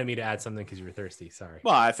 you wanted me to add something because you were thirsty. Sorry.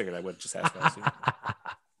 Well, I figured I would just ask that.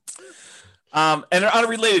 And on a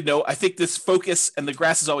related note, I think this focus and the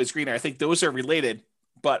grass is always greener, I think those are related.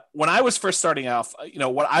 But when I was first starting off,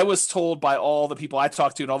 what I was told by all the people I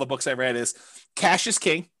talked to and all the books I read is cash is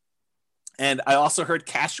king. And I also heard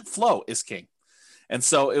cash flow is king. And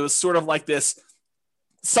so it was sort of like this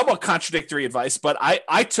somewhat contradictory advice, but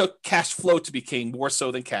I took cash flow to be king more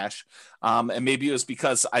so than cash. And maybe it was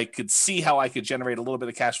because I could see how I could generate a little bit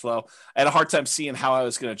of cash flow. I had a hard time seeing how I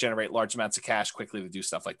was going to generate large amounts of cash quickly to do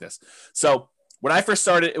stuff like this. So when I first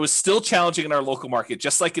started, it was still challenging in our local market,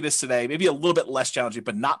 just like it is today, maybe a little bit less challenging,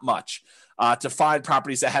 but not much, to find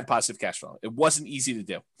properties that had positive cash flow. It wasn't easy to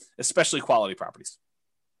do, especially quality properties.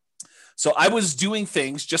 So I was doing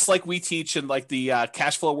things just like we teach in like the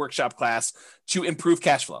cash flow workshop class to improve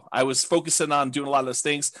cash flow. I was focusing on doing a lot of those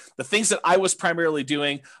things. The things that I was primarily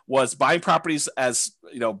doing was buying properties as,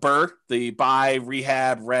 BRRRR, the buy,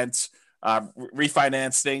 rehab, rent,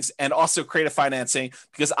 refinance things, and also creative financing,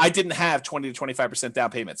 because I didn't have 20 to 25%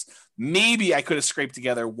 down payments. Maybe I could have scraped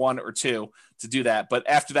together 1 or 2 to do that. But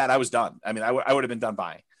after that, I was done. I mean, I would have been done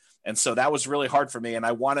buying. And so that was really hard for me. And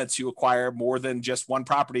I wanted to acquire more than just one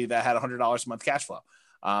property that had $100 a month cash flow.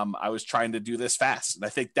 I was trying to do this fast. And I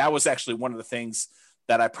think that was actually one of the things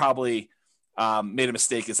that I probably made a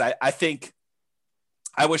mistake, is I think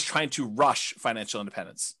I was trying to rush financial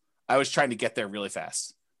independence. I was trying to get there really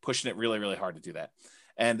fast, pushing it really, really hard to do that.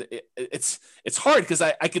 And it's hard, because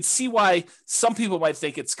I could see why some people might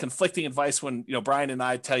think it's conflicting advice when, Brian and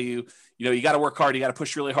I tell you, you got to work hard, you got to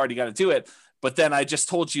push really hard, you got to do it. But then I just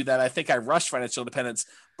told you that I think I rushed financial independence,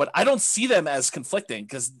 but I don't see them as conflicting,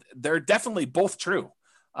 because they're definitely both true.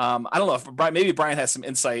 I don't know if maybe Brian has some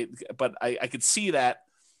insight, but I could see that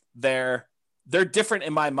they're different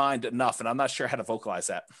in my mind enough, and I'm not sure how to vocalize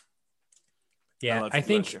that. Yeah, I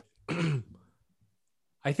think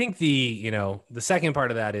I think the second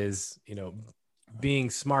part of that is,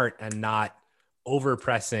 being smart and not over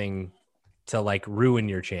pressing to like ruin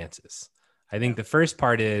your chances. I think the first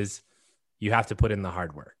part is you have to put in the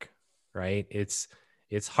hard work, right? It's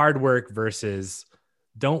hard work versus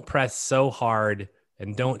don't press so hard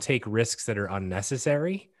and don't take risks that are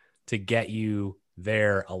unnecessary to get you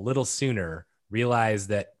there a little sooner. Realize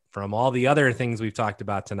that from all the other things we've talked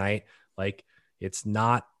about tonight, like it's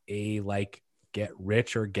not a like get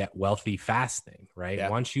rich or get wealthy fast thing, right? Yeah.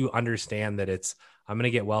 Once you understand that I'm going to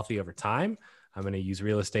get wealthy over time, I'm going to get wealthy over a certain amount of time, then I'm going to use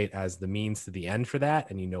real estate as the means to the end for that,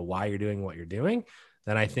 and you know why you're doing what you're doing,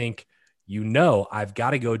 then I think, I've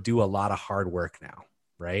got to go do a lot of hard work now,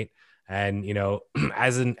 right? And,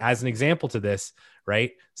 as an example to this,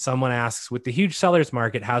 right? Someone asks, with the huge seller's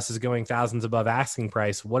market, houses going thousands above asking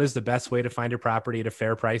price, what is the best way to find a property at a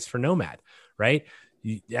fair price for Nomad, right?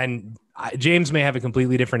 And James may have a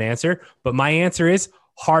completely different answer, but my answer is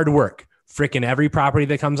hard work. Freaking every property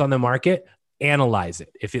that comes on the market, analyze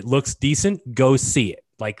it. If it looks decent, go see it.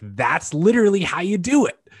 Like, that's literally how you do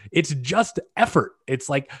it. It's just effort. It's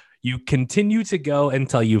like you continue to go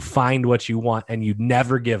until you find what you want and you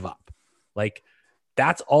never give up. Like,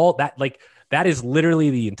 that's all that, like, that is literally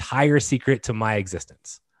the entire secret to my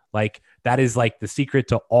existence. Like, that is like the secret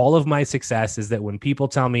to all of my success, is that when people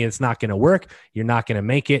tell me it's not going to work, you're not going to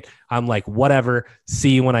make it, I'm like, whatever,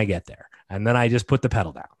 see you when I get there. And then I just put the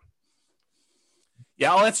pedal down.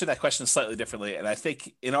 Yeah, I'll answer that question slightly differently. And I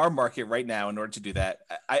think in our market right now, in order to do that,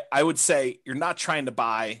 I would say you're not trying to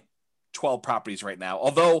buy 12 properties right now.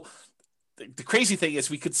 Although the crazy thing is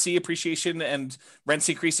we could see appreciation and rents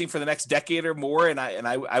increasing for the next decade or more. And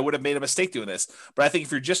I would have made a mistake doing this. But I think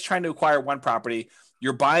if you're just trying to acquire one property,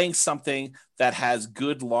 you're buying something that has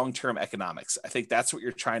good long-term economics. I think that's what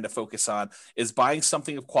you're trying to focus on, is buying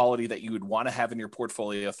something of quality that you would want to have in your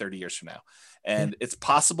portfolio 30 years from now. And it's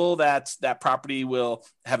possible that that property will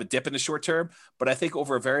have a dip in the short term, but I think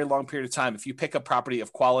over a very long period of time, if you pick a property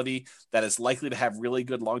of quality that is likely to have really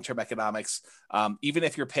good long-term economics, even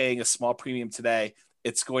if you're paying a small premium today,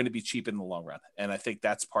 it's going to be cheap in the long run. And I think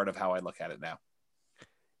that's part of how I look at it now.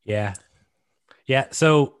 Yeah. Yeah.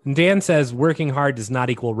 So Dan says working hard does not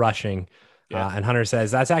equal rushing. Yeah. And Hunter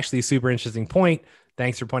says, that's actually a super interesting point.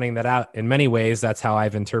 Thanks for pointing that out. In many ways, that's how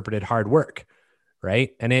I've interpreted hard work.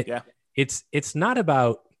 Right. And it's not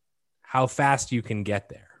about how fast you can get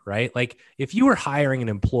there, right? Like, if you were hiring an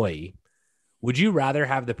employee, would you rather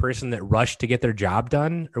have the person that rushed to get their job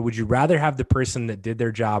done, or would you rather have the person that did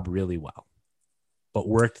their job really well, but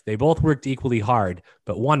they both worked equally hard,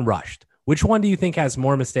 but one rushed? Which one do you think has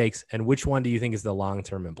more mistakes, and which one do you think is the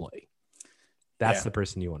long-term employee? That's the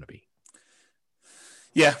person you want to be.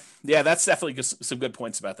 Yeah. Yeah. That's definitely some good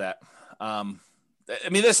points about that. I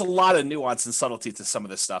mean, there's a lot of nuance and subtlety to some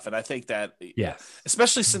of this stuff. And I think that,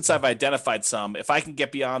 especially since I've identified some, if I can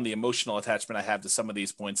get beyond the emotional attachment I have to some of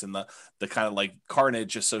these points and the kind of like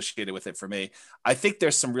carnage associated with it for me, I think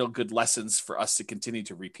there's some real good lessons for us to continue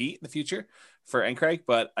to repeat in the future for NCraig.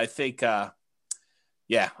 But I think, I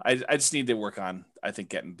just need to work on, I think,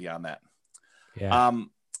 getting beyond that. Yeah.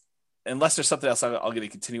 Unless there's something else, I'm going to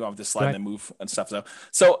continue on with this slide and then move and stuff.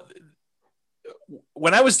 So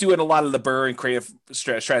when I was doing a lot of the BRRRR and creative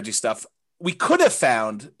strategy stuff, we could have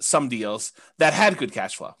found some deals that had good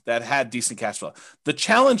cash flow, that had decent cash flow. The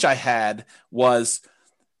challenge I had was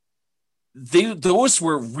those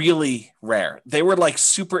were really rare. They were like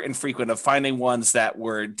super infrequent of finding ones that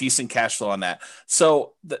were decent cash flow on that.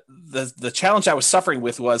 So the challenge I was suffering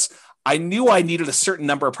with was I knew I needed a certain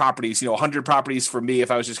number of properties, 100 properties for me if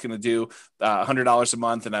I was just going to do $100 a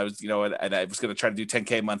month, and I was, and I was going to try to do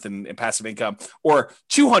 10K a month in passive income, or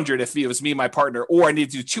 200 if it was me and my partner, or I needed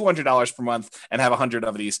to do $200 per month and have 100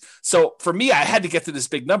 of these. So for me, I had to get to this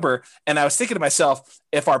big number, and I was thinking to myself,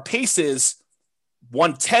 if our pace is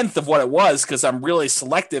 1/10 of what it was, because I'm really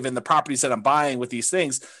selective in the properties that I'm buying with these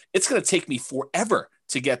things, it's going to take me forever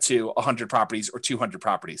to get to 100 properties or 200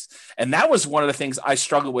 properties. And that was one of the things I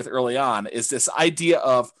struggled with early on, is this idea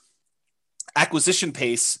of acquisition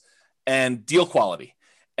pace and deal quality.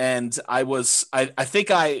 And I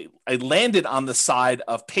think I landed on the side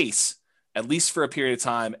of pace, at least for a period of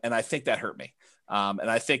time. And I think that hurt me. And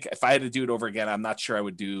I think if I had to do it over again, I'm not sure I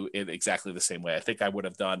would do it exactly the same way. I think I would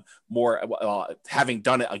have done more, having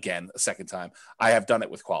done it again a second time. I have done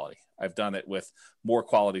it with quality. I've done it with more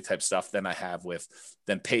quality type stuff than I have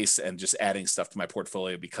than pace and just adding stuff to my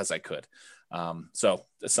portfolio because I could. So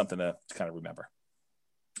that's something to kind of remember.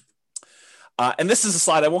 And this is a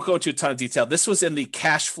slide. I won't go into a ton of detail. This was in the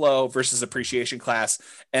cash flow versus appreciation class.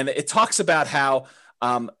 And it talks about how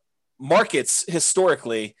markets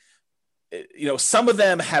historically, some of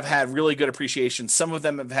them have had really good appreciation. Some of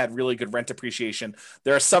them have had really good rent appreciation.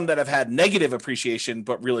 There are some that have had negative appreciation,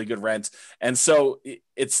 but really good rent. And so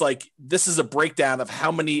it's like, this is a breakdown of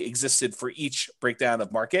how many existed for each breakdown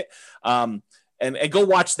of market. And and go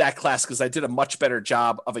watch that class, because I did a much better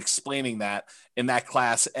job of explaining that in that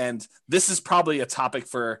class. And this is probably a topic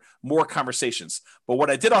for more conversations. But what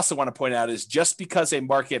I did also want to point out is just because a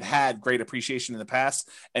market had great appreciation in the past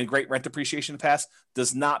and great rent appreciation in the past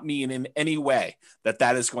does not mean in any way that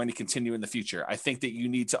that is going to continue in the future. I think that you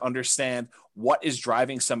need to understand what is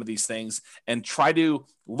driving some of these things and try to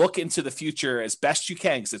look into the future as best you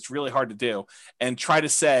can, because it's really hard to do, and try to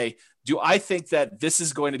say, do I think that this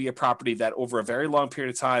is going to be a property that over a very long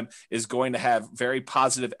period of time is going to have very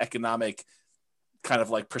positive economic kind of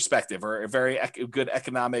like perspective, or a very good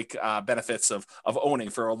economic benefits of owning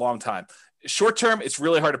for a long time? Short term, it's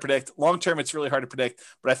really hard to predict. Long term, it's really hard to predict.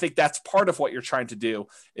 But I think that's part of what you're trying to do,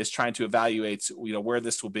 is trying to evaluate, where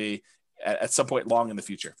this will be at some point long in the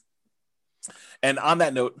future. And on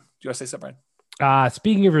that note, do you want to say something, Brian?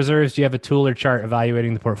 Speaking of reserves, do you have a tool or chart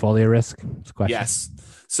evaluating the portfolio risk? Yes.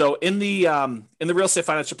 So in the Real Estate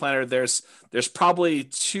Financial Planner, there's probably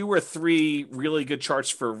 2 or 3 really good charts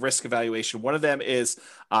for risk evaluation. One of them is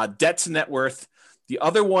debt to net worth. The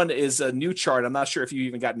other one is a new chart. I'm not sure if you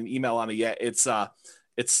even gotten an email on it yet. It's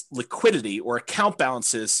liquidity, or account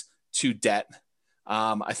balances to debt.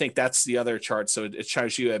 I think that's the other chart. So it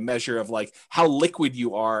shows you a measure of like how liquid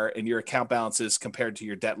you are in your account balances compared to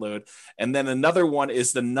your debt load. And then another one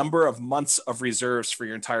is the number of months of reserves for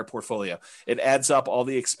your entire portfolio. It adds up all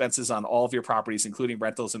the expenses on all of your properties, including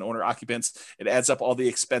rentals and owner occupants. It adds up all the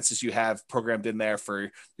expenses you have programmed in there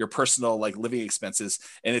for your personal like living expenses.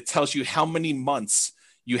 And it tells you how many months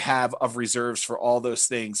you have of reserves for all those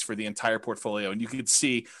things for the entire portfolio. And you can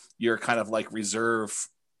see your kind of like reserve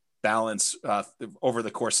balance over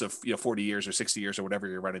the course of 40 years or 60 years or whatever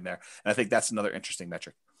you're running there. And I think that's another interesting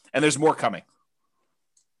metric. And there's more coming.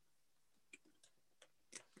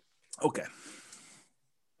 Okay.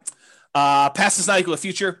 Past is not equal to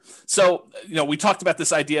future. So, we talked about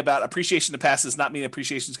this idea about appreciation to past does not mean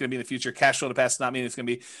appreciation is going to be in the future. Cash flow to past does not mean it's going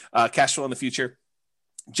to be cash flow in the future.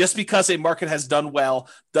 Just because a market has done well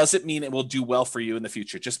doesn't mean it will do well for you in the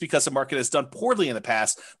future. Just because a market has done poorly in the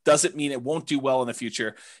past doesn't mean it won't do well in the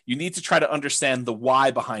future. You need to try to understand the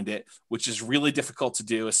why behind it, which is really difficult to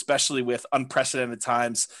do, especially with unprecedented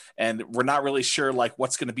times. And we're not really sure like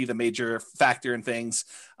what's going to be the major factor in things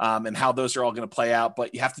and how those are all going to play out,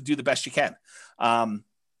 but you have to do the best you can. And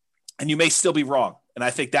you may still be wrong. And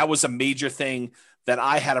I think that was a major thing that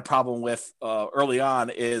I had a problem with early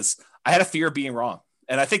on, is I had a fear of being wrong.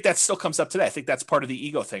 And I think that still comes up today. I think that's part of the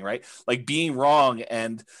ego thing, right? Like being wrong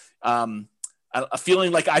and a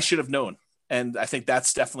feeling like I should have known. And I think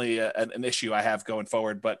that's definitely an issue I have going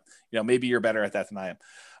forward. But, maybe you're better at that than I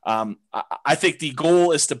am. I think the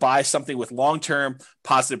goal is to buy something with long-term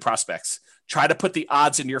positive prospects. Try to put the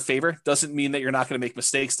odds in your favor. Doesn't mean that you're not going to make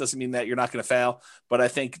mistakes. Doesn't mean that you're not going to fail. But I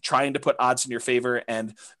think trying to put odds in your favor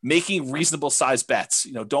and making reasonable size bets.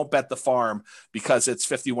 Don't bet the farm because it's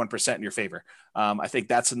 51% in your favor. I think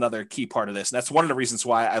that's another key part of this. And that's one of the reasons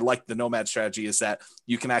why I like the nomad strategy, is that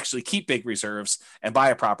you can actually keep big reserves and buy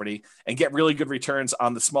a property and get really good returns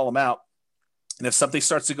on the small amount. And if something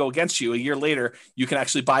starts to go against you a year later, you can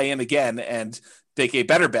actually buy in again and take a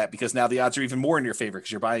better bet, because now the odds are even more in your favor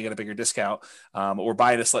because you're buying at a bigger discount or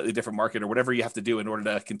buying a slightly different market, or whatever you have to do in order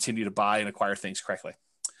to continue to buy and acquire things correctly.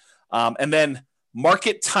 And then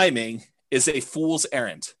market timing is a fool's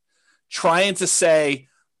errand. Trying to say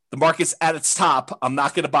the market's at its top, I'm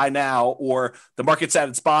not going to buy now, or the market's at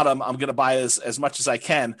its bottom, I'm going to buy as much as I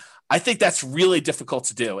can. I think that's really difficult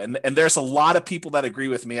to do. And there's a lot of people that agree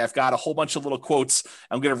with me. I've got a whole bunch of little quotes.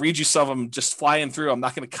 I'm going to read you some of them just flying through. I'm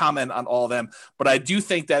not going to comment on all of them, but I do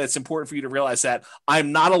think that it's important for you to realize that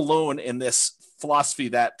I'm not alone in this philosophy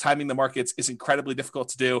that timing the markets is incredibly difficult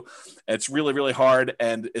to do. It's really, really hard,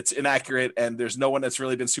 and it's inaccurate, and there's no one that's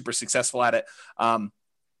really been super successful at it.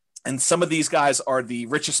 And some of these guys are the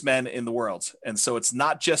richest men in the world. And so it's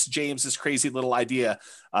not just James's crazy little idea.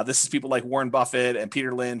 This is people like Warren Buffett and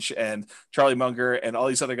Peter Lynch and Charlie Munger and all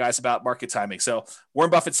these other guys about market timing. So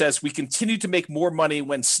Warren Buffett says, we continue to make more money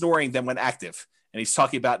when snoring than when active. And he's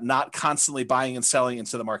talking about not constantly buying and selling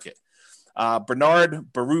into the market.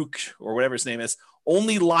 Bernard Baruch, or whatever his name is,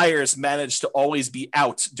 only liars manage to always be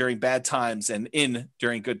out during bad times and in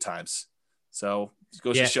during good times. So it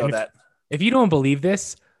goes to show that. If you don't believe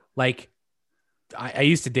this, like I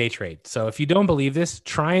used to day trade. So if you don't believe this,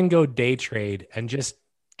 try and go day trade and just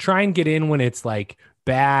try and get in when it's like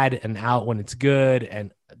bad and out when it's good,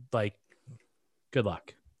 and like, good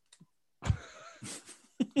luck.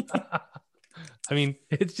 I mean,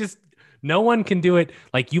 it's just, no one can do it.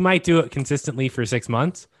 Like, you might do it consistently for 6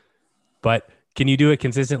 months, but can you do it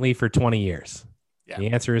consistently for 20 years? Yeah. The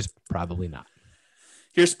answer is probably not.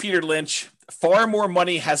 Here's Peter Lynch. Far more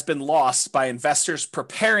money has been lost by investors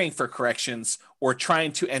preparing for corrections or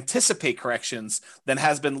trying to anticipate corrections than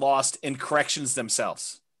has been lost in corrections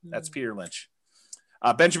themselves. That's Peter Lynch.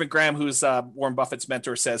 Benjamin Graham, who's Warren Buffett's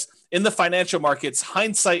mentor, says, in the financial markets,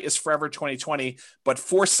 hindsight is forever 2020, but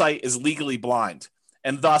foresight is legally blind.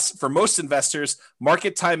 And thus, for most investors,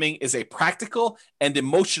 market timing is a practical and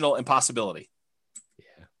emotional impossibility.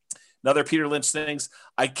 Another Peter Lynch things.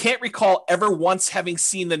 I can't recall ever once having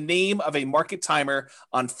seen the name of a market timer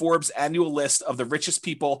on Forbes' annual list of the richest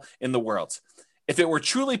people in the world. If it were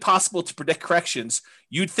truly possible to predict corrections,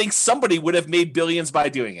 you'd think somebody would have made billions by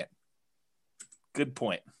doing it. Good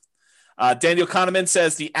point. Daniel Kahneman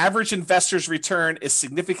says the average investor's return is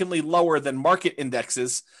significantly lower than market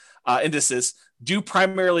indices due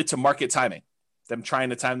primarily to market timing, them trying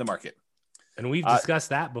to time the market. And we've discussed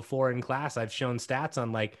that before in class. I've shown stats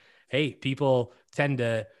on like, hey, people tend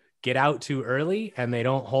to get out too early and they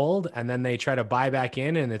don't hold, and then they try to buy back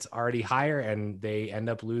in and it's already higher and they end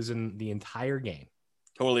up losing the entire game.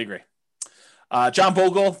 Totally agree. John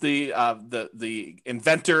Bogle, the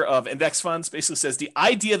inventor of index funds, basically says the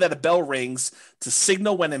idea that a bell rings to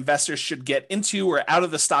signal when investors should get into or out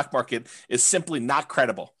of the stock market is simply not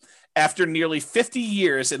credible. After nearly 50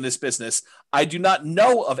 years in this business, I do not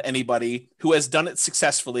know of anybody who has done it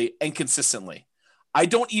successfully and consistently. I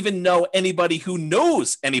don't even know anybody who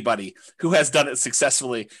knows anybody who has done it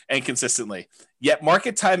successfully and consistently. Yet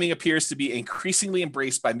market timing appears to be increasingly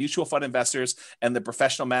embraced by mutual fund investors and the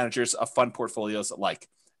professional managers of fund portfolios alike.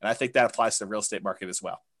 And I think that applies to the real estate market as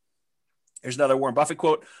well. Here's another Warren Buffett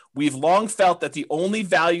quote. We've long felt that the only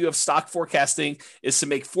value of stock forecasting is to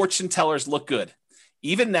make fortune tellers look good.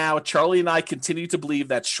 Even now, Charlie and I continue to believe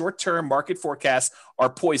that short-term market forecasts are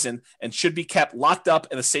poison and should be kept locked up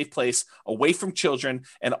in a safe place away from children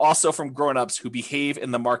and also from grown-ups who behave in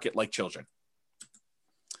the market like children.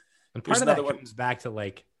 And part of that comes back to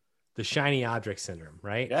like the shiny object syndrome,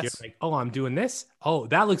 right? Yes. You're like, oh, I'm doing this. Oh,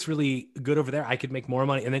 that looks really good over there. I could make more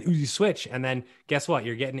money. And then you switch. And then guess what?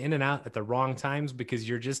 You're getting in and out at the wrong times because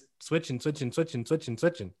you're just switching. Right?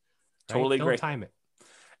 Totally agree. Don't time it.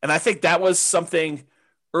 And I think that was something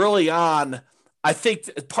early on. I think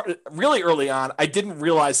really early on, I didn't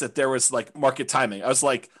realize that there was like market timing. I was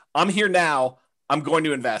like, I'm here now. I'm going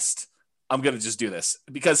to invest. I'm going to just do this,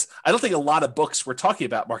 because I don't think a lot of books were talking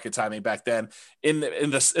about market timing back then in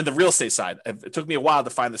the real estate side. It took me a while to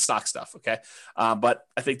find the stock stuff. Okay. But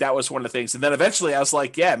I think that was one of the things. And then eventually I was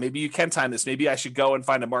like, yeah, maybe you can time this. Maybe I should go and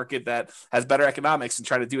find a market that has better economics and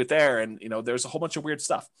try to do it there. And, there's a whole bunch of weird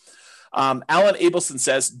stuff. Alan Abelson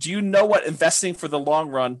says, do you know what investing for the long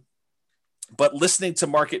run but listening to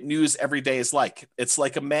market news every day is like? It's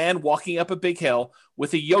like a man walking up a big hill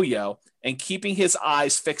with a yo-yo and keeping his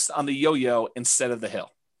eyes fixed on the yo-yo instead of the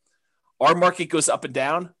hill. Our market goes up and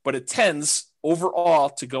down, but it tends overall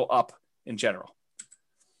to go up in general.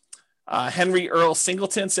 Henry Earl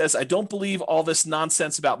Singleton says, I don't believe all this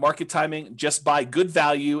nonsense about market timing. Just buy good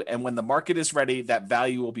value, and when the market is ready, that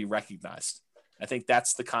value will be recognized. I think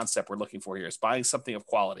that's the concept we're looking for here, is buying something of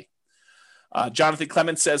quality. Jonathan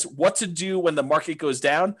Clements says, what to do when the market goes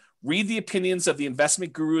down? Read the opinions of the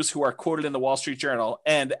investment gurus who are quoted in the Wall Street Journal.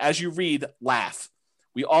 And as you read, laugh.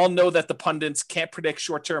 We all know that the pundits can't predict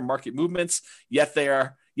short-term market movements, yet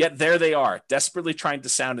there they are, desperately trying to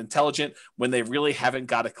sound intelligent when they really haven't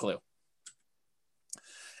got a clue.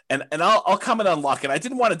 And I'll comment on luck. And I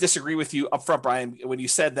didn't want to disagree with you up front, Brian, when you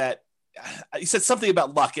said that. You said something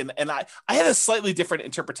about luck, and I had a slightly different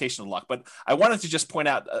interpretation of luck, but I wanted to just point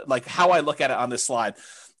out like how I look at it on this slide.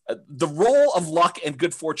 The role of luck and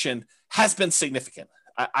good fortune has been significant.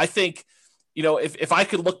 I think, if I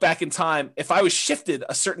could look back in time, if I was shifted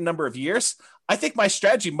a certain number of years, I think my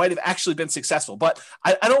strategy might have actually been successful. But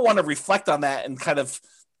I don't want to reflect on that and kind of,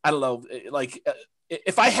 I don't know, like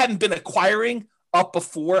if I hadn't been acquiring up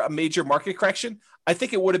before a major market correction, I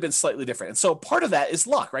think it would have been slightly different. And so part of that is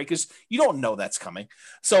luck, right? Because you don't know that's coming.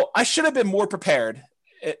 So I should have been more prepared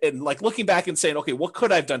and like looking back and saying, okay, what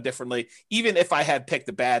could I have done differently? Even if I had picked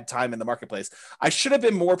a bad time in the marketplace, I should have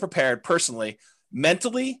been more prepared personally,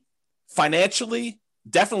 mentally, financially,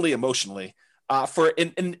 definitely emotionally, for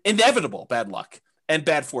an inevitable bad luck and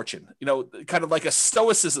bad fortune, kind of like a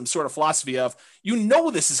stoicism sort of philosophy of,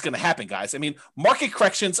 this is going to happen, guys. I mean, market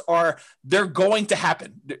corrections they're going to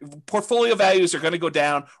happen. Portfolio values are going to go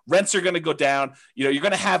down. Rents are going to go down. You're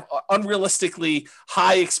going to have unrealistically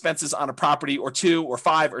high expenses on a property or 2 or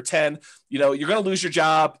 5 or 10. You're going to lose your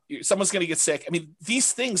job. Someone's going to get sick. I mean,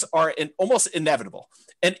 these things are almost inevitable.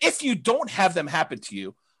 And if you don't have them happen to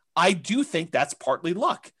you, I do think that's partly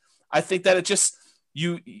luck. I think that it just,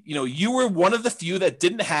 you were one of the few that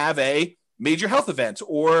didn't have a major health event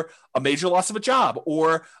or a major loss of a job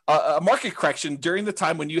or a market correction during the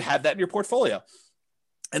time when you had that in your portfolio.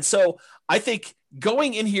 And so I think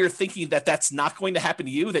going in here thinking that that's not going to happen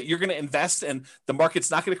to you, that you're going to invest and the market's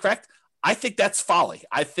not going to correct, I think that's folly.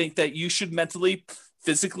 I think that you should mentally,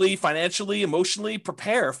 physically, financially, emotionally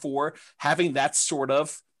prepare for having that sort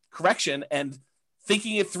of correction and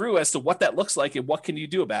thinking it through as to what that looks like and what can you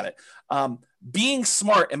do about it. Being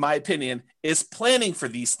smart, in my opinion, is planning for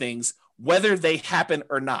these things, whether they happen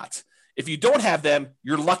or not. If you don't have them,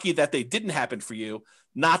 you're lucky that they didn't happen for you,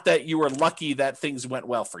 not that you were lucky that things went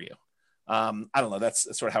well for you. I don't know. That's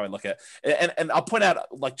sort of how I look at it. And I'll point out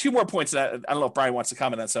like two more points that I don't know if Brian wants to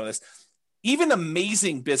comment on some of this. Even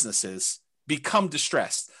amazing businesses become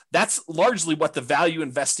distressed. That's largely what the value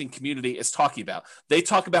investing community is talking about. They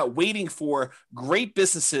talk about waiting for great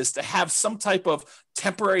businesses to have some type of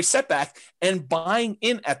temporary setback and buying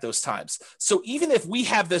in at those times. So even if we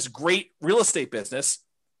have this great real estate business,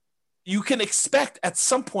 you can expect at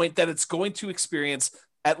some point that it's going to experience,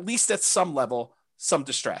 at least at some level, some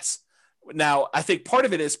distress. Now, I think part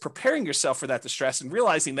of it is preparing yourself for that distress and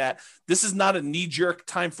realizing that this is not a knee-jerk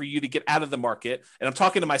time for you to get out of the market. And I'm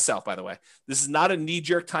talking to myself, by the way. This is not a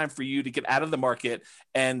knee-jerk time for you to get out of the market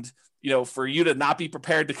and, you know, for you to not be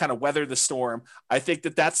prepared to kind of weather the storm. I think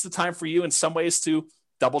that that's the time for you in some ways to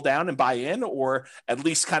double down and buy in, or at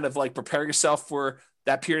least kind of like prepare yourself for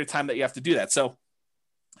that period of time that you have to do that. So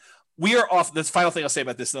we are off. The final thing I'll say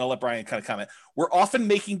about this, and I'll let Brian kind of comment. We're often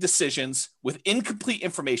making decisions with incomplete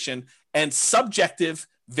information and subjective,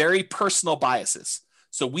 very personal biases.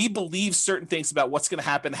 So we believe certain things about what's going to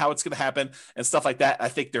happen, how it's going to happen, and stuff like that. I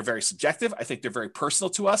think they're very subjective. I think they're very personal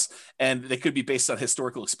to us, and they could be based on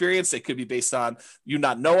historical experience. They could be based on you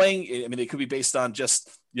not knowing. I mean, they could be based on just,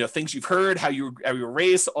 you know, things you've heard, how you were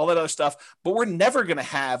raised, all that other stuff. But we're never going to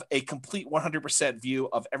have a complete 100% view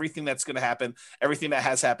of everything that's going to happen, everything that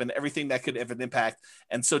has happened, everything that could have an impact.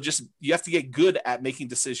 And so just you have to get good at making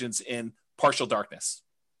decisions in partial darkness.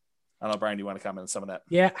 I don't know, Brian, do you want to comment on some of that?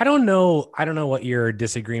 Yeah, I don't know what your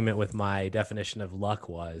disagreement with my definition of luck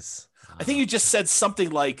was. I think you just said something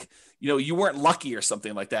like, you know, you weren't lucky or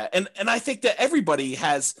something like that. And I think that everybody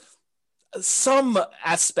has some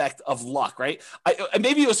aspect of luck, right?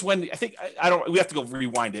 Maybe it was when we have to go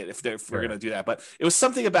rewind it if we're going to do that. But it was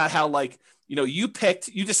something about how, like, you know, you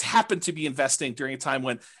just happened to be investing during a time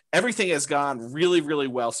when everything has gone really, really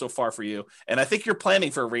well so far for you. And I think you're planning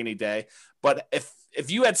for a rainy day. But if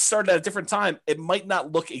you had started at a different time, it might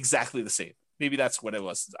not look exactly the same. Maybe that's what it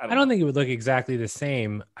was. I don't think it would look exactly the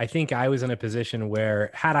same. I think I was in a position where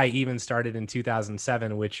had I even started in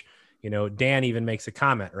 2007, which, you know, Dan even makes a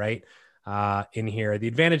comment, right? In here, the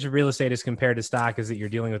advantage of real estate as compared to stock is that you're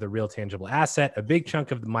dealing with a real tangible asset. A big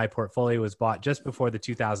chunk of my portfolio was bought just before the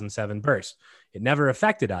 2007 burst. It never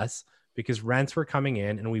affected us because rents were coming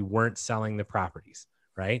in and we weren't selling the properties,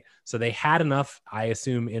 right? So they had enough, I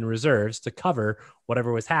assume, in reserves to cover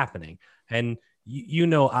whatever was happening. And you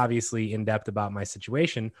know, obviously in depth about my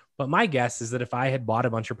situation, but my guess is that if I had bought a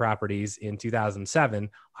bunch of properties in 2007,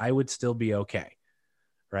 I would still be okay,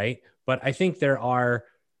 right? But I think there are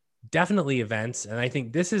definitely events. And I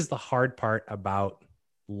think this is the hard part about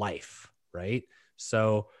life, right?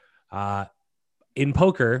 So in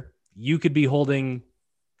poker, you could be holding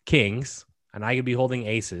kings and I could be holding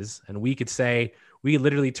aces, and we could say, we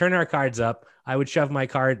literally turn our cards up. I would shove my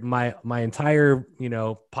entire, you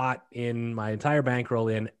know, pot in, my entire bankroll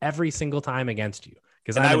in every single time against you.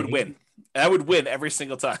 Because I would win. I would win every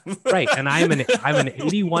single time. Right. And I'm an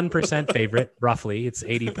 81% favorite, roughly. It's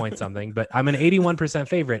 80 point something, but I'm an 81%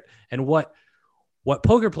 favorite. And what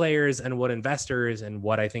poker players and what investors and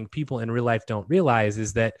what I think people in real life don't realize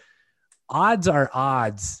is that odds are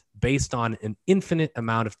odds based on an infinite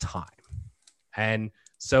amount of time. And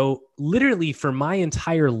so literally for my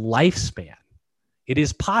entire lifespan, it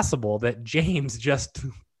is possible that James just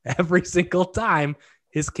every single time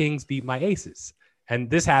his kings beat my aces. And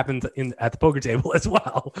this happened at the poker table as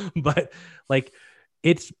well. But like,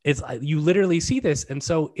 it's you literally see this. And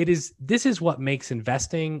so this is what makes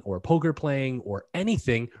investing or poker playing or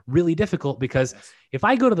anything really difficult, because if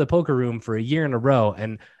I go to the poker room for a year in a row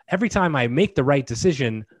and every time I make the right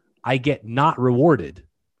decision, I get not rewarded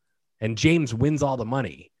and James wins all the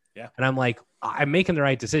money. Yeah. And I'm like, I'm making the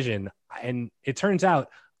right decision. And it turns out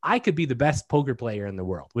I could be the best poker player in the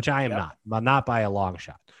world, which I am not by a long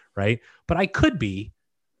shot. Right. But I could be,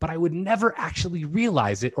 but I would never actually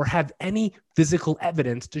realize it or have any physical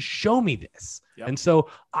evidence to show me this. Yep. And so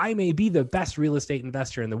I may be the best real estate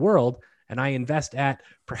investor in the world, and I invest at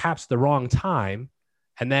perhaps the wrong time.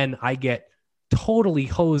 And then I get totally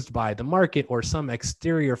hosed by the market or some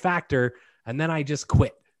exterior factor. And then I just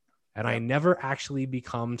quit. And I never actually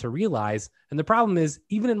become to realize. And the problem is,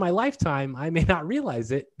 even in my lifetime, I may not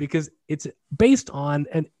realize it because it's based on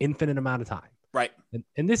an infinite amount of time. Right.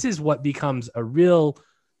 And this is what becomes a real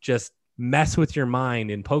just mess with your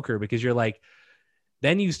mind in poker, because you're like,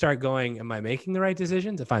 then you start going, am I making the right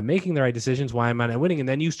decisions? If I'm making the right decisions, why am I not winning? And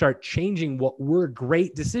then you start changing what were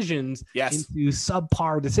great decisions into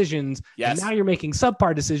subpar decisions. And now you're making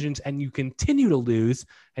subpar decisions and you continue to lose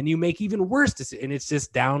and you make even worse decisions. And it's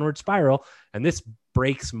just downward spiral. And this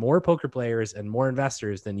breaks more poker players and more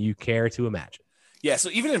investors than you care to imagine. Yeah. So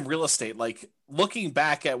even in real estate, like looking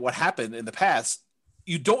back at what happened in the past,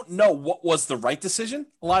 you don't know what was the right decision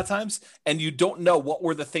a lot of times. And you don't know what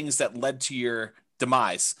were the things that led to your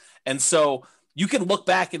demise. And so you can look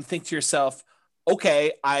back and think to yourself,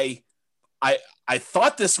 okay, I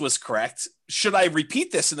thought this was correct. Should I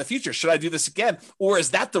repeat this in the future? Should I do this again? Or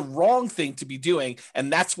is that the wrong thing to be doing?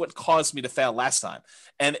 And that's what caused me to fail last time.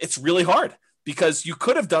 And it's really hard because you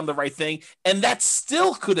could have done the right thing and that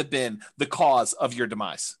still could have been the cause of your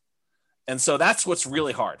demise. And so that's what's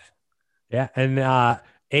really hard. Yeah. And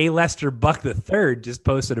A. Lester Buck III just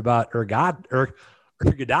posted about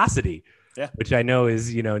ergodicity. Yeah. Which I know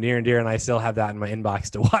is, near and dear. And I still have that in my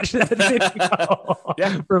inbox to watch that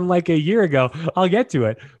video from like a year ago. I'll get to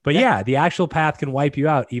it. But the actual path can wipe you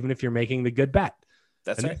out, even if you're making the good bet.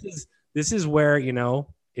 That's right. This is where,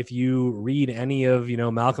 if you read any of,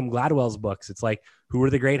 Malcolm Gladwell's books, it's like, who are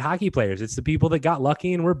the great hockey players? It's the people that got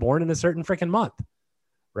lucky and were born in a certain freaking month.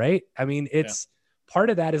 Right. I mean, it's part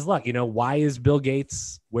of that is luck. Why is Bill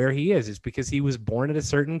Gates where he is? It's because he was born at a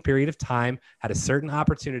certain period of time, had a certain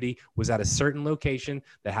opportunity, was at a certain location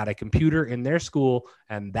that had a computer in their school,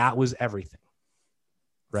 and that was everything.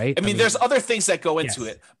 Right? I mean, there's other things that go into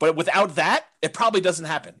it, but without that, it probably doesn't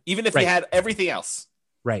happen, even if you had everything else.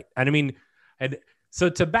 Right. And I mean, and so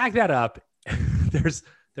to back that up,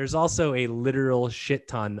 there's also a literal shit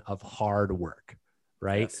ton of hard work,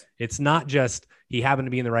 right? Yes. It's not just he happened to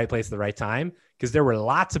be in the right place at the right time, because there were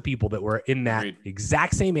lots of people that were in that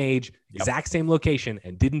exact same age, exact same location,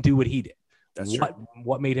 and didn't do what he did. That's true.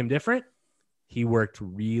 What made him different? He worked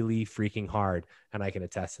really freaking hard, and I can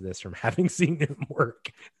attest to this from having seen him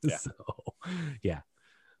work. Yeah. So,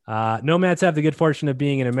 nomads have the good fortune of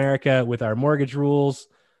being in America with our mortgage rules.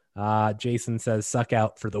 Jason says, "Suck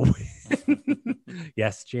out for the win."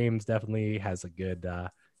 Yes, James definitely has a good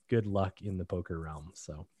luck in the poker realm.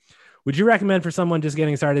 So. Would you recommend for someone just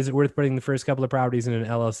getting started, is it worth putting the first couple of properties in an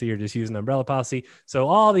LLC or just use an umbrella policy? So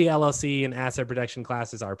all the LLC and asset protection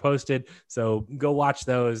classes are posted. So go watch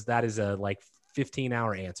those. That is a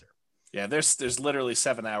 15-hour answer. Yeah, there's literally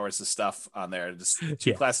 7 hours of stuff on there. Just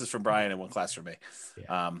two classes from Brian and one class from me.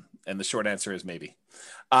 Yeah. And the short answer is maybe.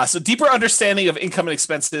 So deeper understanding of income and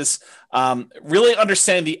expenses, really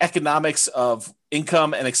understand the economics of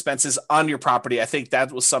income and expenses on your property. I think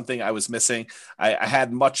that was something I was missing. I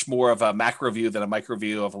had much more of a macro view than a micro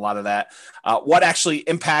view of a lot of that. What actually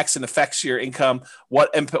impacts and affects your income? What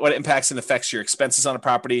impacts and affects your expenses on a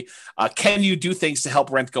property? Can you do things to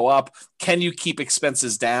help rent go up? Can you keep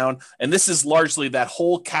expenses down? And this is largely that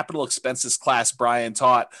whole capital expenses class Brian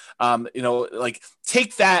taught.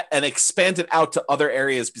 Take that and expand it out to other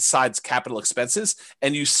areas besides capital expenses.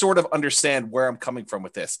 And you sort of understand where I'm coming from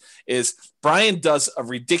with this. Is Brian does a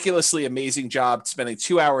ridiculously amazing job spending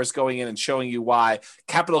 2 hours going in and showing you why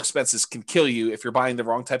capital expenses can kill you if you're buying the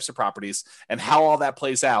wrong types of properties and how all that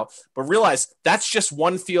plays out. But realize that's just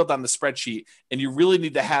one field on the spreadsheet. And you really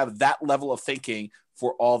need to have that level of thinking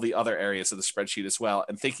for all the other areas of the spreadsheet as well.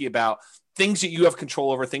 And thinking about things that you have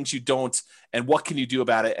control over, things you don't, and what can you do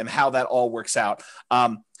about it and how that all works out.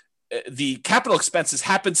 The capital expenses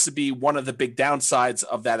happens to be one of the big downsides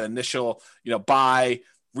of that initial, buy,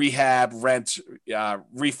 rehab, rent,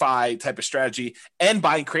 refi type of strategy, and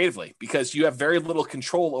buying creatively, because you have very little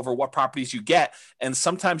control over what properties you get. And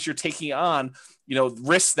sometimes you're taking on,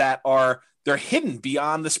 risks that they're hidden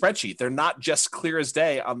beyond the spreadsheet. They're not just clear as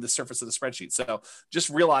day on the surface of the spreadsheet. So just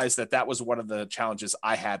realize that was one of the challenges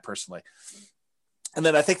I had personally. And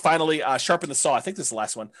then I think finally, sharpen the saw. I think this is the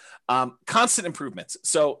last one. Constant improvements.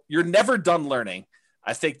 So you're never done learning.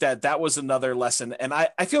 I think that was another lesson. And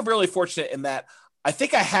I feel really fortunate in that I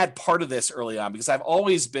think I had part of this early on because I've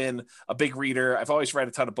always been a big reader. I've always read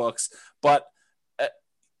a ton of books, but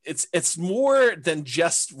it's more than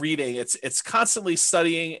just reading. It's constantly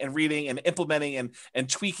studying and reading and implementing and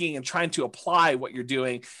tweaking and trying to apply what you're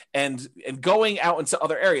doing and going out into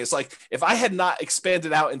other areas. Like if I had not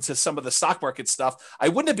expanded out into some of the stock market stuff, I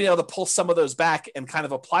wouldn't have been able to pull some of those back and kind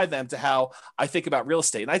of apply them to how I think about real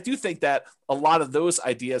estate. And I do think that a lot of those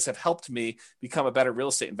ideas have helped me become a better real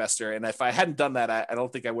estate investor. And if I hadn't done that, I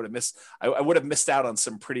don't think I would have missed out on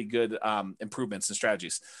some pretty good improvements and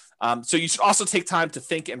strategies. So you should also take time to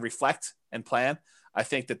think and reflect and plan. I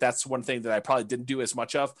think that that's one thing that I probably didn't do as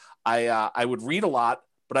much of. I would read a lot,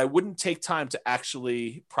 but I wouldn't take time to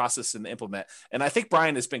actually process and implement. And I think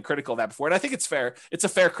Brian has been critical of that before. And I think it's fair. It's a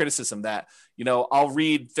fair criticism that, I'll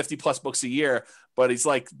read 50 plus books a year, but he's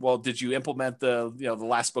like, well, did you implement the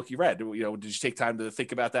last book you read? Did you take time to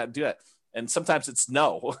think about that and do it? And sometimes it's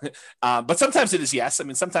no, but sometimes it is yes. I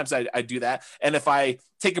mean, sometimes I do that. And if I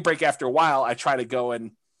take a break after a while, I try to go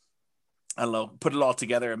and, I don't know, put it all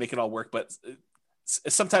together and make it all work. But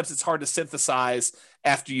sometimes it's hard to synthesize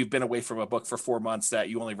after you've been away from a book for 4 months that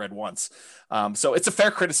you only read once. So it's a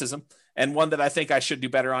fair criticism and one that I think I should do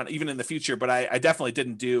better on even in the future, but I definitely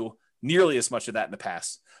didn't do nearly as much of that in the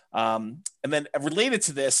past. And then related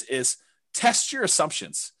to this is test your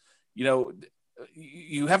assumptions.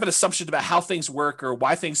 You have an assumption about how things work or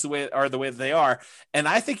why things the way that they are. And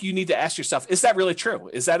I think you need to ask yourself, is that really true?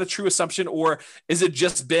 Is that a true assumption? Or is it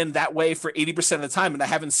just been that way for 80% of the time and I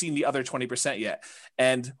haven't seen the other 20% yet?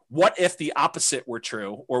 And what if the opposite were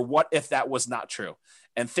true? Or what if that was not true?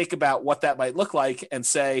 And think about what that might look like and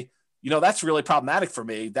say, that's really problematic for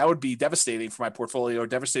me. That would be devastating for my portfolio or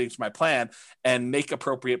devastating for my plan, and make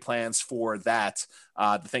appropriate plans for that,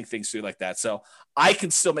 to think things through like that. So I can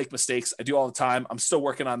still make mistakes. I do all the time. I'm still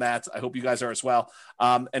working on that. I hope you guys are as well.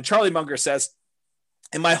 And Charlie Munger says,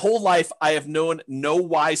 in my whole life, I have known no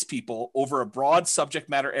wise people over a broad subject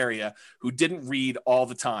matter area who didn't read all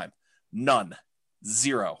the time. None.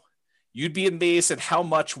 Zero. You'd be amazed at how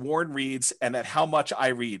much Warren reads and at how much I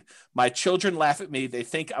read. My children laugh at me. They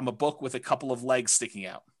think I'm a book with a couple of legs sticking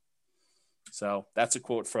out. So that's a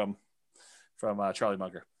quote from Charlie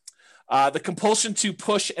Munger. The compulsion to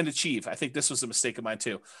push and achieve. I think this was a mistake of mine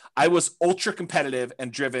too. I was ultra competitive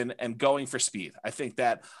and driven and going for speed. I think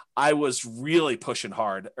that I was really pushing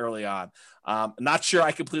hard early on. Not sure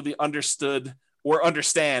I completely understood or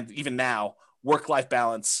understand even now work-life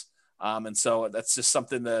balance. And so that's just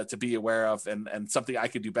something to be aware of and something I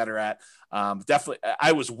could do better at. Definitely,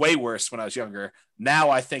 I was way worse when I was younger. Now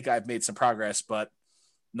I think I've made some progress, but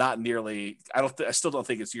not nearly. I still don't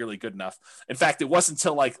think it's nearly good enough. In fact, it wasn't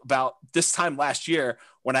until like about this time last year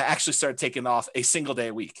when I actually started taking off a single day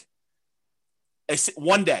a week,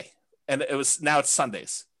 one day, and now it's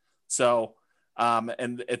Sundays. So,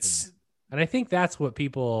 and I think that's what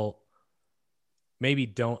people maybe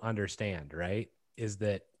don't understand, right? Is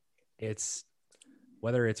that it's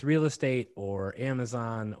whether it's real estate or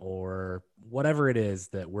Amazon or whatever it is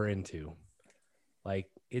that we're into, like,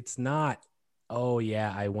 it's not, oh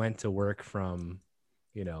yeah, I went to work from,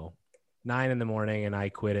 9 a.m. and I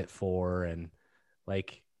quit at 4. And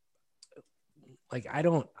like I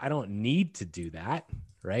don't need to do that.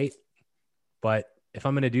 Right. But if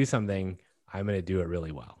I'm going to do something, I'm going to do it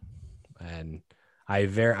really well. And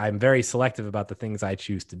I'm very selective about the things I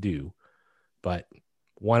choose to do, but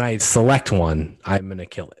when I select one, I'm going to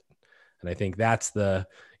kill it. And I think that's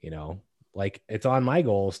it's on my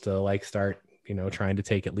goals to start, trying to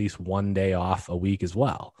take at least one day off a week as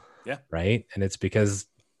well. Yeah. Right. And it's because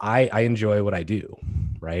I enjoy what I do.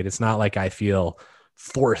 Right. It's not like I feel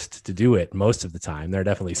forced to do it most of the time. There are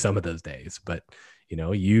definitely some of those days, but you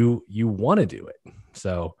want to do it.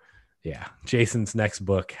 So yeah. Jason's next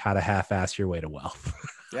book, How to Half-Ass Your Way to Wealth.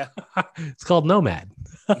 Yeah. It's called Nomad.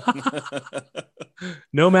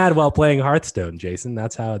 Nomad while playing Hearthstone, Jason.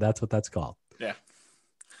 That's what that's called. Yeah.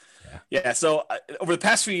 Yeah. So over the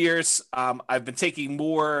past few years, I've been taking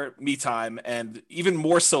more me time, and even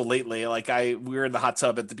more so lately. Like we were in the hot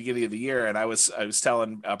tub at the beginning of the year, and I was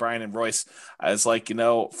telling Brian and Royce, I was like,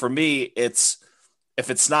 for me, if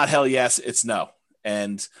it's not hell yes, it's no.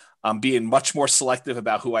 And I'm being much more selective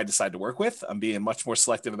about who I decide to work with. I'm being much more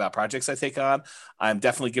selective about projects I take on. I'm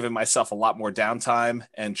definitely giving myself a lot more downtime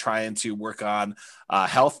and trying to work on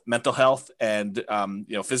health, mental health, and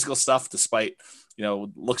physical stuff, despite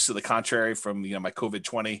looks to the contrary from my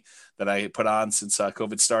COVID-20 that I put on since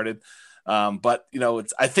COVID started. But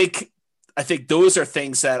I think those are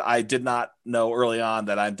things that I did not know early on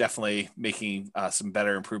that I'm definitely making some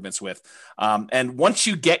better improvements with. And once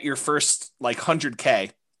you get your first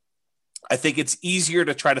 100K, I think it's easier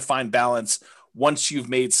to try to find balance once you've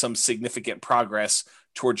made some significant progress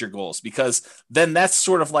towards your goals, because then that's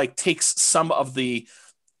sort of takes some of the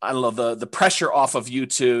I don't know, the pressure off of you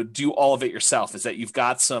to do all of it yourself is that you've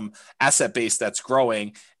got some asset base that's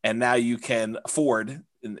growing, and now you can afford,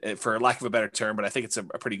 for lack of a better term, but I think it's a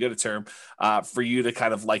pretty good term, for you to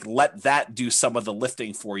kind of like let that do some of the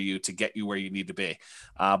lifting for you to get you where you need to be.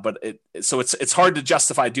 But it's hard to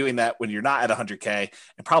justify doing that when you're not at 100K,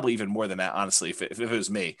 and probably even more than that, honestly. If it was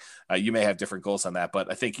me, you may have different goals on that,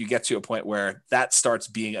 but I think you get to a point where that starts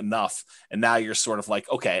being enough, and now you're sort of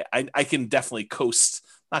like, okay, I can definitely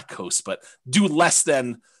not coast, but do less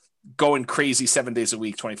than going crazy 7 days a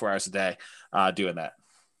week, 24 hours a day, doing that.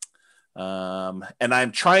 And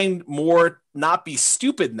I'm trying more not be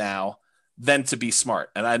stupid now than to be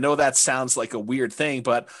smart. And I know that sounds like a weird thing,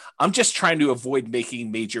 but I'm just trying to avoid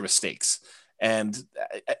making major mistakes. And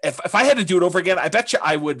if I had to do it over again, I bet you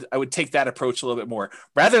I would take that approach a little bit more,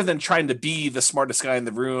 rather than trying to be the smartest guy in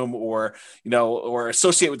the room, or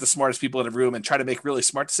associate with the smartest people in the room and try to make really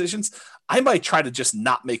smart decisions. I might try to just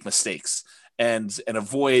not make mistakes and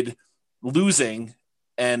avoid losing,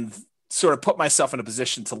 and sort of put myself in a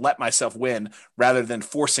position to let myself win rather than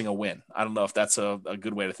forcing a win. I don't know if that's a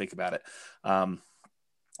good way to think about it.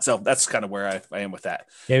 So that's kind of where I am with that.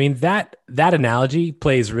 Yeah, I mean, that analogy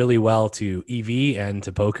plays really well to EV and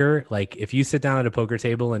to poker. Like, if you sit down at a poker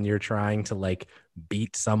table and you're trying to like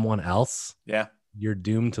beat someone else, yeah, you're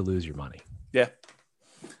doomed to lose your money. Yeah.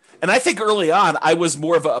 And I think early on, I was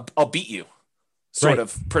more of a I'll beat you sort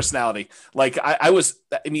of personality. Like I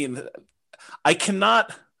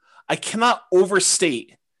cannot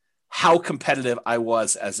overstate how competitive I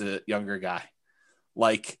was as a younger guy.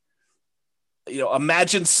 Like,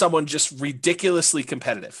 imagine someone just ridiculously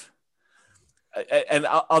competitive. And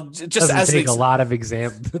I'll just doesn't take a lot of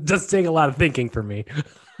doesn't take a lot of thinking for me.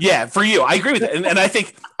 Yeah, for you, I agree with it, and I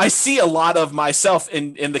think I see a lot of myself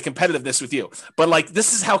in the competitiveness with you. But like,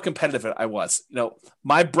 this is how competitive I was.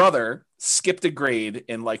 My brother skipped a grade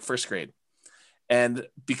in like first grade, and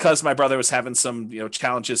because my brother was having some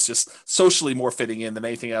challenges, just socially more fitting in than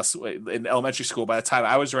anything else in elementary school. By the time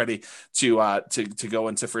I was ready to go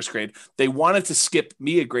into first grade, they wanted to skip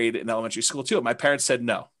me a grade in elementary school too. My parents said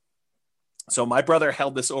no. So my brother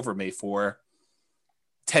held this over me for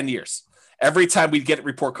 10 years. Every time we'd get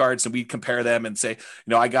report cards and we'd compare them and say,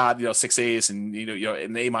 I got, 6 A's and,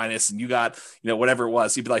 an A minus, and you got, whatever it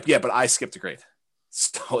was, he'd be like, yeah, but I skipped a grade.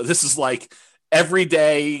 So this is like every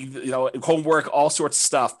day, homework, all sorts of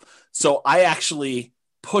stuff. So I actually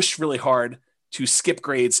pushed really hard to skip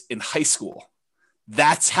grades in high school.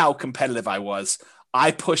 That's how competitive I was. I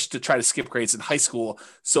pushed to try to skip grades in high school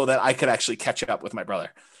so that I could actually catch up with my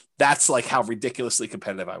brother. That's like how ridiculously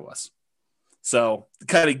competitive I was. So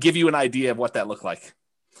kind of give you an idea of what that looked like.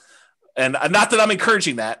 And not that I'm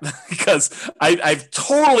encouraging that, because I've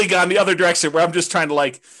totally gone the other direction where I'm just trying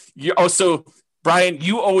to so Brian,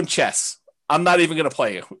 you own chess. I'm not even going to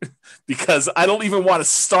play you because I don't even want to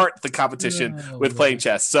start the competition with playing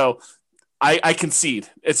chess. So I concede.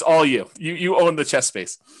 It's all you. You own the chess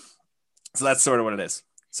space. So that's sort of what it is.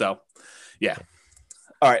 So, yeah.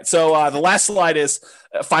 All right. So the last slide is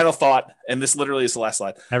a final thought, and this literally is the last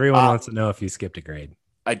slide. Everyone wants to know if you skipped a grade.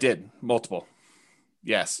 I did. Multiple.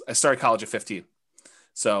 Yes. I started college at 15.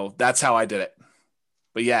 So that's how I did it.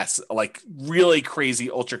 But yes, like really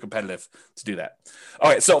crazy, ultra competitive to do that. All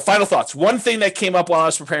right. So final thoughts. One thing that came up while I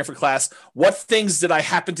was preparing for class, what things did I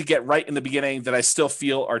happen to get right in the beginning that I still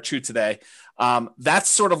feel are true today? That's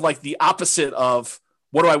sort of like the opposite of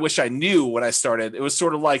what do I wish I knew when I started. It was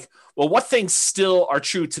sort of like, well, what things still are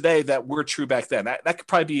true today that were true back then? That could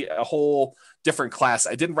probably be a whole different class.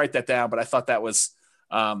 I didn't write that down, but I thought that was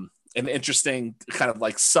an interesting kind of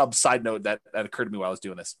like side note that occurred to me while I was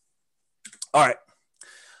doing this. All right.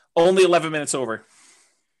 Only 11 minutes over.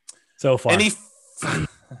 So far.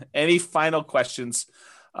 Any final questions?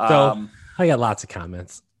 So I got lots of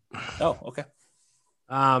comments. Oh, okay.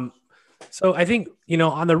 So I think,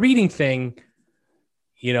 on the reading thing,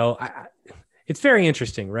 it's very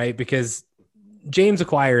interesting, right? Because James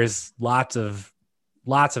acquires lots of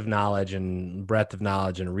knowledge and breadth of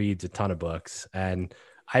knowledge and reads a ton of books. And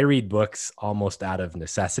I read books almost out of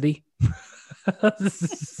necessity.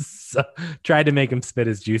 So tried to make him spit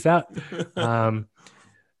his juice out. But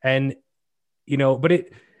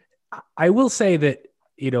I will say that,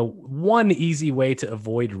 one easy way to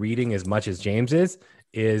avoid reading as much as James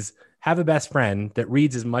is have a best friend that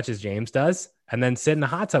reads as much as James does, and then sit in a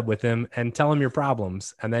hot tub with him and tell him your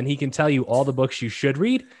problems. And then he can tell you all the books you should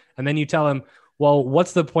read. And then you tell him, well,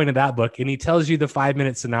 what's the point of that book? And he tells you the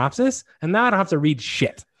 5-minute synopsis, and now I don't have to read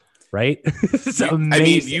shit. Right. It's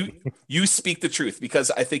amazing. I mean, you speak the truth, because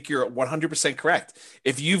I think you're 100% correct.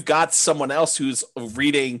 If you've got someone else who's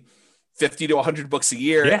reading 50 to 100 books a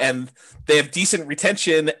year, Yeah. and they have decent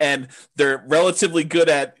retention, and they're relatively good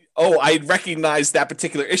at, oh, I recognize that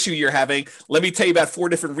particular issue you're having. Let me tell you about 4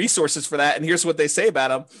 different resources for that, and here's what they say about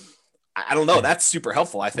them. I don't know. Yeah. That's super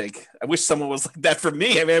helpful, I think. I wish someone was like that for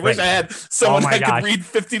me. I mean, I wish Right. I had someone my that gosh. could read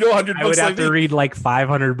 50 to 100 I books would have like to me. read like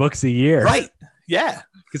 500 books a year. Right. Yeah.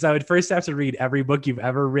 Because I would first have to read every book you've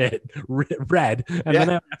ever read, and then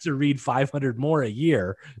I have to read 500 more a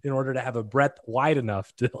year in order to have a breadth wide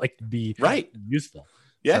enough to like be Right. useful.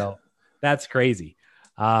 Yeah. So that's crazy.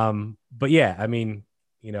 But yeah, I mean,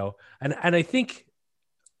 you know, and I think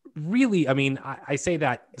really, I mean, I say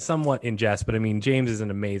that somewhat in jest, but I mean, James is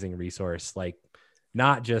an amazing resource, like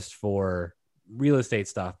not just for real estate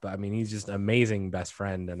stuff, but I mean, he's just an amazing best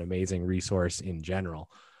friend and amazing resource in general.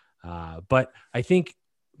 But I think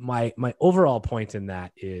my overall point in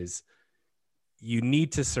that is you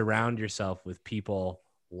need to surround yourself with people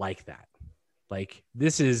like that. Like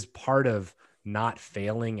this is part of not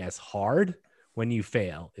failing as hard when you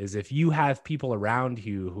fail, is if you have people around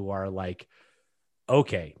you who are like,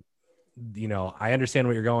 okay, you know, I understand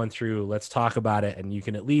what you're going through. Let's talk about it. And you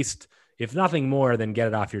can at least, if nothing more than get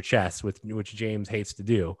it off your chest, which James hates to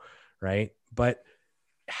do. Right. But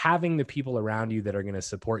having the people around you that are going to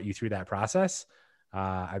support you through that process.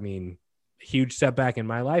 I mean, huge setback in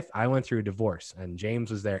my life. I went through a divorce and James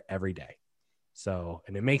was there every day. So,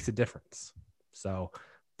 and it makes a difference. So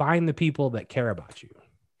find the people that care about you.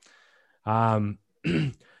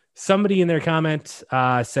 Somebody in their comment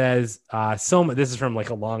says, this is from like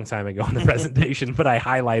a long time ago in the presentation, but I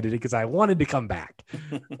highlighted it because I wanted to come back,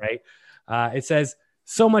 right? It says,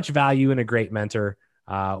 so much value in a great mentor,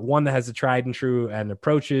 one that has a tried and true and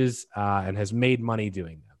approaches and has made money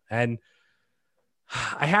doing them. And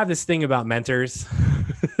I have this thing about mentors.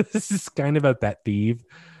 This is kind of a pet peeve.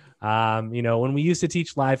 You know, when we used to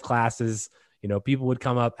teach live classes, you know, people would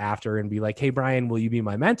come up after and be like, hey, Brian, will you be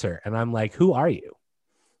my mentor? And I'm like, who are you?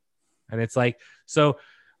 And it's like, so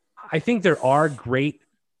I think there are great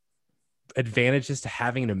advantages to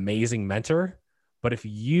having an amazing mentor, but if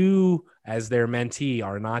you as their mentee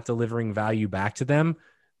are not delivering value back to them,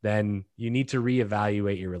 then you need to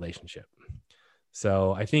reevaluate your relationship.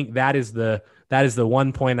 So I think that is the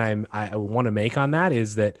one point I want to make on that,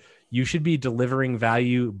 is that you should be delivering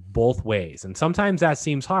value both ways. And sometimes that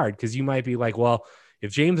seems hard because you might be like, well,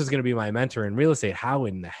 if James is going to be my mentor in real estate, how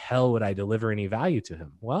in the hell would I deliver any value to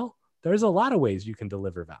him? Well, there's a lot of ways you can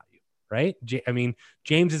deliver value, right? I mean,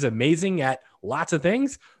 James is amazing at lots of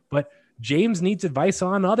things, but James needs advice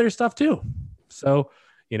on other stuff too. So,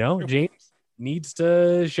 you know, James needs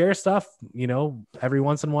to share stuff, you know, every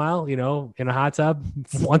once in a while, you know, in a hot tub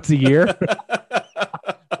once a year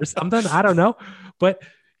or something. I don't know. But,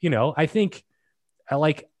 you know, I think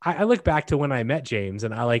I look back to when I met James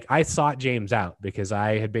and I sought James out because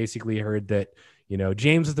I had basically heard that, you know,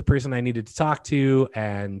 James is the person I needed to talk to.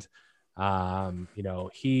 And, you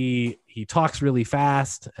know, he talks really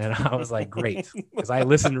fast. And I was like, great, because I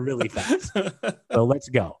listen really fast. So let's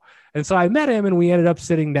go. And so I met him and we ended up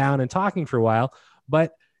sitting down and talking for a while.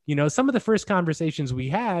 But, you know, some of the first conversations we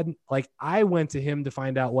had, like I went to him to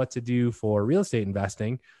find out what to do for real estate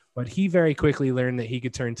investing, but he very quickly learned that he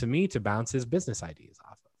could turn to me to bounce his business ideas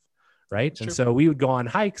off of. Right. Sure. And so we would go on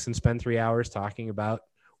hikes and spend 3 hours talking about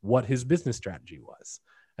what his business strategy was.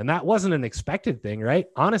 And that wasn't an expected thing, right?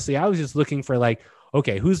 Honestly, I was just looking for like,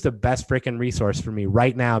 okay, who's the best freaking resource for me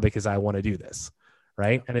right now because I want to do this.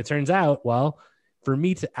 Right. And it turns out, well, for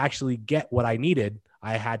me to actually get what I needed,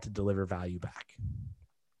 I had to deliver value back.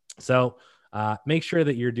 So make sure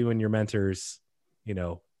that you're doing your mentors, you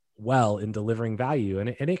know, well in delivering value. And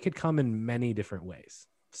it could come in many different ways.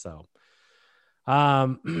 So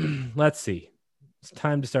let's see. It's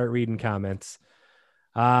time to start reading comments.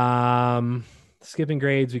 Skipping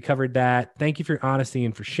grades, we covered that. Thank you for your honesty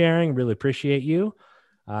and for sharing. Really appreciate you.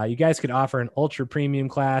 You guys could offer an ultra premium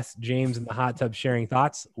class, James in the hot tub sharing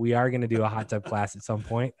thoughts. We are going to do a hot tub class at some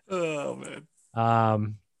point. Oh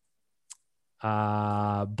man.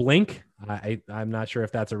 Blink. I'm not sure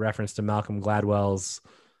if that's a reference to Malcolm Gladwell's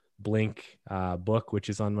Blink book, which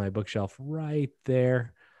is on my bookshelf right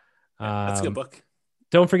there. That's a good book.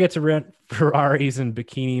 Don't forget to rent Ferraris and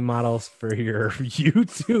bikini models for your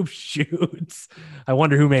YouTube shoots. I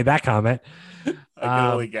wonder who made that comment. I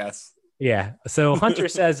can only guess. Yeah. So Hunter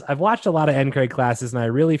says, I've watched a lot of NCREG classes and I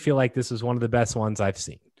really feel like this was one of the best ones I've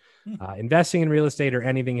seen. Investing in real estate or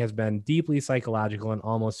anything has been deeply psychological and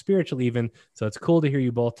almost spiritual even. So it's cool to hear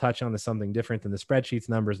you both touch on something different than the spreadsheets,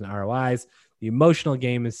 numbers, and ROIs. The emotional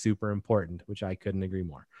game is super important, which I couldn't agree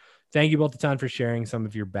more. Thank you both a ton for sharing some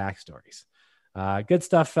of your backstories. Good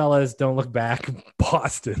stuff, fellas. Don't look back.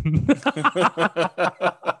 Boston.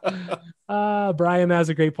 Brian has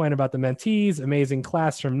a great point about the mentees. Amazing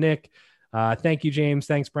class from Nick. Thank you, James.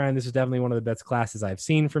 Thanks, Brian. This is definitely one of the best classes I've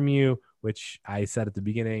seen from you, which I said at the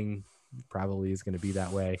beginning probably is going to be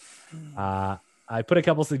that way. I put a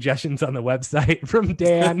couple suggestions on the website from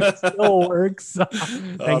Dan. It still works.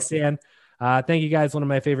 Thanks, Dan. Thank you guys. One of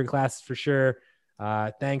my favorite classes for sure.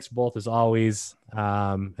 Thanks both as always.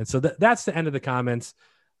 And so that's the end of the comments.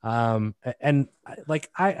 And like,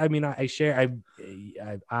 I share,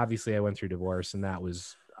 I obviously I went through divorce, and that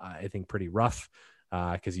was, I think, pretty rough,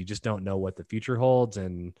 cause you just don't know what the future holds.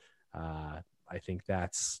 And, I think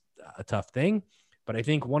that's a tough thing, but I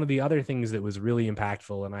think one of the other things that was really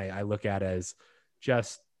impactful, and I look at as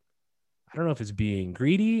just, I don't know if it's being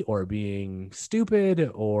greedy or being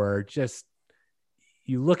stupid, or just,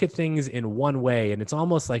 you look at things in one way, and it's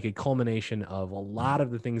almost like a culmination of a lot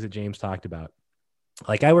of the things that James talked about.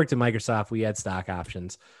 Like, I worked at Microsoft, we had stock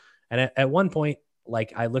options. And at one point,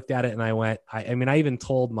 like, I looked at it and I went, I even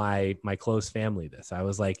told my close family this. I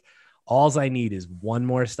was like, alls I need is one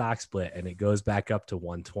more stock split and it goes back up to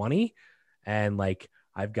 120. And like,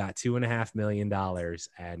 I've got $2.5 million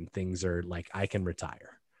and things are like, I can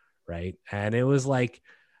retire. Right. And it was like,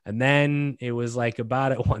 and then it was like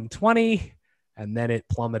about at 120, and then it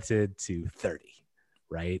plummeted to 30.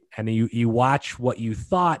 Right. And you watch what you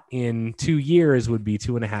thought in 2 years would be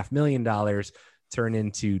 $2.5 million turn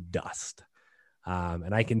into dust.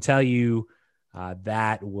 And I can tell you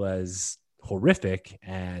that was horrific.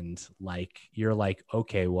 And like, you're like,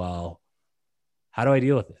 okay, well, how do I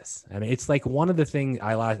deal with this? And it's like one of the things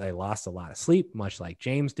I lost a lot of sleep, much like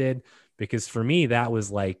James did, because for me, that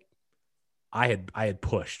was like, I had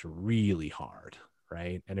pushed really hard.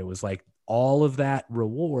 Right. And it was like all of that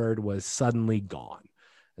reward was suddenly gone.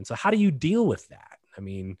 And so how do you deal with that? I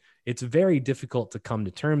mean, it's very difficult to come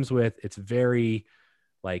to terms with. It's very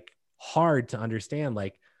like hard to understand,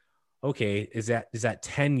 like, okay, is that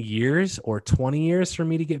 10 years or 20 years for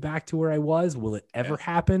me to get back to where I was? Will it ever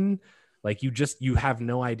happen? Like, you have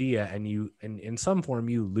no idea. And in some form,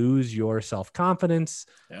 you lose your self-confidence.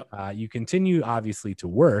 Yep. You continue obviously to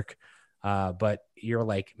work, but you're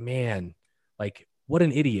like, man, like, what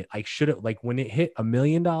an idiot. I should have, like, when it hit $1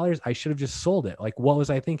 million, I should have just sold it. Like, what was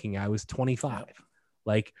I thinking? I was 25.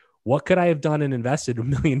 Like, what could I have done and invested $1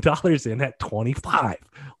 million in at 25?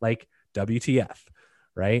 Like, WTF.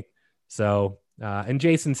 Right. So, and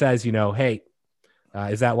Jason says, hey,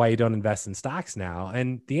 is that why you don't invest in stocks now?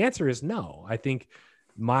 And the answer is no. I think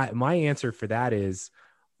my answer for that is,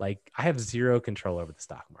 like, I have zero control over the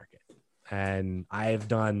stock market. And I've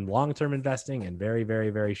done long-term investing and very,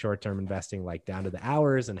 very, very short-term investing, like down to the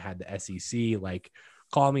hours, and had the SEC like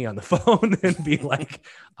call me on the phone and be like,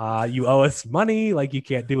 you owe us money. Like, you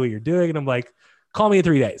can't do what you're doing. And I'm like, call me in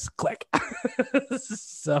 3 days, click.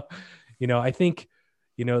 So, I think,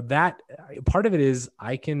 that part of it is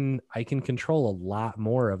I can control a lot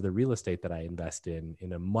more of the real estate that I invest in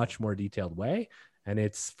a much more detailed way.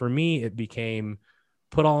 And for me, it became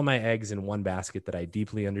put all my eggs in one basket that I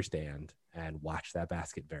deeply understand and watch that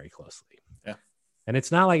basket very closely. Yeah. And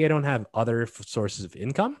it's not like I don't have other sources of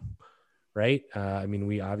income, right? I mean,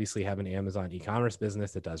 we obviously have an Amazon e-commerce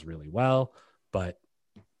business that does really well, but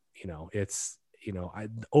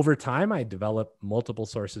over time I develop multiple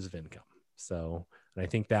sources of income. So, and I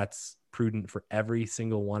think that's prudent for every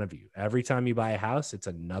single one of you. Every time you buy a house, it's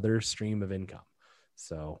another stream of income.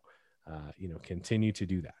 So, continue to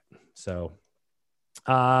do that. So,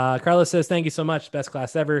 Carlos says, thank you so much. Best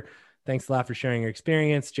class ever. Thanks a lot for sharing your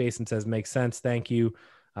experience. Jason says, makes sense. Thank you.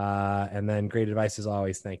 And then great advice as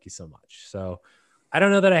always. Thank you so much. So I don't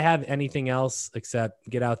know that I have anything else except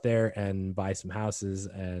get out there and buy some houses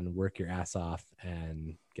and work your ass off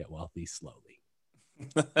and get wealthy slowly.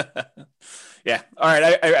 Yeah. All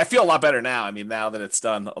right. I feel a lot better now. I mean, now that it's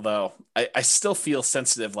done, although I still feel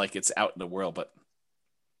sensitive, like it's out in the world, but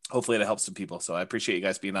hopefully it helps some people. So I appreciate you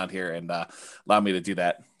guys being on here and allow me to do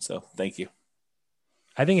that. So thank you.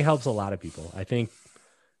 I think it helps a lot of people. I think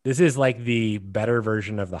this is like the better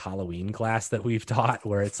version of the Halloween class that we've taught,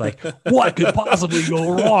 where it's like, what could possibly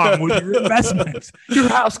go wrong with your investments? Your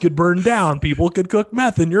house could burn down. People could cook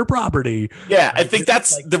meth in your property. Yeah, I think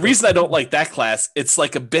that's like the reason I don't like that class. It's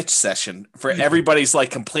like a bitch session for everybody's like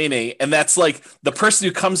complaining. And that's like the person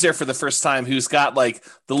who comes there for the first time, who's got like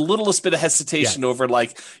the littlest bit of hesitation over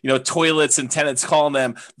like, toilets and tenants calling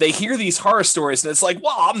them. They hear these horror stories and it's like,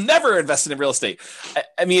 well, I'm never invested in real estate.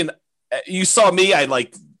 I mean, you saw me, I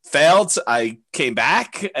like failed. I came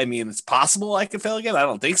back. I mean, it's possible I could fail again. I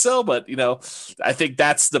don't think so, but I think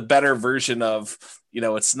that's the better version of,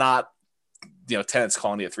 it's not, tenants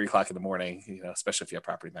calling you at 3:00 in the morning, especially if you have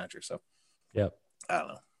property manager. So, Yep. I don't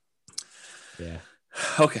know. Yeah.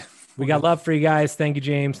 Okay. We got love for you guys. Thank you,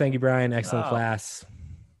 James. Thank you, Brian. Excellent class.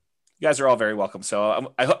 You guys are all very welcome.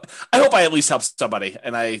 So I hope I at least help somebody.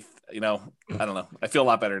 And I don't know. I feel a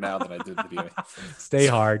lot better now than I did at the beginning. Stay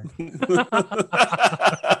hard.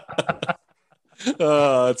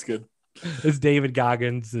 Oh, that's good. It's David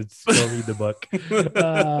Goggins. It's go read the book.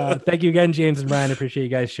 Thank you again, James and Brian. I appreciate you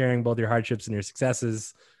guys sharing both your hardships and your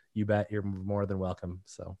successes. You bet. You're more than welcome.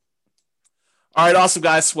 So, all right, awesome,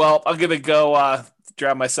 guys. Well, I'm gonna go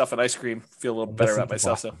drown myself in ice cream. Feel a little better about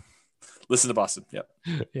myself. So, listen to Boston. Yep.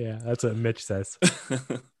 Yeah, that's what Mitch says.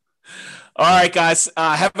 All right, guys.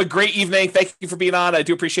 Have a great evening. Thank you for being on. I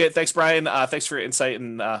do appreciate it. Thanks, Brian. Thanks for your insight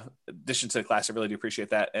and addition to the class. I really do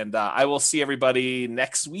appreciate that. And I will see everybody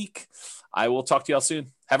next week. I will talk to y'all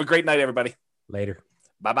soon. Have a great night, everybody. Later.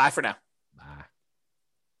 Bye-bye for now. Bye.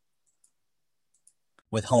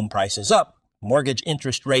 With home prices up, mortgage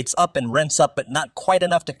interest rates up, and rents up, but not quite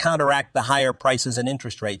enough to counteract the higher prices and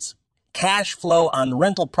interest rates, cash flow on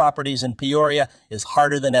rental properties in Peoria is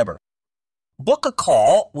harder than ever. Book a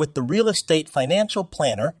call with the Real Estate Financial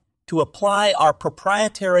Planner to apply our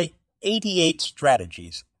proprietary 88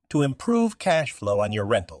 strategies to improve cash flow on your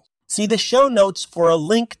rentals. See the show notes for a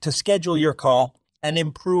link to schedule your call and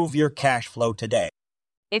improve your cash flow today.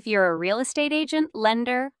 If you're a real estate agent,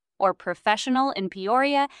 lender, or professional in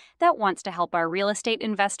Peoria that wants to help our real estate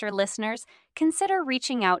investor listeners, consider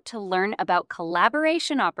reaching out to learn about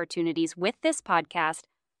collaboration opportunities with this podcast.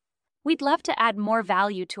 We'd love to add more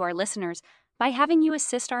value to our listeners by having you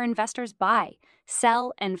assist our investors buy,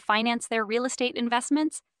 sell, and finance their real estate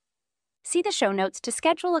investments. See the show notes to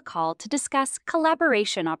schedule a call to discuss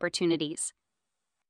collaboration opportunities.